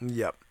B.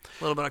 Yep.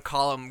 A little bit of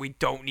column. We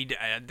don't need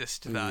to add this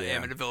to the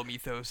Amityville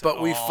mythos.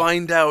 But we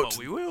find out. But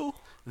we will.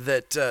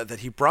 That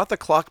he brought the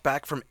clock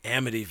back from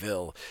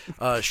Amityville.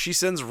 She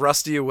sends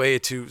Rusty away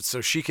so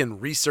she can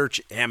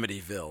research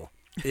Amityville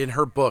in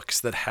her books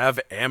that have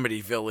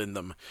Amityville in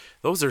them.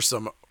 Those are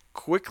some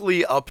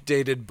quickly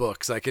updated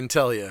books, I can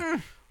tell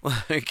you.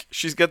 Like,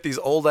 she's got these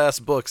old ass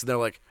books, and they're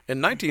like, in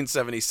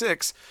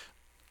 1976,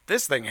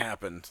 this thing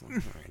happened.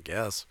 I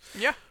guess.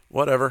 Yeah.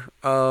 Whatever.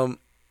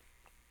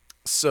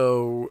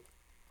 So,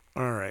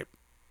 all right.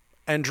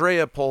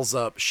 Andrea pulls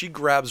up. She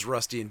grabs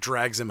Rusty and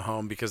drags him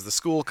home because the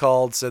school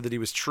called, said that he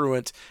was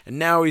truant, and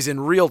now he's in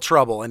real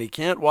trouble and he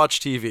can't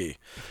watch TV.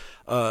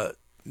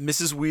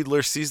 Mrs.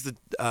 Weidler sees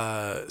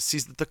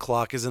that the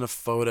clock is in a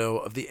photo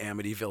of the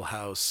Amityville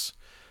house.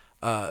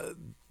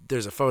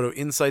 There's a photo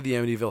inside the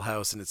Amityville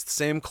house, and it's the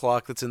same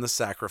clock that's in the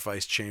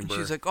sacrifice chamber.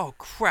 She's like, "Oh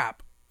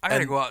crap! I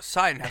gotta go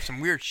outside and have some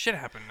weird shit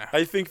happen now."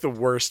 I think the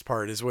worst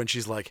part is when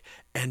she's like,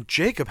 "And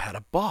Jacob had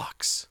a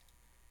box."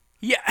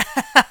 Yeah.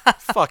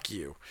 Fuck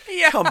you.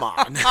 Yeah. Come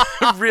on.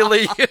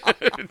 Really?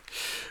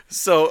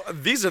 So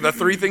these are the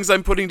three things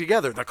I'm putting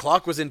together. The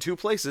clock was in two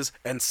places,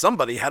 and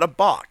somebody had a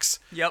box.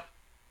 Yep.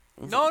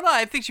 No,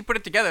 I think she put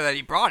it together that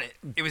he brought it.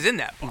 It was in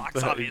that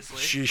box, obviously.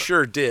 She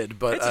sure did,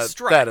 but it's a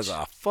stretch. That is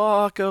a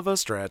fuck of a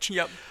stretch.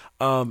 Yep.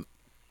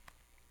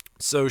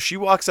 So she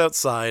walks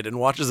outside and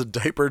watches a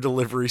diaper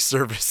delivery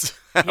service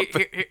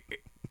happen.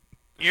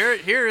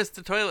 Here is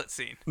the toilet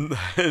scene.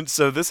 And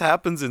so this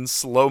happens in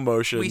slow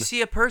motion. We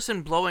see a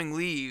person blowing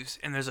leaves,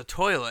 and there's a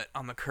toilet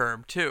on the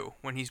curb, too,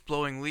 when he's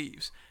blowing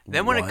leaves.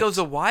 Then when it goes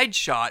a wide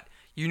shot,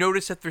 you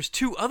notice that there's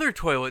 2 other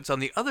toilets on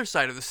the other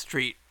side of the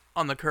street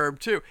on the curb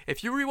too.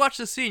 If you rewatch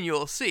the scene,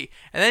 you'll see.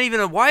 And then even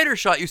a wider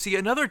shot, you see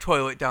another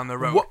toilet down the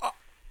road.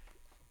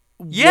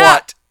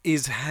 What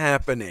is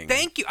happening?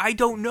 Thank you. I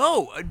don't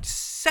know.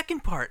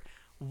 Second part.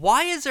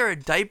 Why is there a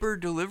diaper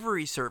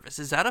delivery service?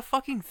 Is that a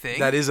fucking thing?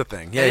 That is a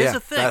thing. Yeah, That is a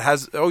thing. That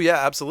has. Oh yeah,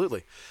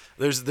 absolutely.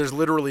 There's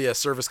literally a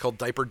service called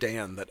Diaper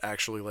Dan that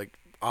actually like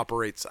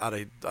operates out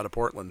of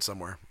Portland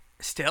somewhere.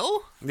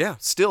 Still? Yeah,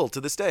 still to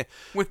this day.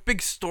 With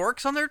big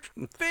storks on their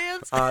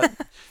fans?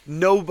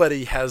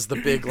 Nobody has the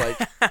big like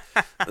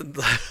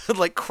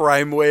like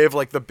crime wave,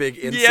 like the big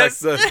insect, Yes.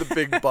 the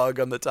big bug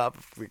on the top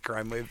of the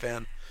crime wave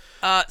fan.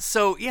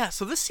 So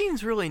this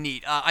scene's really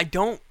neat. I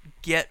don't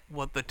get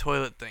what the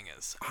toilet thing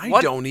is.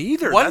 I don't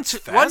either. That's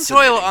one fascinating.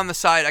 toilet on the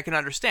side I can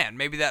understand.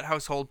 Maybe that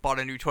household bought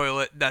a new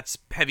toilet that's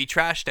heavy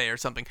trash day or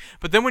something.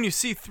 But then when you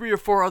see 3 or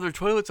 4 other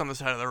toilets on the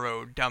side of the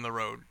road, down the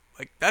road,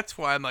 like that's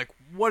why I'm like,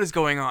 what is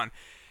going on?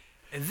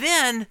 And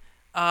then,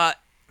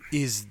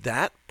 is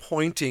that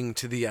pointing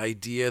to the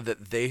idea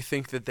that they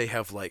think that they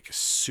have like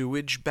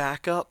sewage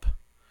backup,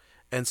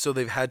 and so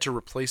they've had to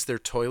replace their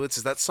toilets?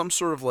 Is that some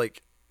sort of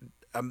like?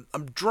 I'm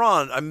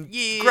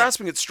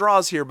grasping at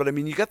straws here, but I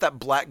mean, you got that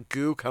black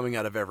goo coming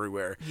out of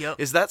everywhere. Yep.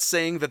 Is that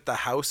saying that the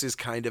house is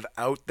kind of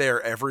out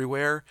there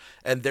everywhere,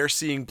 and they're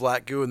seeing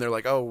black goo, and they're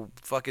like, "Oh,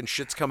 fucking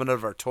shit's coming out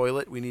of our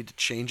toilet. We need to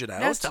change it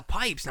out." that's the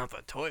pipes, not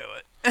the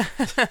toilet.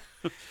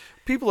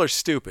 People are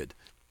stupid.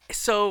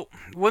 So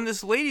when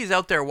this lady's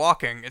out there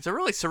walking, it's a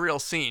really surreal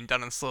scene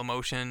done in slow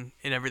motion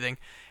and everything.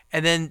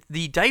 And then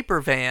the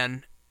diaper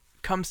van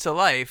comes to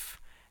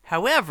life.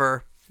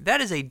 However,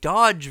 that is a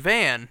Dodge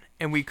van,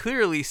 and we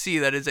clearly see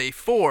that is a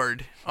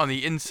Ford on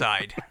the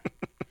inside.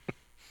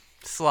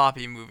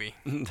 Sloppy movie.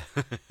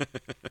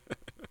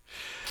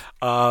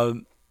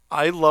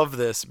 I love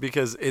this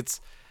because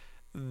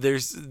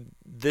there's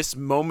this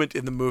moment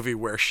in the movie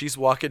where she's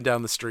walking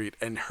down the street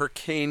and her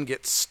cane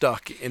gets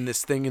stuck in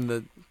this thing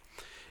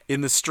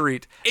in the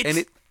street,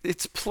 and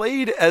it's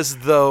played as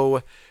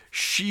though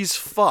she's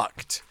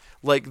fucked,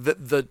 like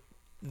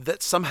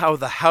that somehow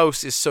the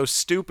house is so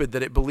stupid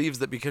that it believes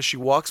that because she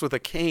walks with a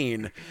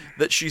cane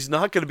that she's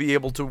not going to be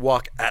able to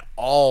walk at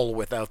all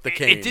without the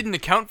cane. It didn't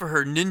account for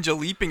her ninja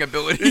leaping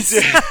abilities.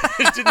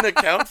 It didn't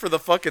account for the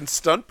fucking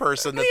stunt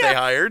person that they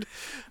hired.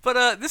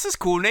 But this is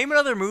cool. Name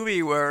another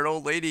movie where an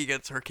old lady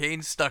gets her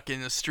cane stuck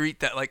in a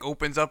street that like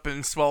opens up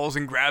and swallows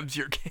and grabs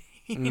your cane.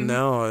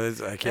 No, I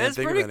can't That's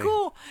think pretty of any.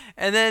 cool.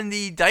 And then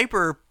the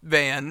diaper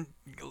van,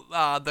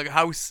 the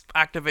house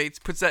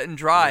activates, puts that in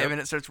drive, and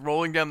it starts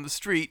rolling down the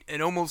street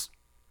and almost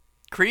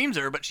creams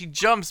her, but she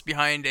jumps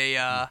behind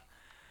a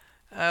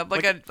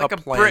like a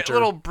planter.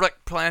 little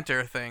brick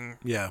planter thing.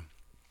 Yeah.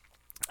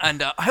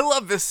 And I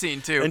love this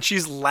scene too. And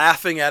she's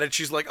laughing at it.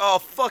 She's like, "Oh,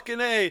 fucking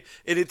A."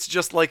 And it's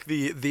just like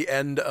the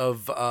end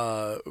of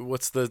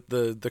what's the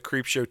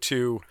Creepshow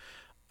 2,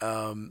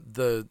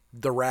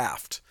 the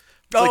raft.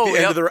 It's like the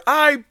end of the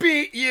I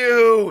beat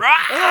you.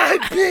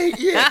 I beat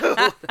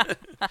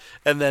you.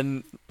 And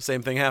then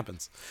same thing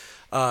happens.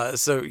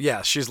 So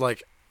yeah, she's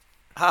like,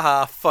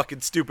 haha,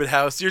 fucking stupid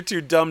house. You're too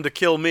dumb to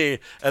kill me.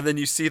 And then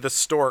you see the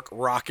stork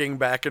rocking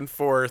back and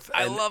forth.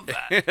 I love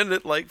that. And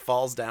it like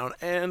falls down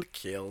and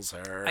kills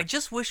her. I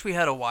just wish we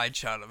had a wide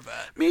shot of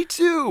that. Me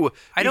too.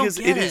 I don't because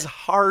get it is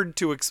hard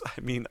to. I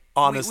mean,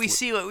 honestly, we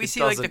see like the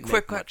doesn't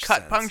quick make much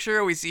cut sense.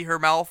 puncture. We see her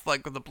mouth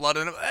like with the blood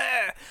in it,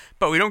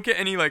 but we don't get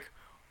any like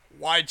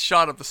wide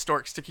shot of the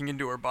stork sticking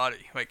into her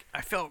body. Like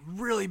I felt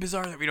really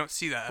bizarre that we don't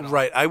see that at all.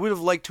 Right. I would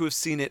have liked to have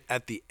seen it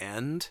at the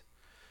end.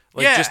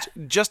 Like Yeah.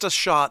 just a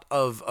shot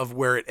of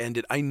where it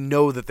ended. I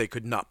know that they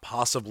could not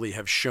possibly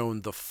have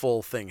shown the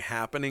full thing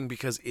happening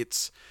because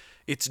it's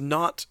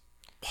not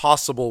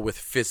possible with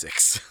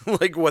physics.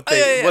 Like what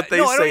they no, I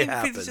don't say even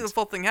happened. see the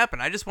full thing happen.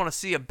 I just want to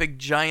see a big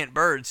giant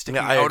bird sticking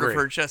I out agree. of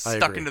her chest, I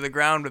stuck agree. into the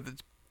ground with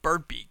its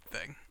bird beak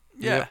thing.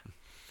 Yeah. Yep.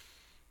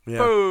 Yeah.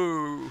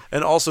 Boo.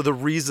 And also the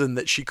reason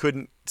that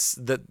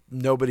that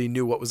nobody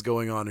knew what was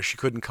going on or she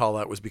couldn't call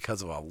out was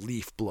because of a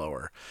leaf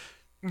blower.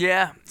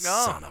 Yeah.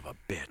 Oh, Son of a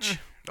bitch.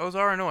 those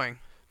are annoying.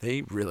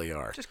 They really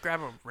are. Just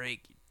grab a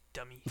rake, you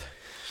dummy.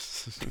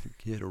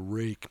 Get a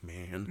rake,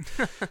 man.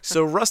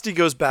 So Rusty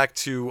goes back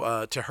to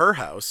her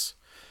house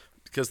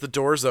because the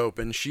door's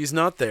open. She's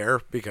not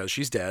there because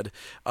she's dead.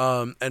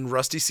 And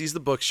Rusty sees the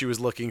book she was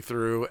looking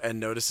through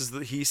and notices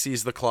that he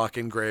sees the clock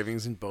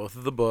engravings in both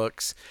of the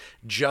books.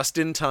 Just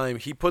in time.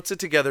 He puts it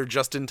together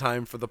just in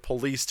time for the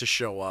police to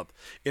show up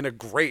in a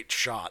great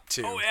shot,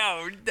 too. Oh,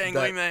 yeah,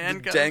 dangling the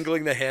handcuffs.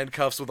 Dangling the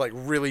handcuffs with, like,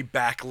 really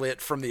backlit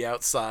from the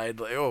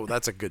outside. Like, oh,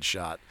 that's a good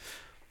shot.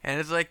 And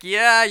it's like,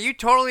 yeah, you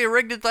totally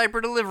rigged a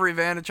diaper delivery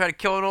van to try to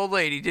kill an old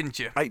lady, didn't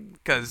you?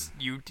 Because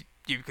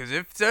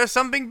if there's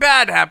something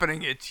bad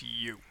happening, it's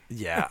you.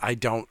 Yeah, I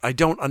don't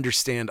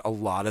understand a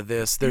lot of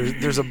this.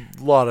 There's a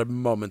lot of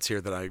moments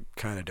here that I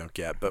kind of don't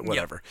get, but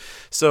whatever. Yep.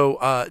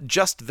 So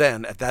just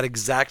then, at that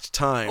exact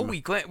time,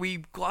 we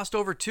glossed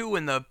over too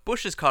when the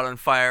bushes caught on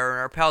fire, and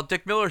our pal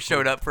Dick Miller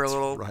showed up for a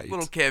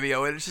little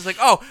cameo, and it's just like,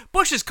 oh,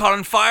 bushes caught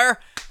on fire.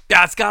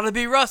 That's got to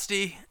be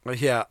Rusty.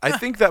 Yeah, I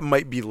think that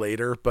might be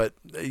later, but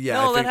yeah.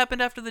 No, I think... that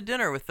happened after the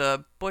dinner with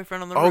the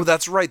boyfriend on the roof. Oh,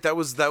 that's right. That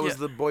was Yeah.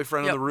 the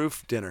boyfriend on Yep. the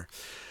roof dinner.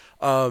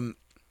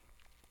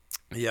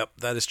 Yep,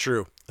 that is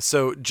true.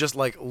 So just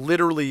like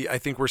literally, I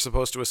think we're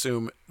supposed to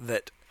assume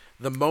that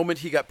the moment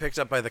he got picked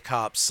up by the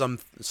cops,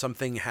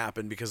 something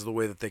happened because of the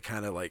way that they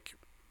kind of like.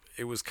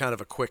 It was kind of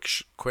a quick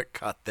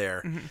cut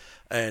there,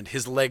 and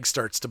his leg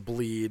starts to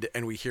bleed,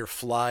 and we hear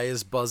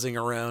flies buzzing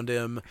around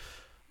him.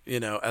 You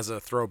know, as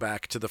a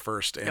throwback to the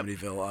first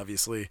Amityville,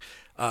 obviously.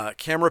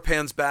 Camera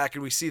pans back,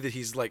 and we see that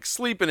he's like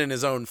sleeping in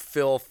his own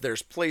filth.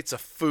 There's plates of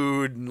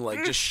food and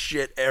like just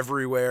shit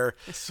everywhere.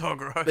 It's so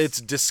gross.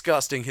 It's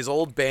disgusting. His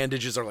old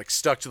bandages are like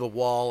stuck to the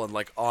wall and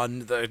like on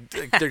the.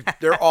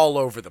 They're all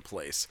over the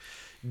place.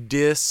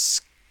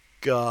 Disgusting.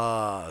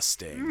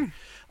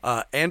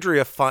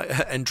 Andrea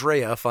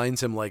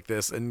finds him like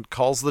this and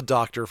calls the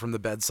doctor from the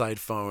bedside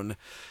phone.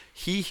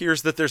 He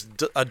hears that there's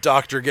a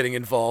doctor getting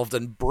involved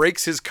and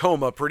breaks his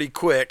coma pretty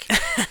quick.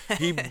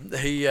 He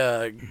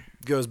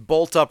goes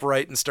bolt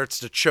upright and starts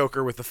to choke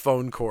her with the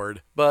phone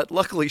cord. But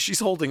luckily, she's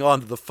holding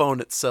on to the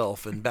phone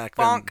itself. And back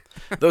then,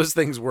 those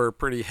things were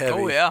pretty heavy.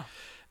 Oh, yeah.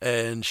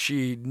 And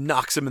she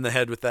knocks him in the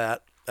head with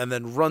that and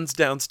then runs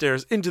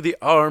downstairs into the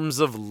arms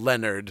of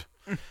Leonard.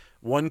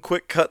 One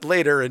quick cut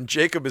later, and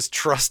Jacob is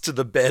trussed to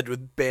the bed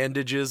with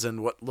bandages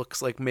and what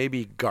looks like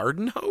maybe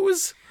garden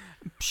hose.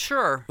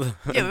 Sure.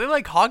 Yeah, they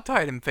like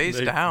hogtied him face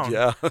down.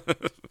 Yeah.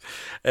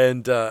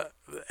 and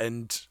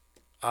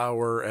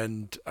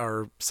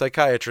our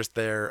psychiatrist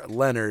there,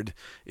 Leonard,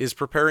 is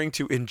preparing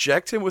to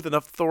inject him with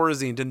enough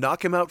Thorazine to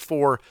knock him out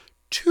for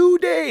 2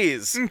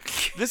 days.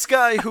 This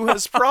guy who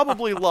has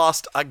probably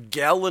lost 1.5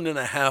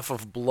 gallons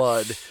of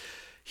blood,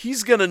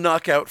 he's going to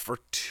knock out for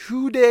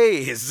 2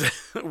 days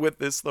with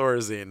this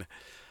Thorazine.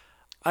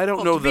 I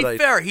don't know that I To be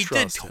fair, he did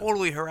trust him.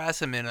 totally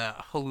harass him in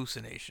a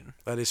hallucination.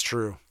 That is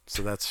true.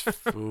 So that's,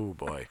 oh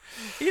boy.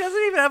 He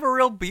doesn't even have a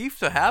real beef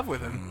to have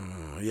with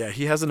him. Yeah,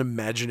 he has an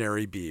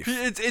imaginary beef.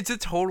 It's a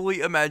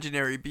totally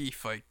imaginary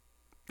beef. Like,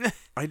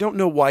 I don't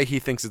know why he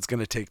thinks it's going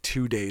to take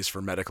 2 days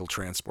for medical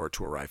transport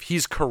to arrive.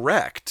 He's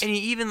correct. and he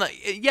even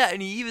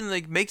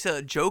makes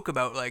a joke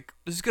about like,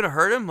 this is gonna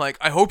hurt him. Like,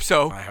 I hope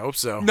so. I hope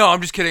so. No,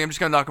 I'm just kidding. I'm just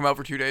gonna knock him out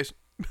for 2 days.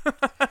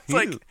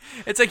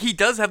 It's like he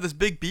does have this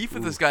big beef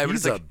with this guy, but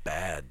He's it's like, a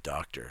bad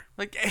doctor.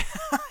 like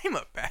I'm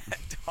a bad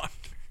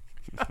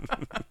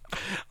doctor.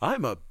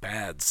 I'm a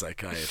bad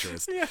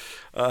psychiatrist. Yeah.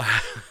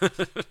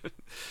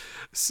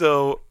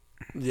 So,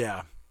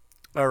 yeah.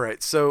 All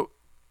right. So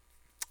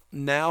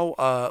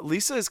now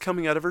Lisa is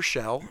coming out of her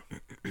shell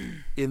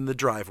in the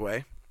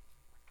driveway.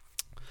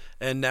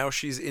 And now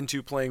she's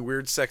into playing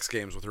weird sex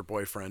games with her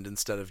boyfriend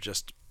instead of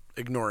just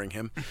ignoring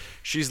him.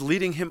 She's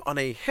leading him on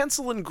a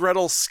Hansel and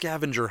Gretel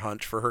scavenger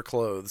hunt for her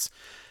clothes.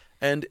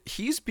 And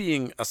he's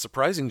being a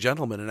surprising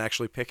gentleman and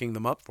actually picking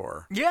them up for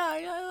her. Yeah,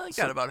 I like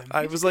that about him.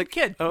 I He's was a good like,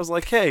 kid. I was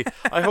like, hey,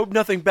 I hope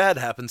nothing bad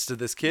happens to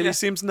this kid. Yeah. He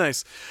seems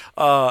nice.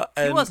 He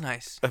was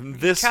nice. And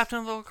this Captain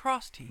of the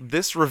lacrosse team.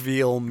 this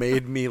reveal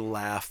made me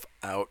laugh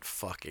out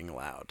fucking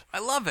loud. I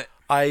love it.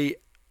 I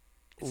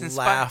It's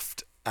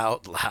laughed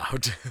out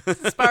loud.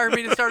 Inspired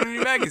me to start a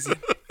new magazine.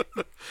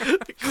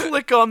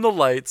 Click on the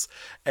lights,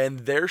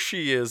 and there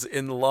she is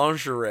in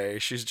lingerie.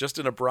 She's just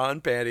in a bra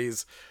and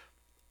panties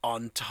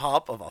on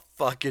top of a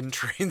fucking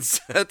train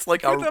set. It's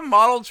like With a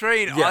model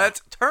train. Yeah. Oh,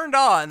 it's turned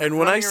on. and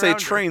when I running say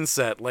around her. train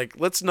set, like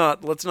let's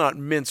not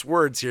mince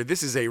words here.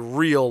 This is a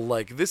real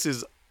this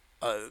is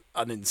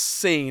an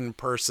insane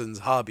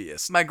person's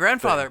hobbyist. My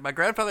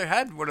grandfather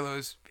had one of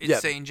those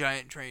insane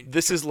giant train.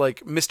 This is like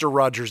Mr.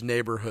 Rogers'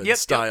 Neighborhood Yep.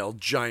 style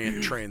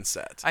giant train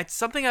set. It's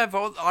something I've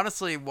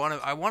honestly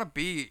I want to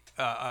be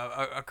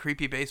a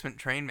creepy basement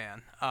train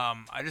man.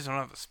 I just don't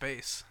have the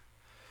space.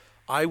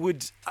 I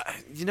would,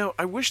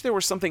 I wish there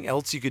was something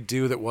else you could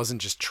do that wasn't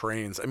just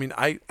trains. I mean,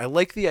 I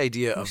like the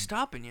idea Who's of,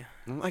 stopping you?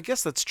 I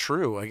guess that's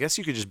true. I guess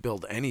you could just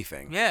build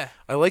anything. Yeah.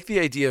 I like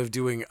the idea of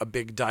doing a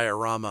big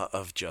diorama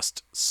of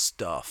just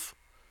stuff.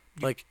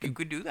 Like, You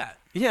could do that.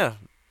 yeah,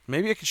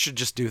 maybe I should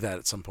just do that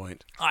at some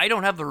point. I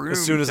don't have the room.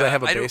 As soon as I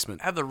have a don't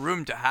basement. have the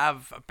room to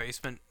have a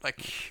basement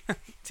like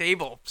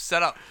table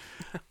set up.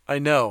 I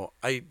know.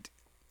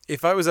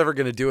 If I was ever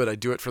going to do it,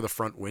 I'd do it for the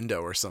front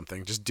window or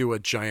something. Just do a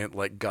giant,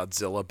 like,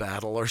 Godzilla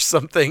battle or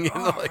something. You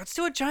know, Oh, let's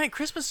do a giant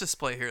Christmas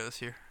display here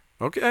this year.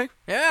 Okay.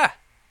 Yeah.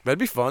 That'd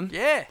be fun.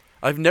 Yeah.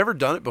 I've never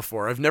done it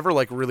before. I've never,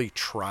 like, really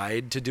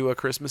tried to do a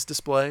Christmas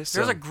display. So.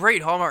 There's a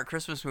great Hallmark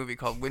Christmas movie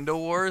called Window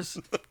Wars.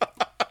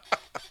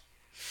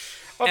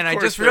 And I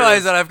course just there realized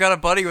is. that I've got a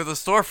buddy with a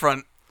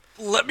storefront.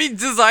 Let me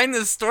design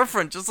this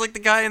storefront just like the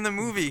guy in the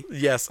movie.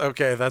 Yes,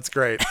 okay, that's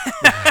great.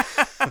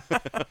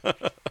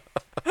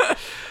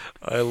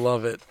 I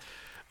love it.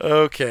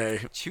 Okay.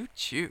 Choo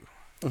choo.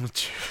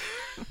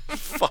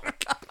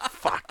 Fuck.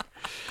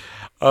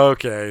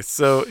 Okay,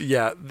 so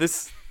yeah,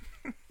 this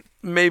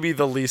may be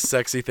the least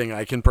sexy thing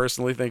I can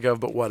personally think of,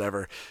 but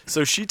whatever.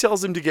 So she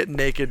tells him to get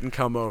naked and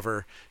come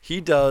over.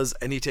 He does,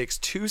 and he takes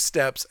 2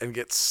 steps and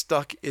gets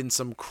stuck in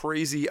some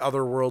crazy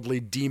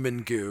otherworldly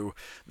demon goo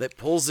that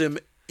pulls him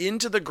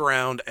into the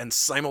ground and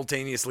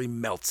simultaneously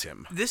melts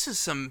him. This is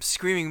some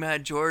Screaming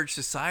Mad George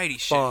Society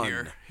shit Fun.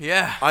 here.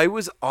 Yeah. I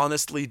was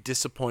honestly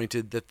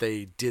disappointed that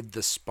they did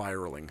the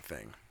spiraling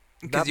thing.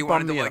 Because you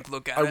wanted to,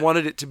 look at it. I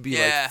wanted it to be,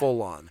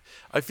 full on.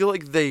 I feel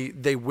like they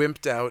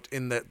wimped out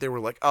in that they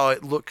were like, oh,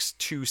 it looks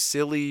too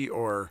silly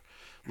or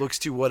looks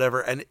too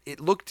whatever. And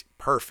it looked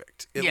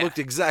perfect. It looked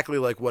exactly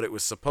like what it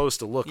was supposed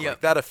to look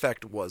like. That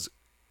effect was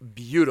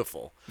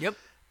beautiful. Yep.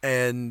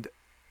 And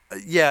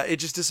it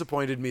just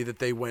disappointed me that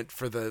they went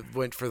for the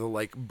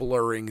like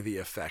blurring the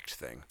effect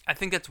thing. I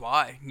think that's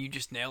why you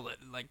just nailed it.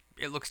 Like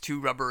it looks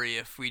too rubbery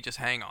if we just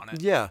hang on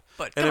it. Yeah,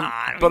 but we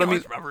know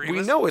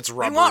it's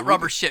rubbery. We want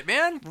rubber shit,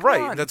 man. Come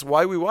on. That's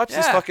why we watch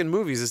these fucking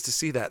movies, is to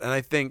see that.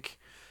 And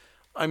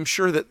I'm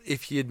sure that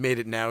if he had made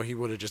it now, he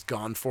would have just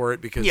gone for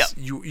it because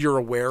you're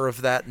aware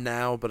of that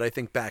now. But I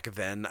think back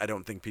then, I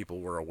don't think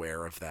people were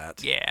aware of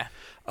that. Yeah.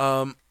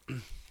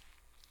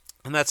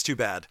 And that's too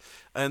bad.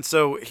 And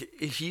so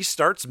he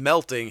starts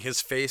melting.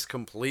 His face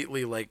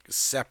completely like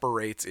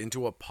separates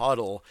into a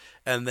puddle,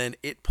 and then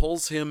it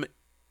pulls him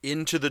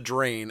into the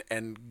drain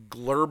and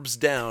glurbs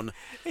down.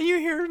 And you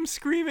hear him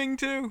screaming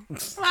too.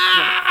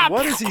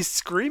 What is he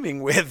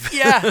screaming with?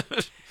 Yeah.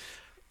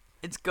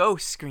 It's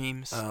ghost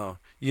screams. Oh.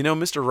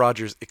 Mr.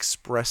 Rogers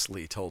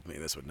expressly told me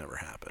this would never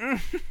happen.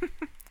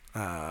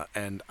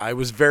 And I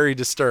was very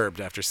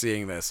disturbed after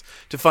seeing this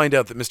to find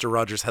out that Mr.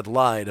 Rogers had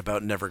lied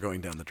about never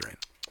going down the drain.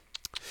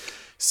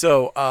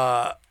 So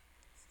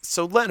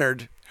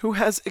Leonard, who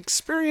has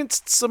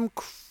experienced some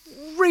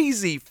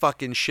crazy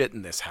fucking shit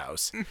in this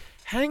house,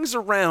 hangs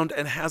around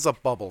and has a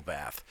bubble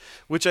bath,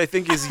 which I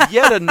think is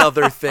yet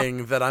another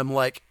thing that I'm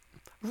like,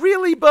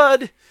 really,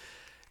 bud?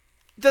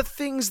 The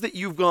things that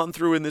you've gone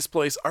through in this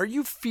place, are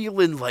you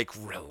feeling like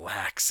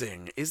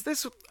relaxing? Is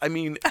this,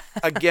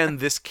 again,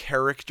 this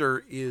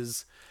character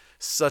is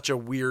such a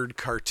weird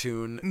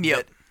cartoon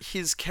that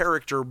his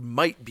character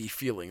might be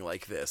feeling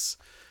like this.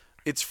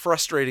 It's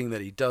frustrating that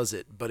he does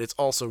it, but it's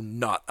also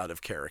not out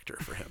of character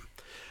for him.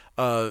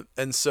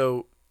 And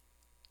so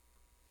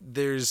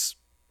there's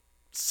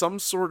some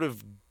sort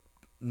of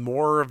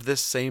more of this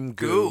same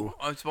goo.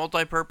 It's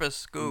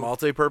multi-purpose goo.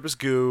 Multi-purpose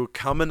goo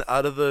coming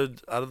out of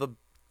the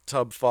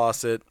tub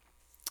faucet.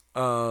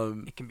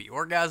 It can be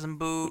orgasm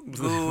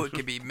goo. It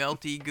can be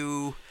melty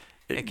goo.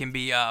 It can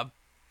be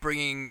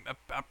bringing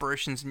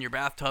apparitions in your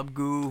bathtub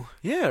goo.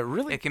 Yeah,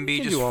 really. It can be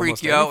just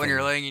freak you out when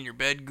you're laying in your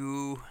bed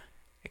goo.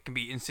 It can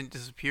be instant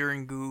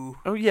disappearing goo.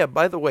 Oh yeah,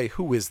 by the way,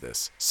 who is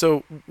this?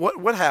 So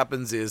what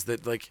happens is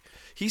that like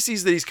he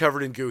sees that he's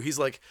covered in goo. He's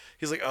like,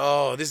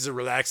 oh, this is a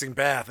relaxing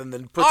bath, and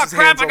then puts his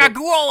hands I got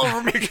goo all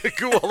over me.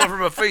 Goo all over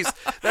my face.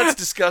 That's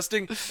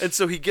disgusting. And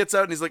so he gets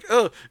out and he's like,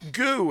 oh,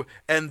 goo.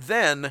 And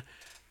then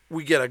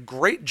we get a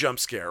great jump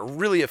scare, a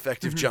really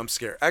effective jump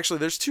scare. Actually,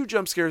 there's 2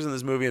 jump scares in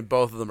this movie, and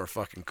both of them are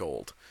fucking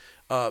gold.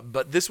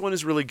 But this one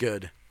is really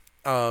good.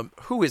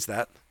 Who is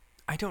that?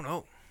 I don't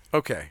know.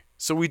 Okay.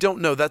 So we don't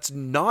know. That's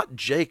not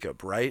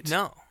Jacob, right?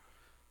 No.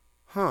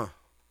 Huh.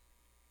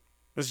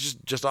 It's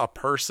just a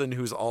person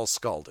who's all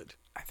scalded.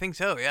 I think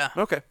so, yeah.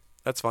 Okay.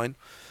 That's fine.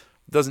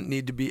 Doesn't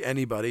need to be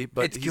anybody,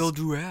 but it's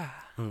Gilduin.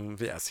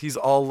 Yes, he's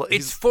all...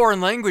 It's foreign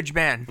language,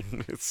 man.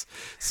 It's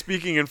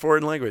speaking in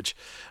foreign language.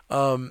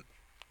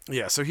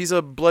 Yeah, so he's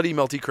a bloody,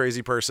 melty,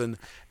 crazy person.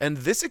 And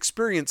this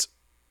experience,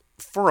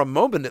 for a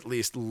moment at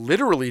least,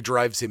 literally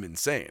drives him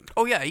insane.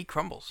 Oh yeah, he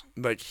crumbles.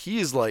 He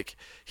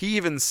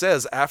even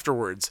says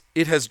afterwards,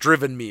 it has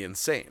driven me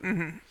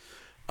insane.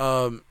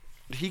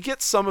 He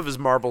gets some of his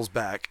marbles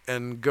back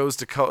and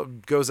goes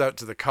out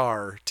to the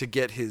car to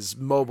get his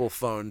mobile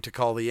phone to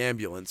call the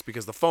ambulance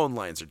because the phone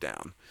lines are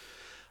down.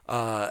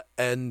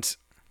 And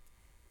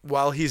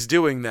while he's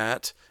doing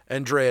that,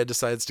 Andrea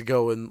decides to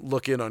go and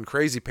look in on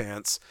Crazy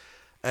Pants.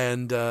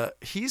 And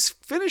he's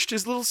finished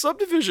his little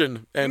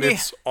subdivision, and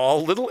it's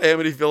all little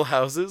Amityville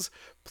houses.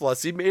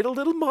 Plus, he made a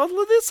little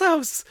model of this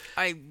house.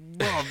 I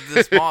love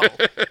this model.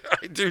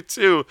 I do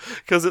too,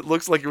 because it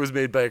looks like it was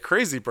made by a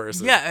crazy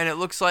person. Yeah, and it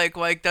looks like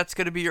that's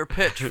going to be your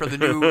pitch for the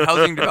new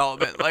housing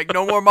development. Like,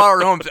 no more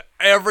modern homes.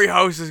 Every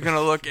house is going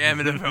to look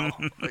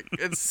Amityville. Like,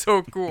 it's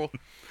so cool.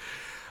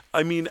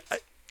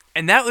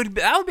 And that would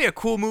be a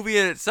cool movie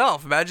in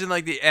itself. Imagine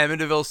like the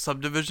Amityville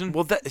subdivision.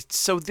 Well,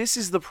 so this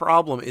is the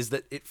problem: is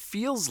that it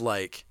feels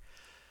like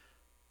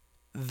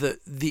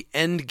the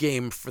end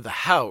game for the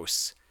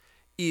house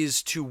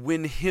is to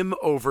win him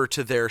over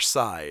to their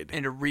side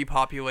and to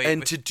repopulate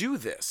and to do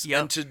this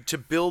and to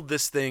build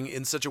this thing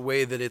in such a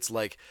way that it's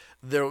like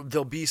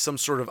there'll be some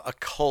sort of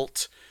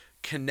occult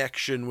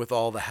connection with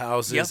all the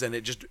houses, and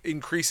it just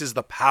increases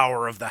the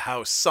power of the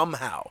house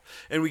somehow,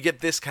 and we get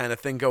this kind of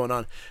thing going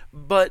on,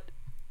 but.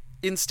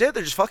 Instead,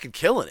 they're just fucking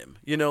killing him.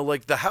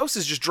 Like the house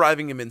is just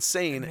driving him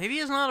insane. Maybe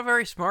it's not a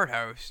very smart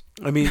house.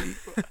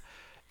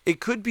 It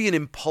could be an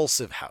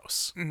impulsive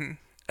house,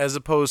 as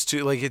opposed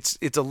to like it's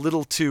a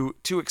little too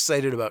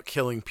excited about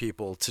killing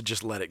people to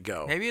just let it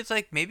go. Maybe it's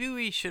like maybe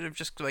we should have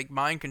just like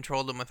mind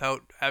controlled him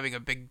without having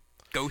a big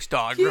ghost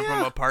dog, rip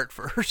them apart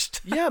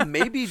first. Yeah,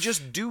 maybe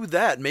just do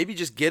that. Maybe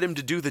just get him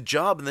to do the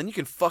job, and then you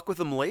can fuck with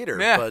him later.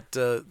 Yeah.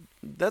 But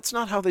that's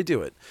not how they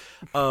do it.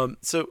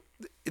 So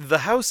the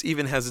house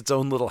even has its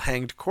own little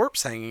hanged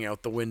corpse hanging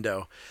out the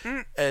window.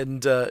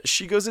 And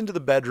she goes into the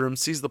bedroom,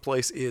 sees the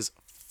place is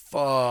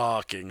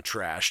fucking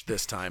trashed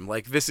this time.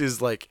 Like, this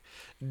is like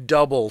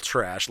double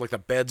trash. Like, the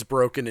bed's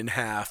broken in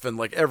half, and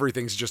like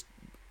everything's just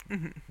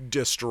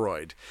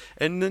destroyed.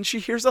 And then she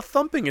hears a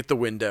thumping at the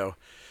window.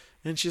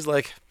 And she's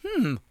like,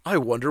 I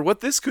wonder what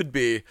this could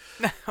be.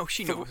 Oh,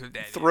 she knows her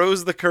dad.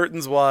 Throws the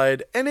curtains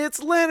wide, and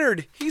it's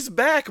Leonard. He's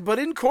back, but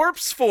in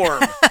corpse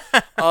form.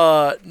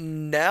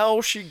 Now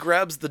she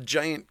grabs the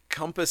giant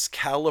compass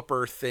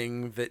caliper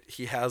thing that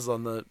he has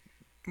on the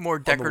more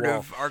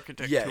decorative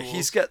architect Yeah, tools.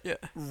 he's got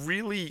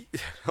really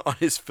on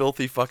his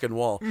filthy fucking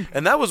wall.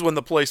 And that was when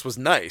the place was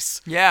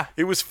nice. Yeah.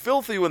 It was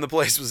filthy when the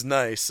place was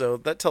nice, so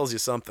that tells you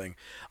something.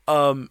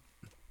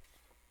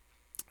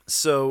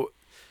 So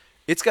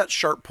it's got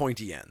sharp,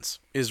 pointy ends,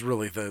 is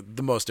really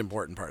the most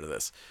important part of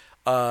this.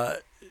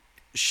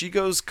 She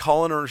goes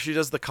she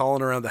does the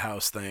calling around the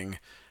house thing,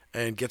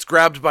 and gets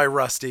grabbed by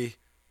Rusty,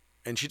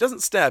 and she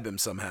doesn't stab him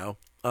somehow.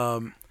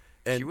 And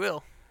She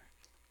will.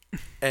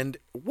 And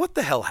what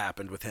the hell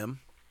happened with him?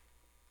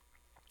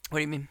 What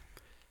do you mean?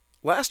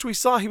 Last we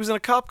saw, he was in a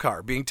cop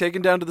car being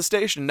taken down to the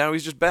station. Now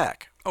he's just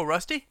back. Oh,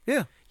 Rusty?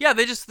 Yeah. Yeah,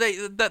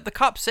 the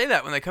cops say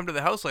that when they come to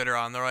the house later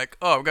on. They're like,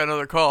 "Oh, we got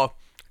another call.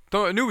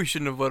 I knew we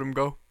shouldn't have let him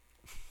go."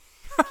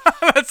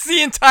 That's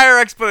the entire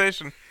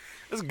explanation.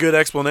 That's a good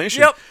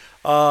explanation. Yep.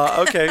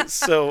 Okay,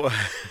 so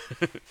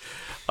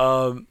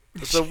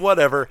so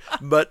whatever.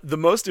 But the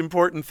most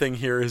important thing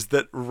here is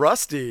that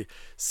Rusty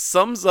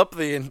sums up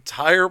the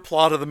entire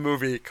plot of the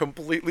movie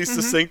completely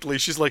succinctly.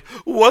 She's like,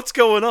 "What's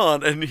going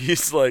on?" And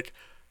he's like,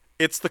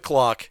 "It's the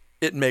clock.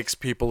 It makes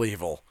people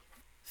evil."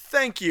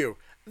 Thank you.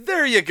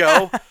 There you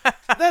go.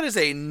 That is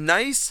a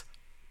nice,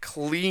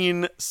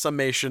 clean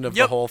summation of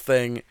the whole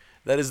thing.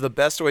 That is the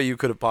best way you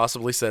could have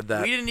possibly said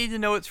that. We didn't need to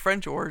know its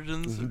French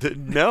origins.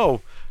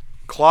 No.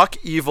 Clock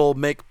evil,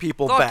 make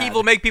people bad. Clock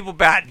evil, make people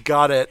bad.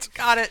 Got it.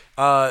 Got it.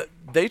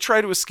 They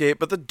try to escape,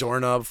 but the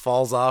doorknob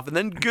falls off, and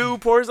then goo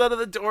pours out of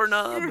the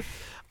doorknob.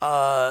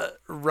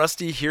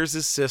 Rusty hears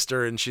his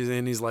sister, and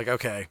he's like,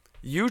 "Okay,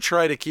 you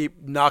try to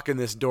keep knocking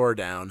this door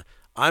down.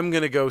 I'm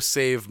gonna go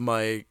save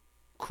my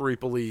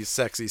creepily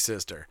sexy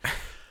sister."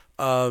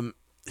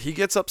 He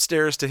gets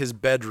upstairs to his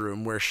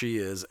bedroom where she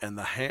is, and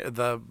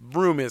the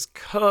room is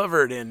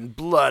covered in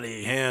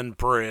bloody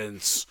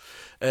handprints,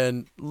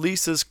 and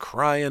Lisa's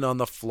crying on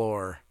the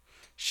floor.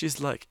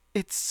 She's like,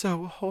 "It's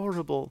so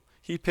horrible."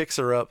 He picks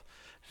her up,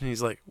 and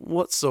he's like,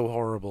 "What's so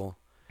horrible?"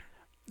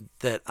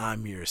 "That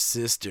I'm your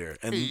sister."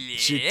 And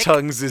she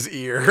tongues his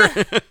ear.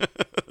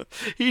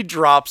 He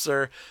drops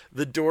her.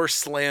 The door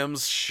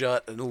slams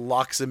shut and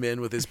locks him in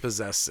with his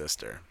possessed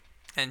sister.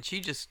 And she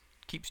just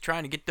keeps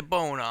trying to get the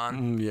bone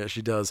on. Yeah,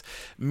 she does.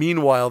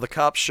 Meanwhile, the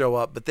cops show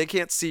up, but they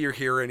can't see or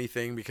hear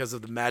anything because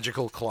of the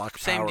magical clock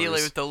powers. Same deal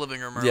with the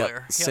living room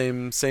earlier.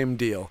 Same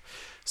deal.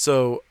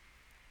 So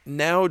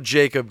now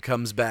Jacob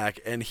comes back,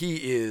 and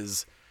he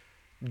is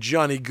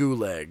Johnny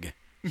Gulag.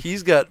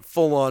 He's got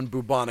full-on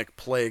bubonic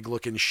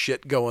plague-looking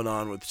shit going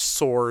on with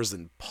sores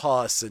and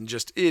pus, and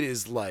just, it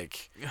is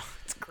like...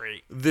 It's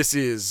great. This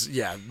is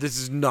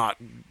not...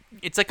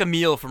 It's like a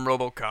meal from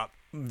RoboCop.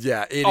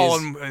 Yeah, it all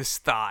is. in his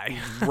thigh.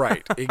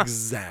 Right,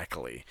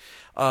 exactly.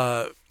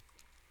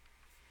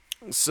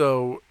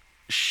 So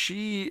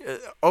he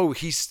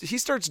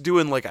starts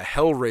doing like a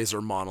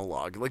Hellraiser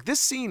monologue. Like, this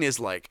scene is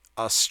like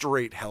a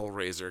straight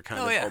Hellraiser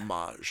kind of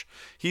homage.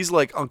 He's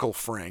like Uncle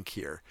Frank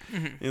here.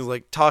 Mm-hmm. He's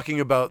like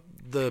talking about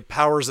the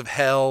powers of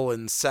hell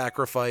and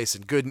sacrifice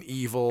and good and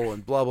evil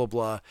and blah, blah,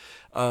 blah.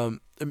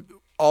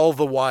 All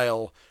the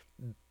while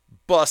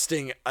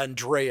busting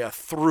Andrea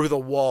through the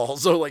wall.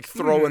 So like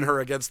throwing her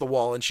against the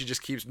wall, and she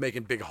just keeps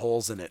making big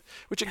holes in it.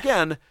 Which,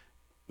 again,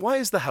 why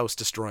is the house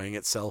destroying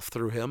itself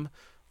through him?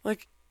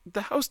 Like,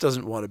 the house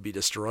doesn't want to be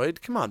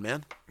destroyed. Come on,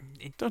 man.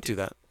 Don't do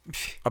that.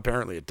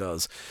 Apparently it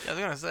does. Yeah, I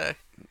was going to say.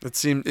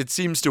 It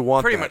seems to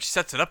want pretty that. much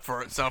sets it up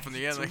for itself in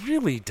the end. It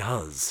really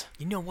does.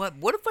 You know what?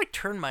 What if I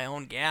turn my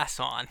own gas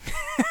on?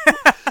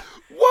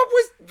 What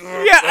was...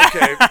 Yeah.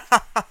 Okay.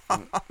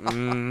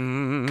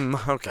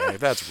 Okay,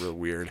 that's real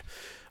weird.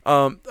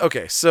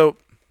 Okay, so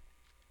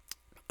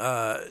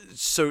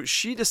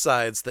she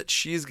decides that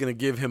she's going to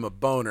give him a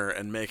boner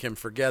and make him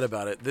forget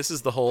about it. This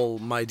is the whole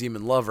My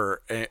Demon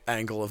Lover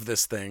angle of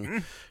this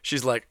thing.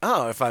 She's like,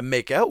 "Oh, if I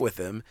make out with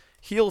him,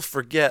 he'll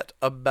forget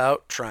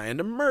about trying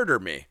to murder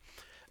me."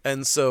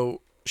 And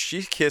so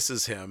she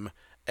kisses him,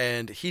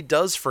 and he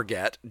does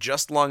forget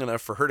just long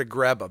enough for her to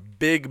grab a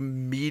big,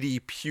 meaty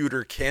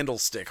pewter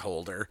candlestick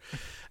holder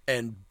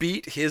and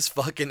beat his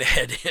fucking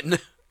head in.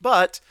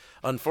 But,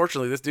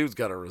 unfortunately, this dude's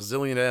got a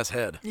resilient-ass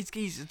head. It's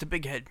a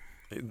big head.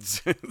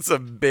 It's a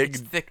big...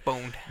 It's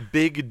thick-boned.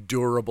 Big,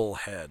 durable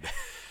head.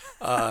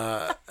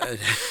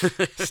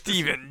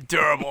 Steven,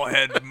 durable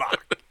head.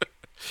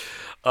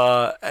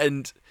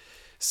 And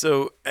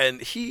So,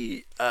 and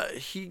he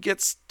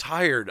gets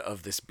tired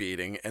of this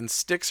beating and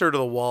sticks her to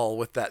the wall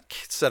with that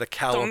set of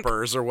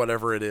calipers or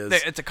whatever it is.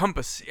 It's a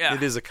compass, yeah.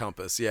 It is a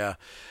compass, yeah.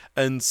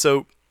 And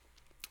so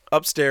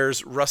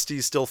upstairs,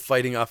 Rusty's still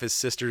fighting off his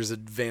sister's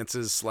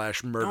advances /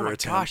 murder Oh my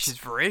attempts. gosh, he's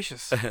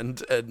voracious.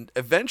 And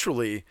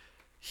eventually,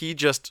 he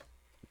just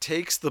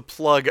takes the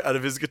plug out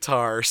of his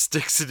guitar,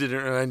 sticks it in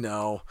her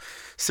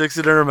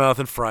mouth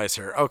and fries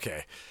her.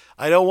 Okay.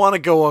 I don't want to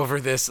go over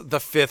this the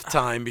 5th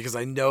time because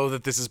I know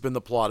that this has been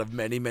the plot of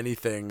many, many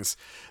things.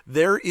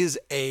 There is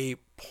a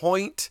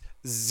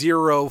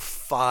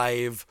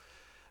 0.05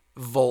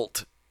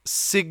 volt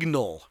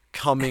signal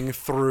coming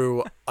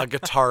through a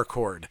guitar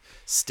cord.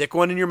 Stick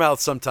one in your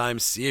mouth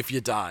sometimes, see if you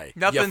die.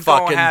 Nothing's you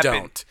fucking gonna happen.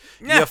 don't.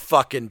 Yeah. You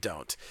fucking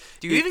don't.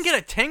 Do you even get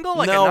a tingle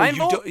like no, a 9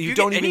 volt? you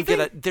don't even anything?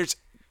 get a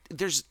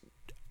there's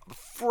a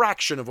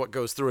fraction of what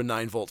goes through a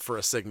 9 volt for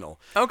a signal.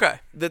 Okay.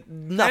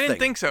 Nothing. I didn't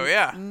think so,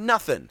 yeah.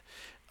 Nothing.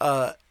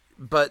 But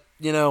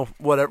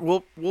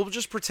whatever. We'll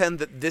just pretend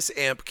that this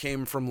amp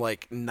came from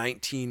like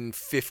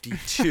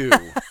 1952.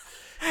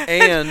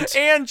 And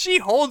she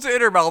holds it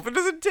in her mouth and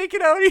doesn't take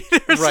it out either.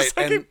 It's right, just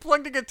like and you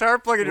plug the guitar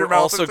plug in your we're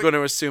mouth. also going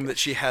to assume that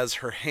she has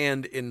her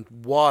hand in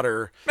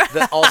water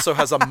that also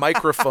has a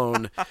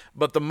microphone,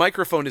 but the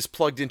microphone is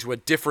plugged into a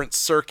different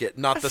circuit,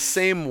 not the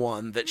same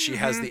one that she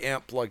has the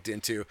amp plugged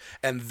into,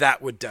 and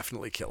that would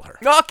definitely kill her.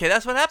 Okay,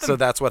 that's what happened. So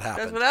that's what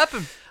happened. That's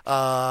what happened.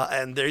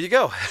 And there you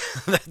go.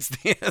 That's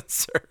the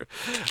answer.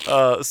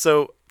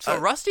 So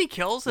Rusty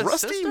kills his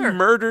Rusty sister.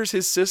 murders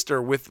his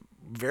sister with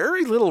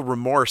very little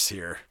remorse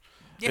here.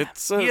 Yeah,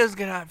 he doesn't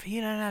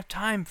have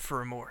time for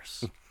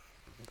remorse.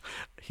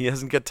 He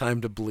hasn't got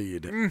time to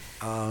bleed.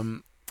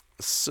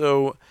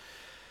 So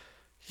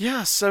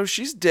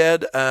she's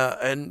dead,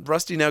 and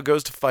Rusty now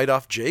goes to fight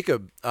off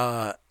Jacob.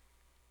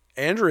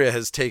 Andrea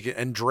has taken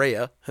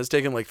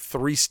like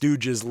 3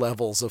 Stooges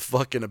levels of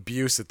fucking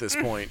abuse at this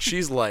point.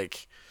 She's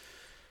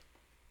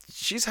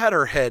had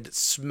her head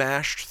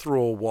smashed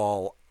through a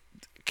wall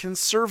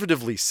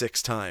conservatively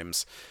 6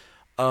 times.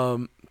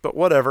 But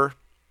whatever.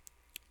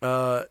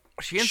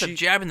 She ends up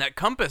jabbing that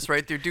compass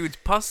right through dude's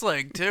pus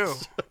leg, too.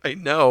 I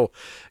know,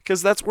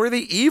 because that's where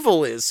the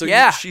evil is. So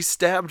yeah. She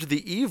stabbed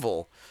the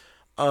evil.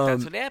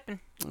 That's what happened.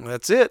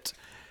 That's it.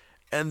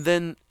 And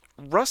then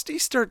Rusty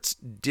starts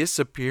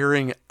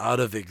disappearing out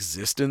of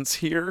existence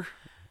here.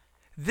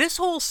 This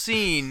whole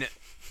scene,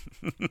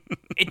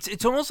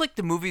 it's almost like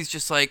the movie's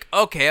just like,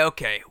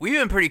 okay, we've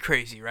been pretty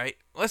crazy, right?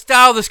 Let's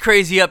dial this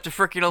crazy up to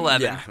freaking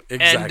 11. Yeah,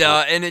 exactly.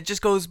 And it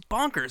just goes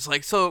bonkers.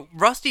 Like, so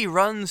Rusty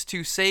runs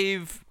to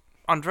save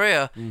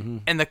Andrea,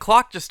 and the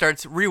clock just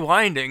starts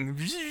rewinding,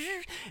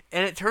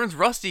 and it turns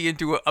Rusty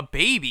into a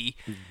baby.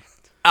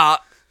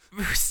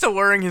 Still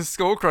wearing his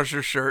Skull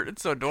Crusher shirt.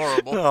 It's so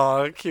adorable.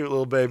 Oh, cute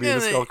little baby in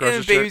a Skull Crusher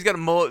and the shirt. baby's got a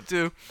mullet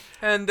too.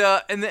 And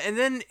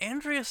then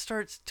Andrea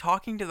starts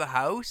talking to the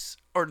house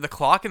or the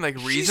clock and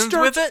reasons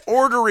with it.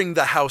 Ordering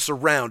the house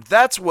around.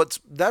 That's what's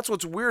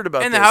weird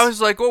about and this. And the house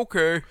is like,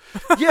 okay.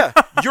 Yeah,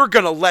 you're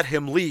gonna let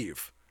him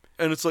leave,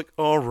 and it's like,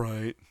 all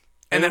right.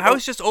 And the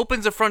house just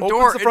opens the front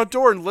door. Opens the front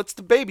door and lets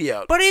the baby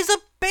out. But he's a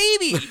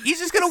baby. He's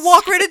just gonna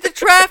walk right into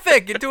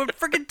traffic into a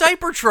freaking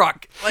diaper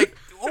truck. Like,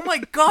 oh my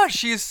gosh,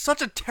 she is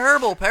such a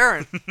terrible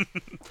parent.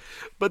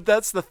 But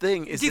that's the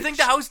thing. Do you think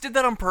the house did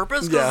that on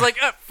purpose? Because it's like,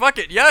 fuck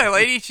it, yeah,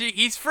 lady,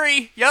 he's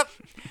free. Yep,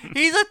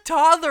 he's a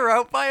toddler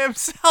out by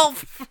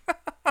himself.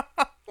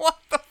 What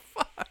the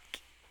fuck?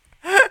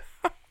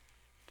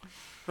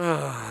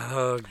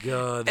 Oh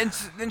God. And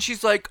then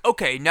she's like,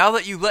 okay, now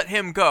that you let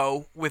him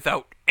go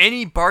without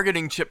any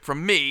bargaining chip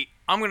from me,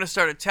 I'm going to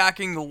start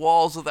attacking the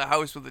walls of the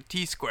house with a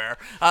T-square.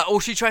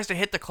 She tries to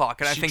hit the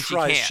clock, and I think she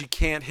can't. She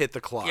can't hit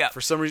the clock. Yeah.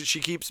 For some reason, she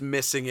keeps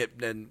missing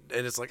it, and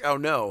it's like, oh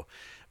no.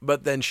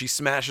 But then she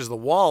smashes the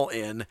wall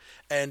in,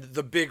 and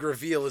the big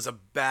reveal is a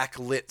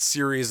backlit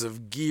series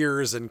of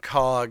gears and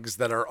cogs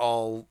that are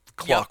all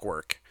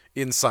clockwork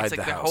inside it's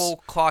like the house. The whole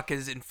clock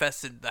has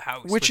infested the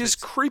house. Which is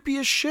creepy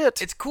as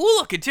shit. It's cool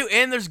looking, too,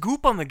 and there's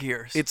goop on the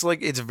gears. It's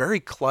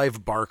very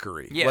Clive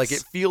Barker-y. Yes. Like,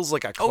 it feels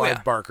like a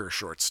Clive Barker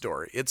short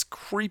story. It's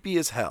creepy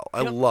as hell.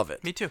 I love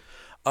it. Me too.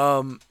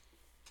 And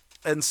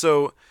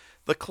so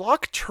the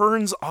clock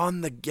turns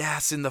on the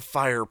gas in the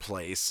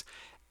fireplace,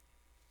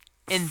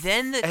 and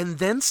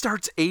then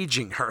starts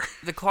aging her.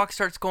 The clock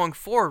starts going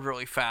forward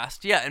really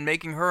fast, and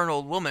making her an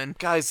old woman.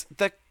 Guys,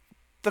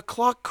 the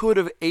clock could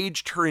have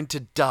aged her into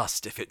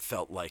dust if it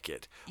felt like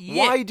it.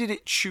 Yeah. Why did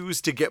it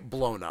choose to get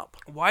blown up?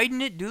 Why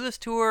didn't it do this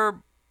to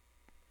her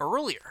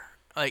earlier?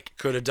 Like,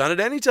 could have done it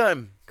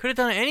anytime. Could have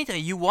done it anytime.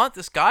 You want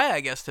this guy,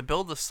 I guess, to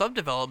build the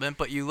subdevelopment,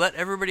 but you let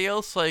everybody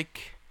else I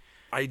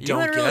don't you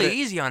went get really it.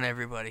 easy on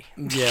everybody.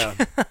 Yeah.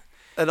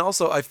 And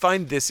also, I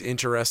find this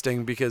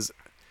interesting because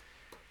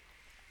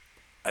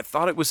I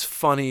thought it was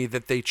funny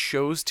that they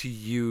chose to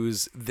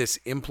use this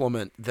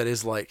implement that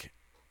is like,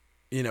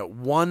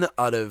 one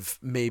out of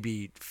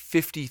maybe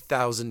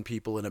 50,000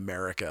 people in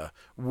America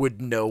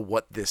would know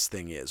what this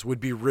thing is, would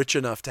be rich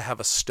enough to have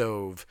a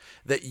stove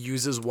that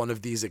uses one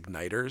of these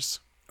igniters.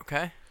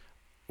 Okay.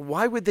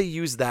 why would they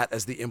use that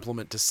as the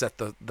implement to set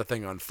the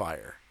thing on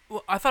fire?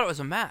 Well, I thought it was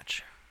a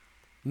match.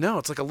 No,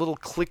 it's like a little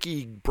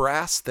clicky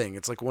brass thing.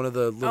 It's like one of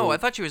the little... Oh, I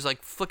thought she was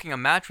like flicking a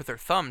match with her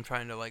thumb,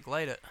 trying to like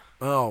light it.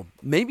 Oh,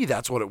 maybe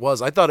that's what it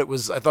was. I thought it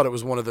was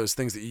one of those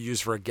things that you use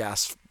for a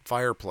gas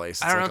fireplace.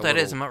 It's I don't know like what that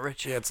little, is. I'm not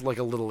rich. Yeah, it's like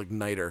a little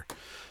igniter.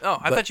 Oh,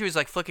 I thought she was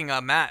like flicking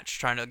a match,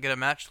 trying to get a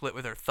match lit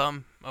with her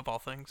thumb, of all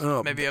things.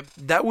 Oh, Maybe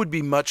that would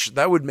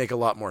make a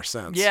lot more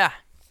sense. Yeah.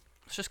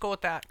 Let's just go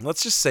with that.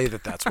 Let's just say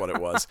that that's what it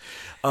was.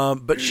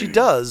 But she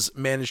does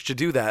manage to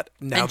do that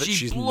now that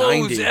she's 90.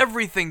 And she blows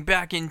everything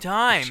back in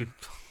time.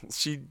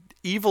 She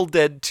Evil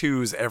Dead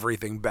 2's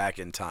everything back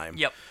in time.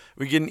 Yep.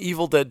 We get an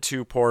Evil Dead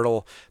 2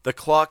 portal. The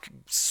clock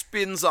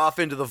spins off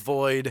into the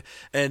void,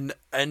 and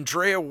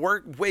Andrea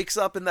wakes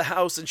up in the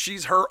house, and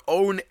she's her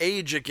own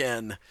age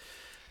again.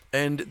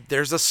 And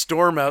there's a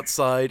storm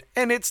outside,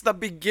 and it's the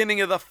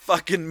beginning of the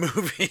fucking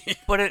movie.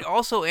 But it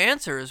also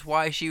answers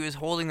why she was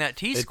holding that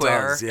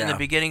T-square in the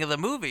beginning of the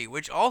movie,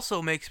 which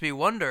also makes me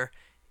wonder,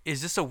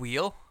 is this a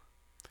wheel?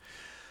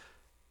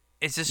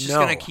 Is this just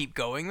going to keep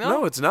going, though?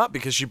 No, it's not,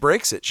 because she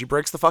breaks it. She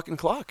breaks the fucking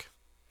clock.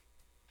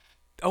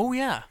 Oh,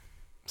 yeah.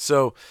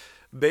 So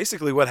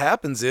basically what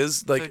happens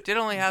is... like, so it did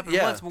only happen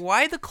once.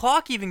 Why the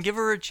clock even give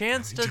her a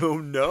chance to... I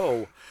don't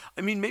know.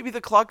 I mean, maybe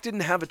the clock didn't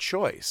have a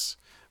choice,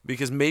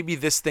 because maybe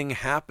this thing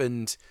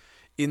happened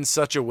in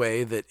such a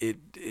way that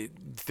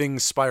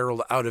things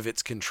spiraled out of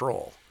its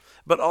control.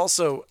 But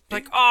also...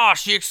 like,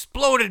 she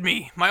exploded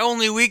me. My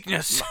only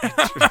weakness.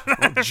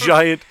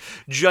 giant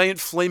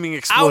flaming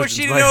explosion. How would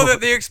she know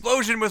that the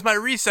explosion was my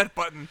reset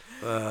button?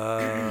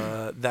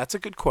 That's a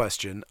good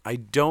question. I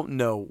don't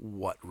know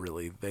what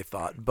really they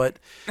thought. But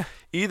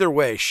either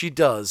way, she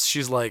does.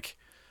 She's like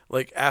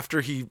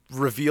after he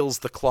reveals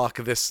the clock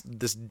this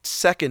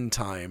second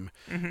time,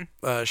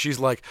 she's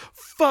like,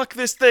 fuck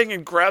this thing,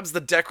 and grabs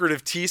the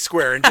decorative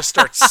T-square and just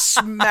starts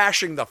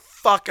smashing the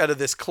fuck out of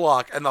this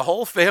clock. And the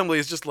whole family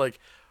is just like,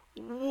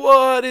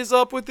 what is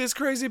up with this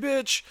crazy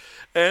bitch?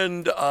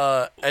 And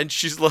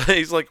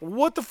he's like,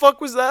 what the fuck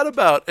was that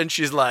about? And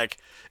she's like,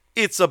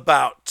 it's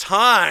about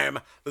time.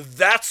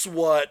 That's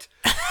what.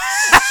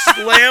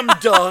 Slam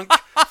dunk.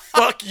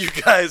 Fuck you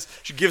guys.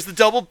 She gives the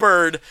double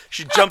bird.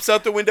 She jumps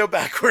out the window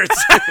backwards.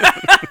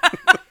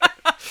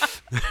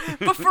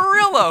 But for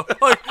real though,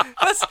 like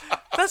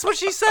that's what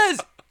she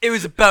says. It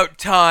was about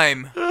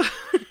time.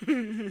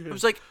 I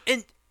was like,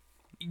 and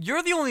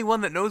you're the only one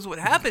that knows what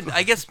happened.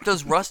 I guess,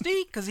 does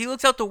Rusty? Because he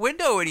looks out the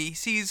window and he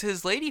sees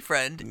his lady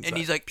friend, and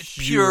he's like,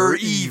 pure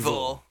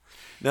evil.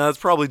 No, it's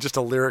probably just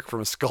a lyric from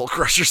a Skull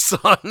Crusher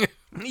song.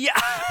 Yeah.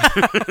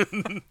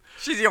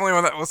 She's the only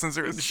one that listens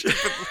to his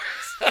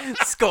stupid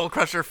Skull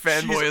Crusher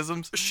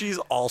fanboyisms. She's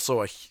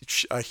also a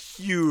huge...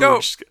 No.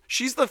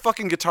 She's the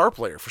fucking guitar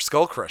player for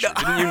Skull Crusher. No.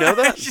 Didn't you know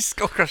that? She's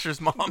Skull Crusher's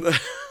mom.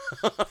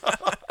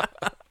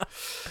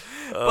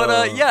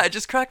 But yeah, it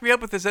just cracked me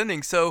up with this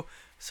ending. So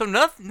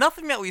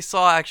nothing that we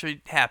saw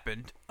actually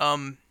happened.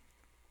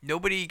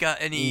 Nobody got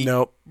any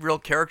real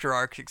character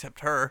arcs except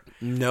her.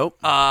 Nope.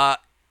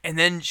 And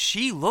then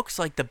she looks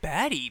like the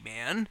baddie,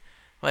 man.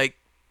 Like,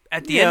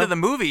 at the end of the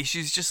movie,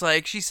 she's just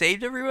like, she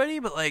saved everybody,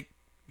 but like,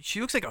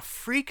 she looks like a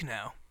freak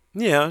now.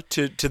 Yeah,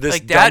 to this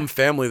like dumb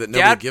family that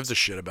nobody gives a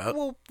shit about.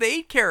 Well,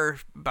 they care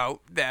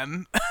about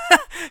them.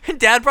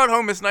 Dad brought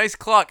home this nice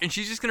clock, and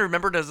she's just gonna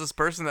remember it as this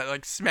person that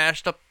like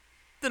smashed up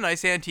the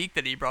nice antique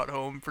that he brought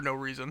home for no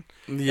reason.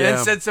 Yeah. And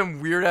said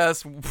some weird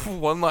ass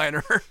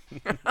one-liner.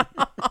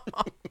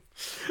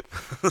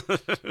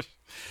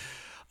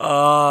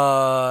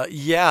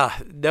 Yeah,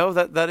 no,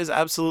 that is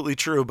absolutely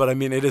true. But I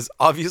mean, it is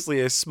obviously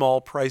a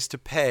small price to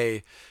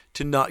pay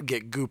to not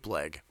get goop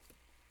leg,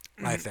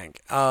 I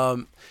think.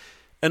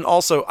 And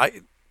also,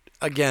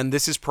 again,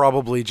 this is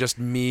probably just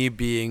me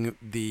being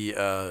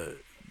the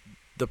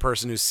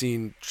person who's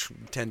seen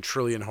 10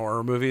 trillion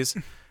horror movies.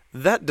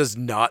 That does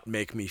not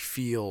make me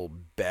feel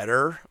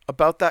better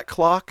about that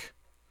clock.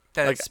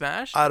 That it's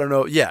smashed? I don't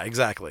know. Yeah,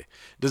 exactly.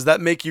 Does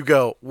that make you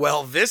go,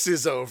 well, this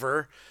is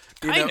over?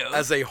 You know,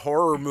 as a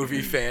horror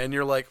movie fan,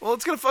 you're like, well,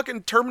 it's going to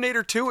fucking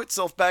Terminator 2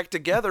 itself back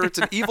together. It's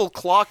an evil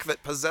clock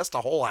that possessed a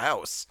whole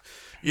house.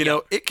 You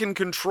know, it can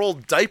control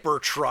diaper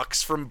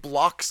trucks from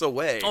blocks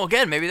away. Oh,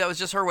 again, maybe that was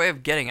just her way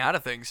of getting out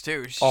of things,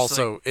 too. She's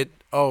also, like,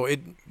 oh,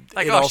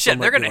 shit,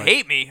 they're going to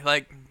hate me.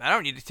 Like, I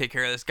don't need to take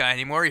care of this guy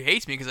anymore. He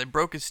hates me because I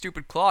broke his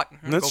stupid clock.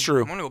 That's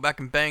true. I'm going to go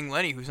back and bang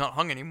Lenny, who's not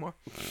hung anymore.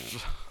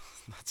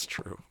 That's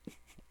true.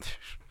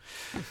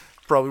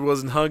 Probably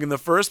wasn't hung in the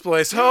first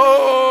place.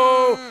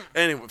 Oh!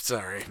 Anyway,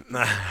 sorry.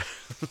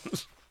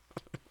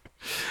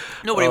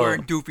 Nobody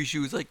wearing doofy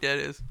shoes like that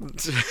is.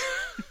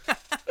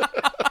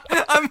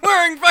 I'm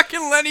wearing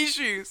fucking Lenny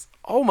shoes.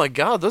 Oh my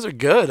god, those are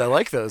good. I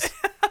like those.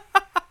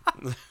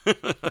 I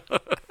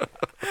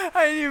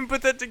didn't even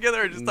put that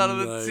together. I just thought of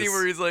the scene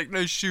where he's like,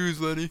 nice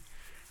shoes, Lenny.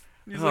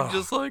 He's like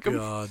just like him.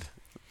 God.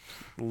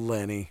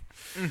 Lenny.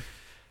 I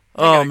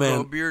gotta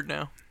grow a beard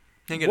now.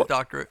 And get a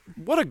doctorate.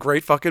 What a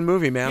great fucking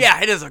movie, man.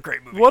 Yeah, it is a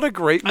great movie. What a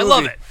great movie. I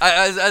love it.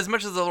 As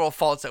much as the little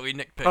faults that we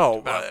nitpicked. Oh,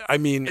 about, I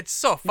mean, it's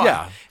so fun.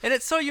 Yeah. And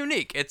it's so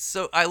unique.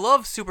 I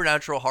love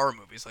supernatural horror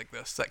movies like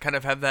this that kind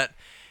of have that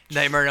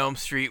Nightmare on Elm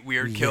Street,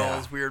 weird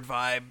kills, weird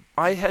vibe.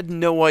 I had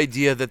no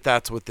idea that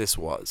that's what this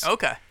was.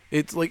 Okay.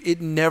 It's like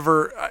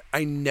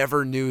I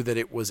never knew that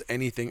it was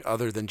anything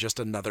other than just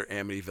another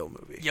Amityville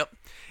movie. Yep.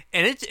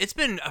 And it's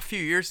been a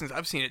few years since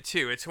I've seen it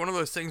too. It's one of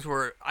those things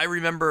where I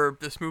remember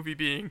this movie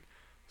being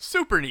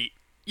super neat,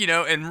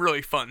 and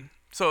really fun.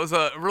 So it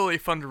was really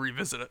fun to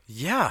revisit it.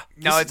 Yeah.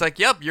 Now it's like,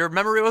 yep, your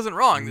memory wasn't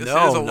wrong. This is a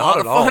not lot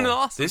at of fun all. and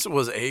awesome. This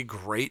was a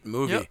great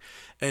movie. Yep.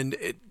 And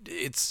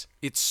it's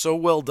so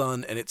well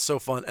done and it's so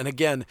fun. And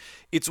again,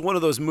 it's one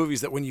of those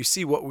movies that when you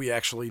see what we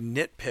actually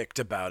nitpicked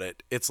about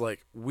it, it's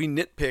like we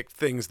nitpicked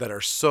things that are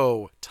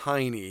so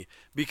tiny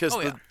because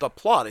the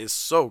plot is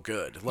so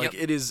good. Like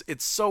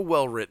it's so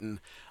well written.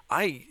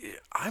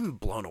 I'm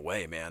blown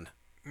away, man.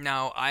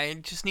 Now, I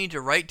just need to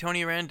write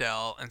Tony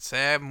Randall and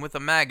say I'm with a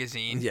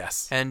magazine.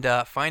 Yes. And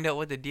find out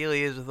what the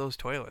dealio is with those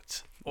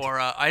toilets. Or,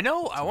 I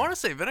want to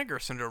say Vinegar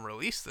Syndrome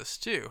released this,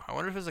 too. I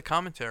wonder if there's a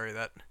commentary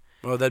that...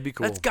 Oh, that'd be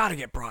cool. That's got to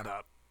get brought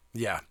up.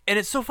 Yeah. And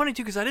it's so funny,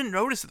 too, because I didn't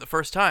notice it the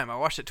first time. I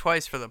watched it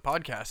twice for the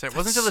podcast. And it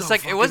wasn't until the so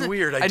second... It wasn't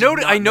weird.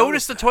 I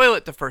noticed the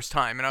toilet the first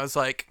time, and I was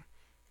like,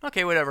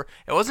 okay, whatever.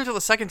 It wasn't until the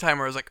second time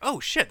where I was like,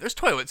 oh, shit, there's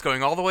toilets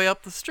going all the way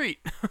up the street.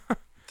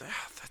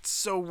 That's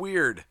so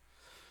weird.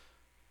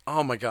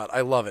 Oh my god,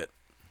 I love it.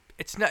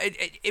 It's not.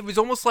 It was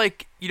almost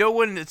like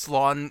when it's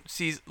lawn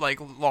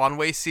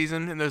waste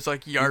season and there's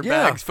like yard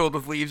bags filled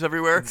with leaves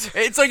everywhere.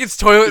 It's like it's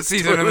toilet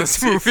season in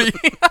this movie.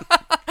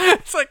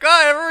 It's like,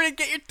 everybody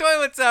get your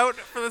toilets out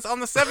for this on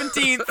the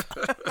 17th.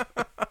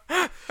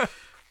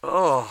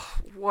 Oh,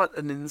 what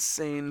an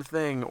insane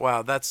thing!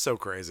 Wow, that's so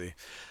crazy.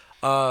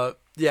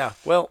 Yeah,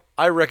 well,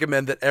 I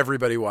recommend that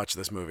everybody watch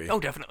this movie. Oh,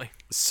 definitely.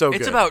 So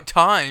good. It's about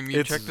time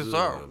you check this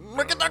out.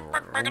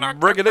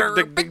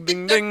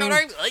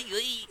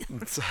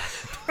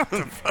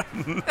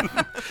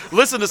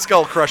 Listen to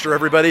Skull Crusher,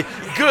 everybody.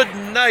 Good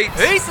night.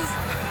 Peace.